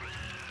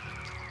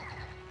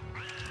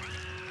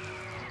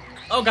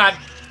 Oh, God.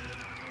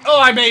 Oh,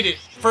 I made it.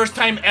 First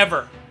time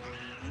ever.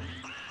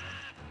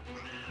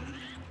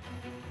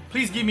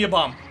 Please give me a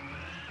bomb.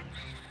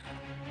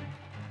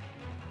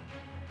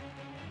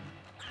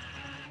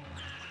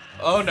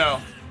 Oh, no.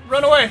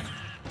 Run away.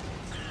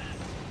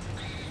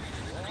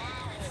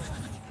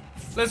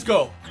 Let's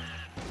go.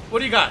 What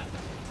do you got?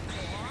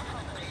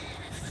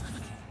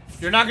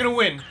 You're not gonna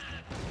win.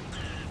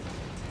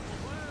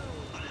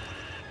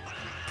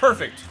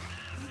 Perfect.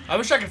 I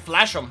wish I could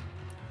flash them.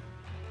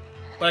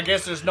 But I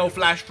guess there's no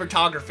flash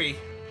photography.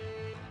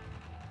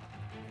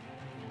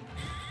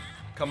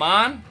 Come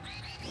on.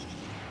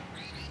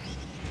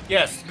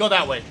 Yes, go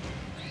that way.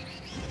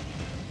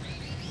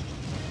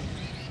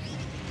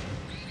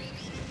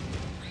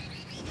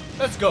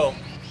 Let's go.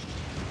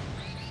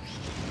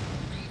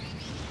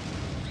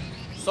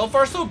 So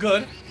far, so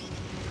good.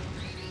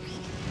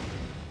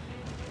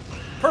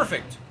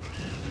 Perfect.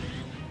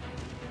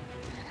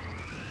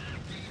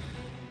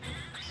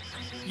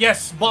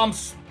 Yes,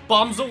 bombs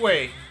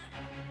away.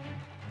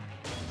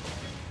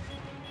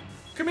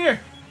 Come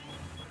here.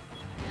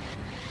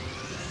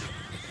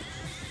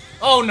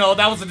 Oh no,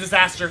 that was a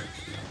disaster.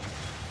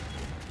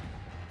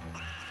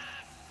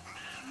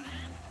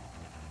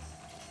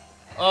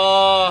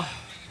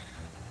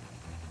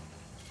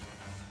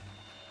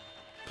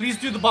 Please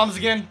do the bombs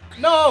again.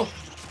 No!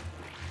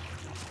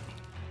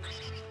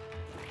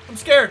 I'm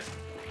scared.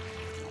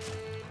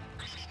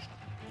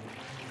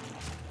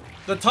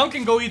 The tongue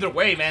can go either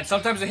way, man.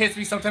 Sometimes it hits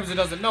me, sometimes it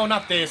doesn't. No,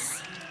 not this.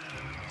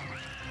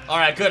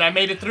 Alright, good. I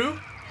made it through.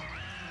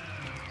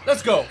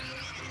 Let's go.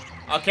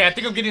 Okay, I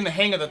think I'm getting the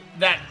hang of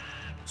that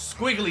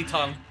squiggly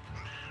tongue.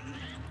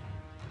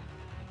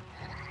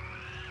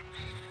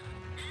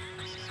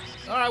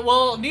 Alright,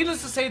 well,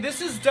 needless to say,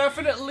 this is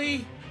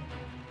definitely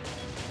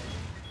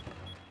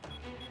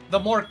the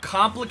more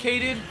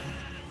complicated.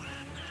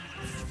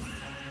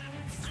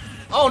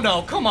 Oh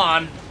no, come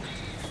on.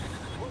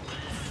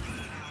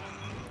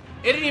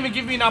 It didn't even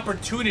give me an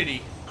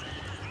opportunity.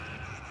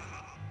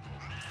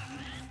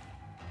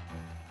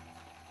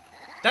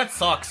 That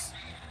sucks.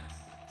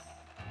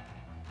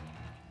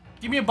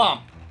 Give me a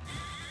bomb.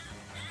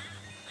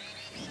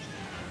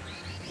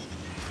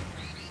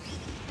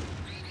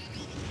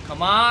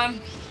 Come on.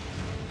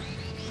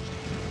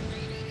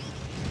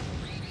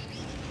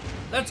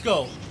 Let's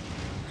go.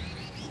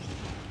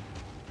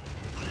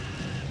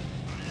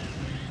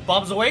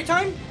 Bombs away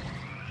time?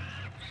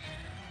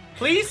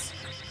 Please?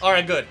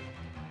 Alright, good.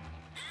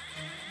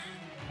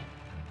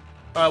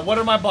 Alright, what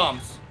are my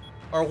bombs?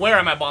 Or where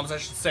are my bombs, I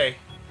should say.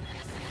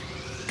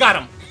 Got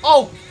him.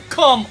 Oh,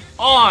 come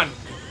on.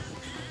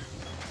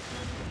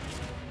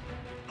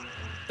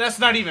 That's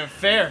not even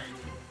fair.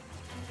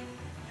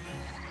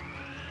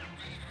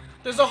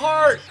 There's a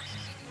heart.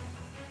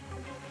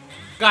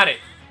 Got it.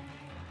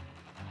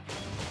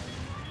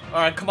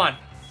 Alright, come on.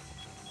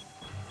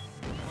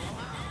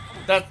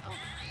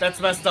 That's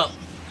messed up.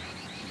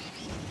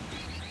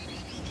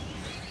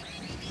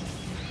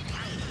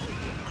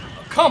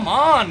 Come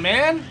on,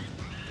 man.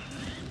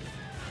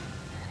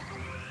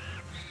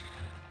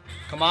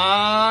 Come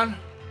on.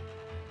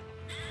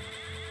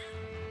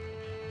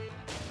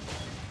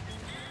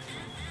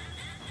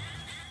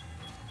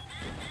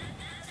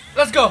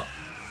 Let's go.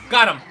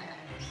 Got him.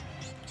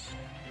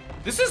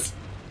 This is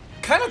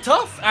kind of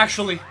tough,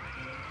 actually.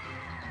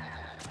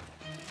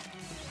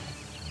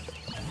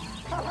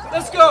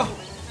 Let's go.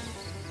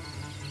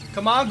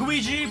 Come on,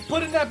 Luigi.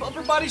 Put in that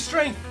upper body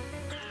strength.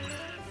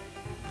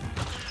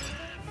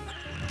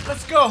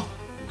 Let's go.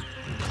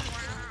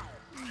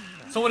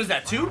 So what is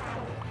that, 2?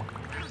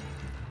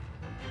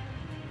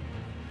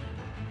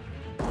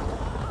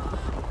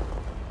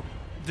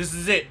 This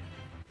is it.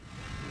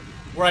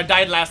 Where I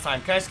died last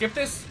time. Can I skip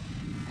this?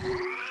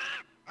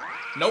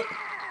 Nope.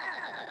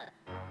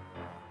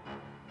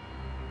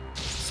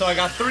 So I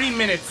got 3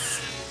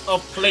 minutes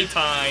of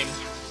playtime.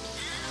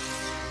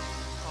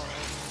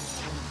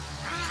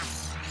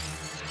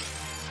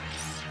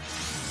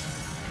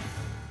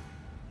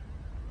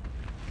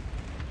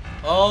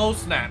 Oh,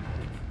 snap.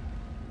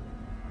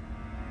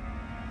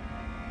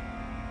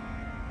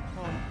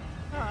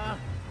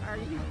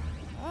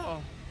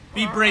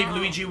 Be brave,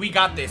 Luigi. We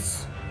got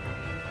this.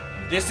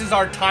 This is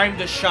our time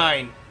to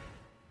shine.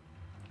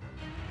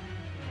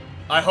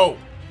 I hope.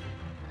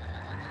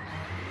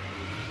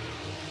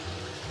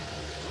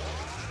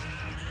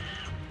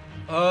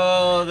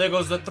 Oh, there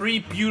goes the 3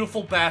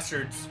 beautiful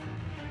bastards.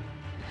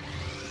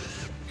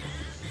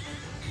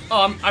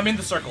 Oh, I'm in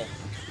the circle.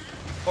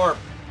 Or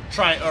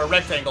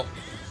rectangle.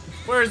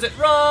 Where is it?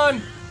 Run!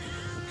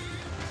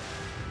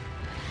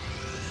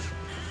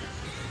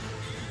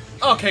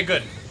 Okay,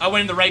 good. I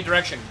went in the right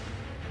direction.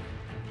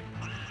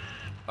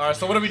 Alright,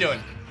 so what are we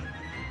doing?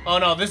 Oh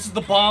no, this is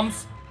the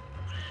bombs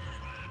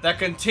that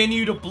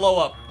continue to blow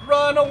up.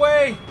 Run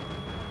away!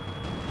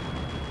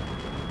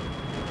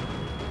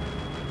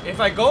 If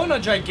I go in a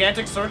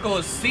gigantic circle,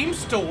 it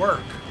seems to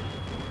work.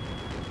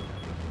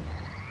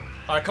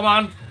 Alright, come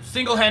on.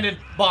 Single-handed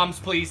bombs,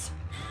 please.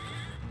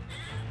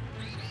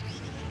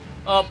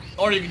 Oh,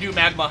 or you can do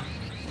magma.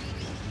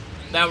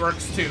 That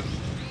works too.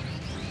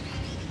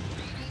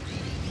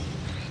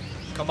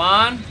 Come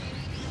on.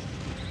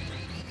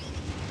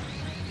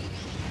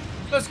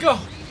 Let's go.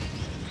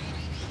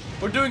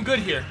 We're doing good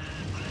here.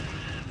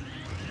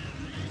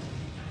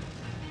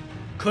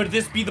 Could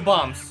this be the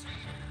bombs?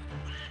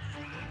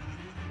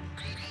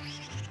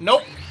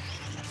 Nope.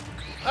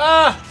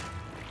 Ah!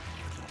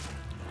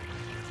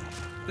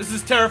 This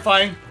is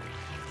terrifying.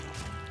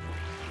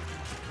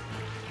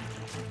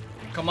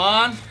 Come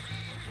on.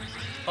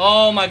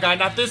 Oh my god,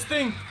 not this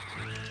thing.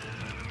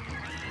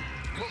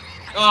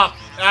 Oh,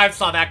 I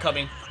saw that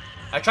coming.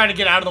 I tried to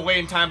get out of the way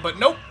in time, but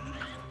nope.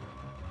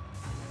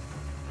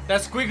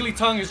 That squiggly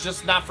tongue is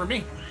just not for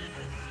me.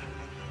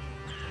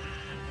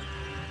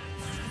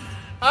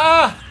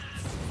 Ah!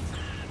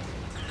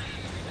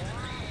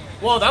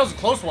 Whoa, that was a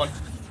close one.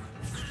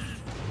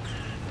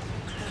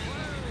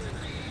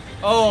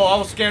 Oh, I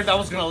was scared that I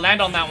was gonna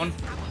land on that one.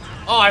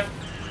 Oh, I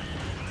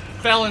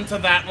fell into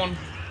that one.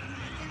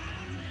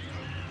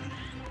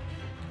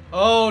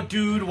 Oh,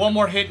 dude, one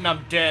more hit and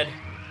I'm dead.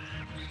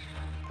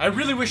 I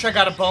really wish I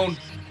got a bone.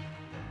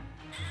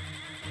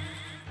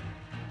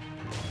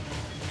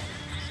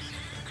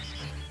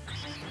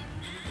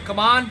 Come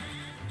on.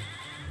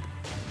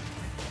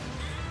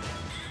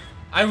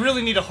 I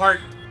really need a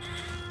heart.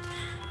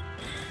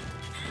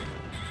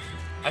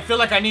 I feel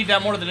like I need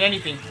that more than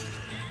anything.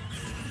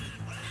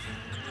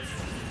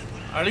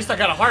 Or at least I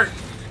got a heart.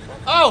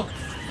 Oh!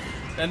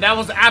 And that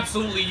was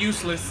absolutely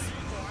useless.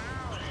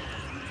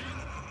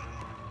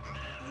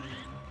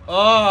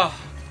 Oh.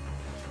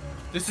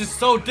 This is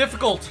so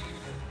difficult.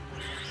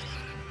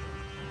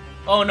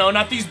 Oh no,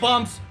 not these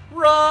bombs.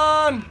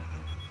 Run!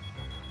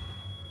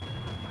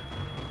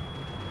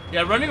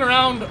 Yeah, running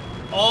around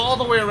all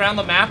the way around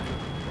the map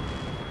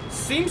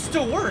seems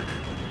to work.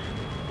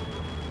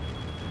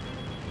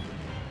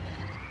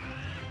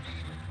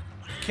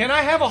 Can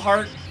I have a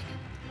heart?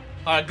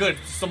 Alright, good.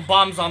 Some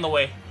bombs on the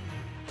way.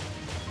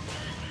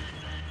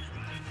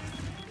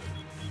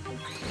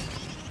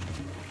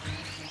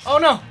 Oh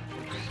no!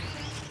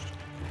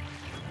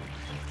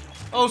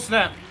 Oh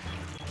snap.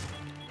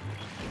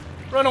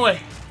 Run away.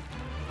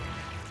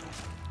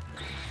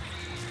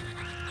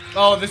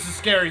 Oh, this is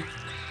scary.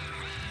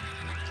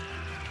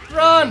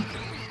 Run!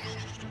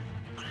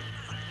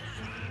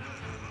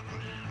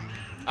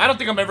 I don't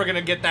think I'm ever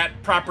gonna get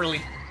that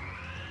properly.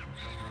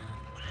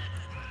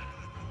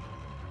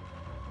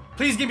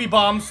 Please give me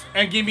bombs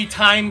and give me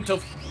time to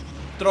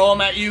throw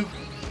them at you.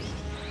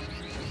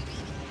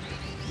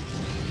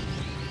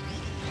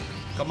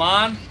 Come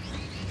on.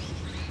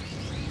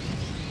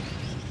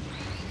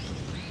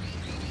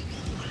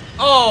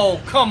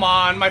 Oh, come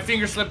on. My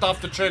finger slipped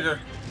off the trigger.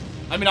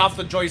 I mean, off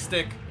the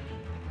joystick.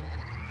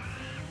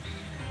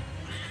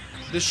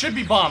 This should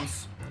be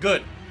bombs.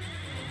 Good.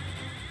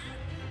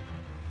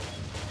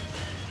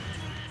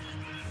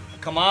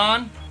 Come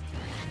on.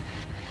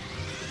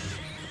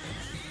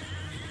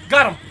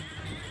 Got him.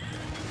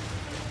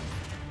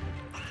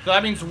 So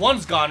that means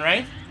one's gone,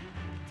 right?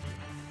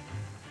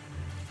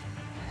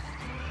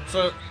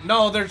 So,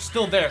 no, they're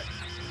still there.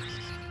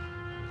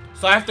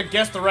 So I have to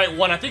guess the right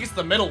one. I think it's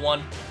the middle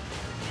one.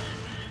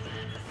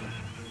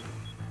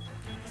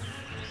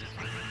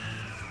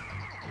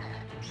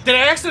 Did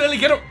I accidentally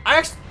get him?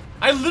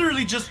 I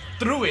literally just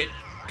threw it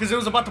because it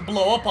was about to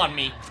blow up on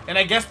me. And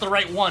I guessed the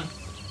right one.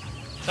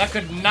 That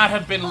could not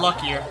have been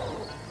luckier.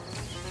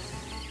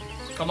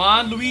 Come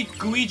on,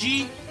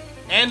 Luigi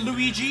and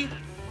Luigi.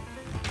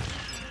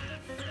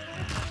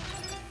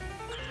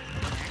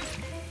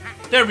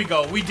 There we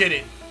go. We did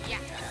it.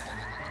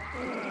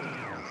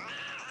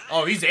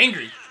 Oh, he's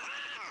angry.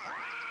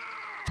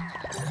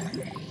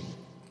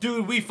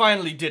 Dude, we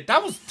finally did.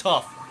 That was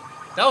tough.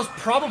 That was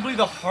probably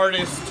the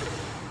hardest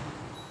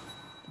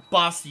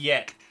boss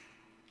yet.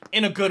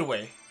 In a good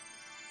way.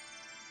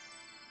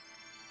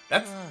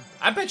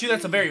 I bet you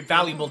that's a very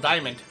valuable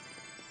diamond.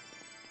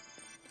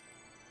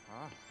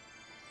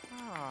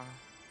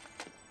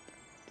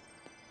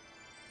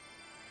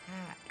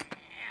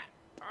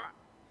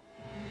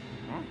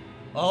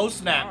 Oh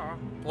snap.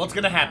 What's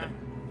gonna happen?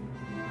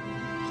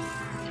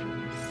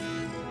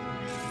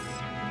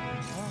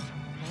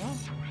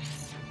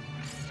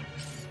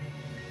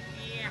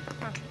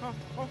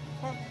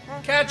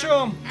 Catch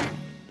him!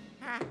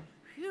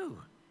 Phew.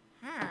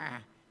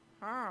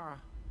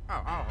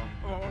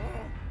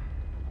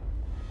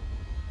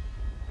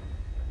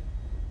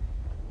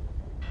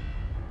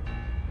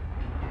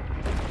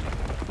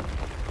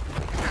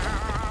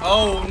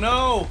 Oh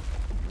no!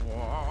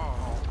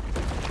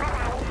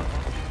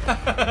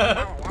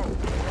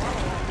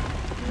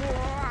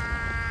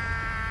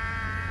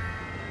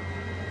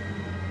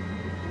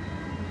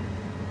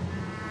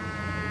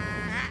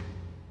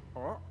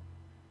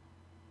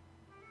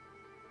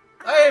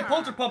 Hey,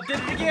 Polterpup did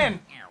it again!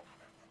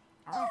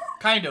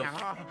 Kind of.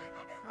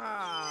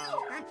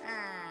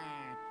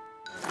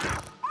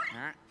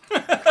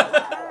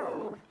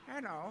 Oh,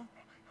 hello.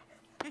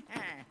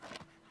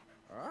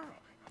 Oh.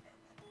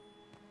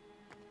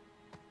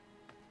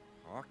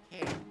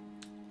 Okay.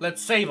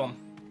 Let's save them.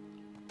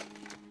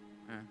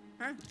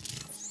 Huh?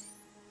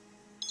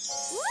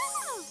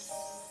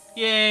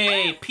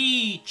 Yay,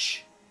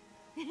 Peach,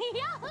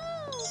 Yahoo!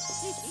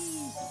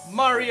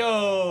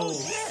 Mario,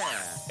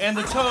 Yeah. and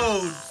the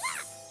Toads.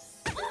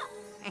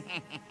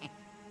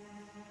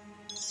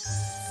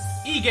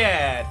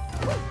 Egad.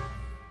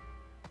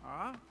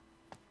 Oh.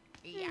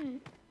 Yeah.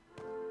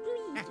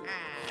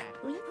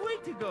 Luigi. Way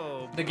to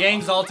go. The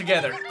gang's all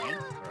together.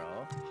 Thanks,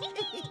 bro.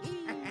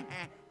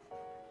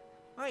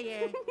 Oh,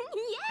 yeah. Yay!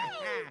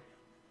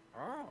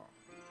 Oh.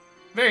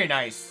 Very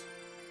nice.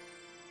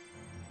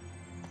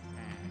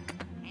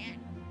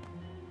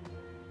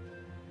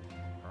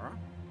 Huh?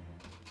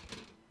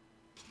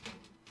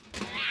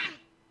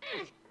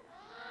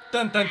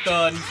 Dun dun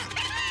dun.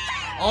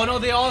 Oh no,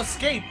 they all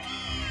escaped.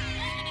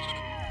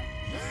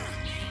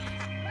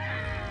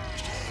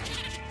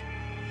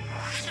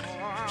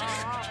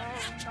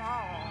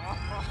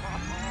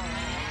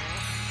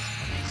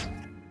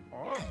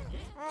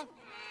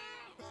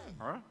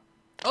 Huh?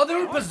 Oh, they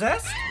were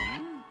possessed?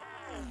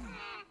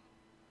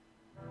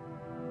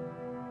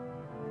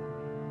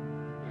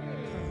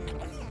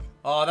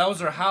 Oh, that was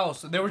their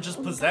house. They were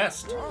just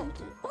possessed.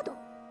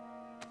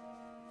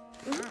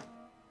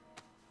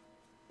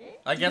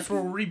 I guess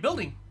we're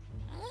rebuilding.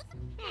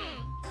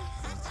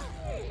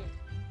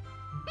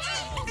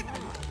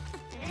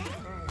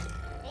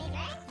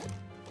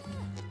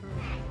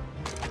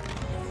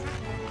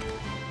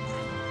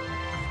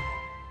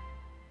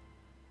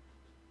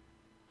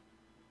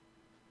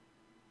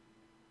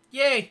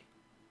 Yay!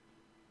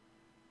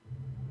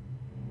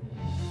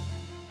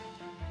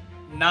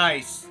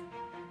 Nice.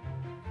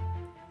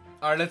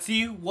 Alright, let's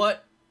see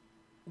what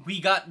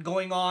we got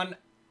going on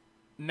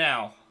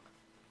now.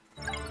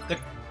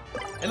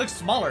 It looks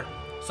smaller.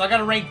 So I got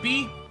a rank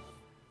B.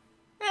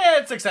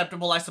 It's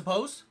acceptable, I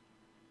suppose.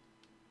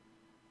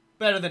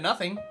 Better than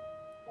nothing.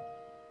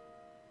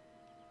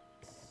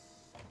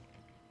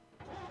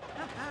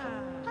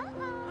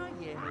 Oh,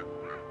 yeah.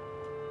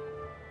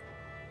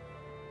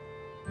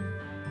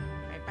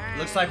 Bye-bye.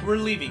 Looks like we're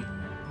leaving.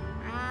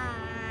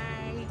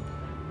 Bye.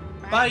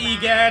 Bye,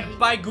 Egad.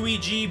 Bye,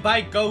 Luigi.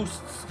 Bye,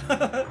 ghosts.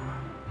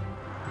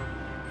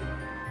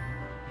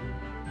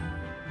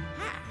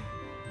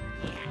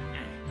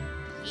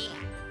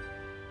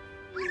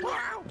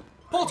 Wow.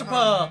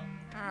 Polterpup.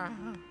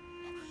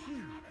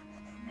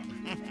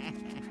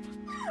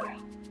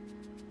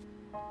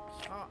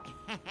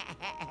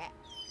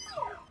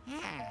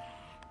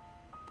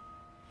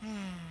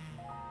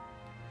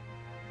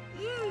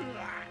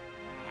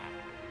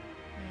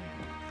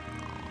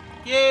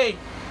 Yay.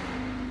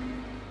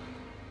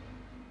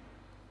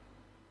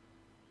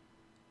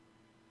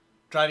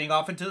 Driving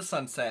off into the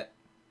sunset.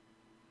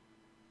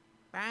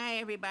 Bye,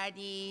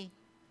 everybody.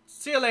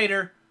 See you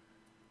later.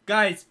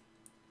 Guys,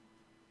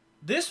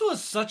 this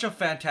was such a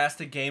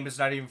fantastic game, it's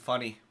not even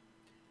funny.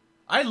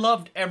 I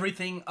loved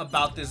everything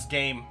about this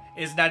game.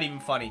 It's not even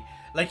funny.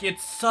 Like,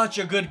 it's such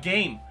a good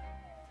game.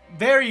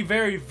 Very,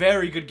 very,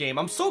 very good game.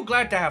 I'm so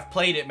glad to have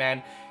played it,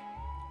 man.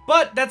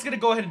 But that's gonna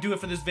go ahead and do it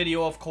for this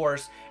video, of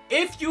course.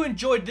 If you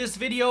enjoyed this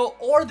video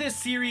or this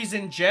series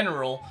in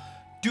general,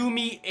 do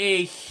me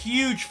a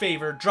huge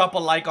favor, drop a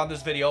like on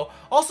this video.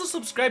 Also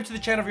subscribe to the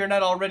channel if you're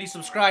not already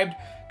subscribed,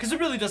 because it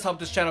really does help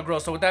this channel grow.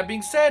 So with that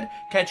being said,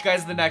 catch you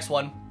guys in the next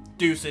one.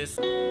 Deuces.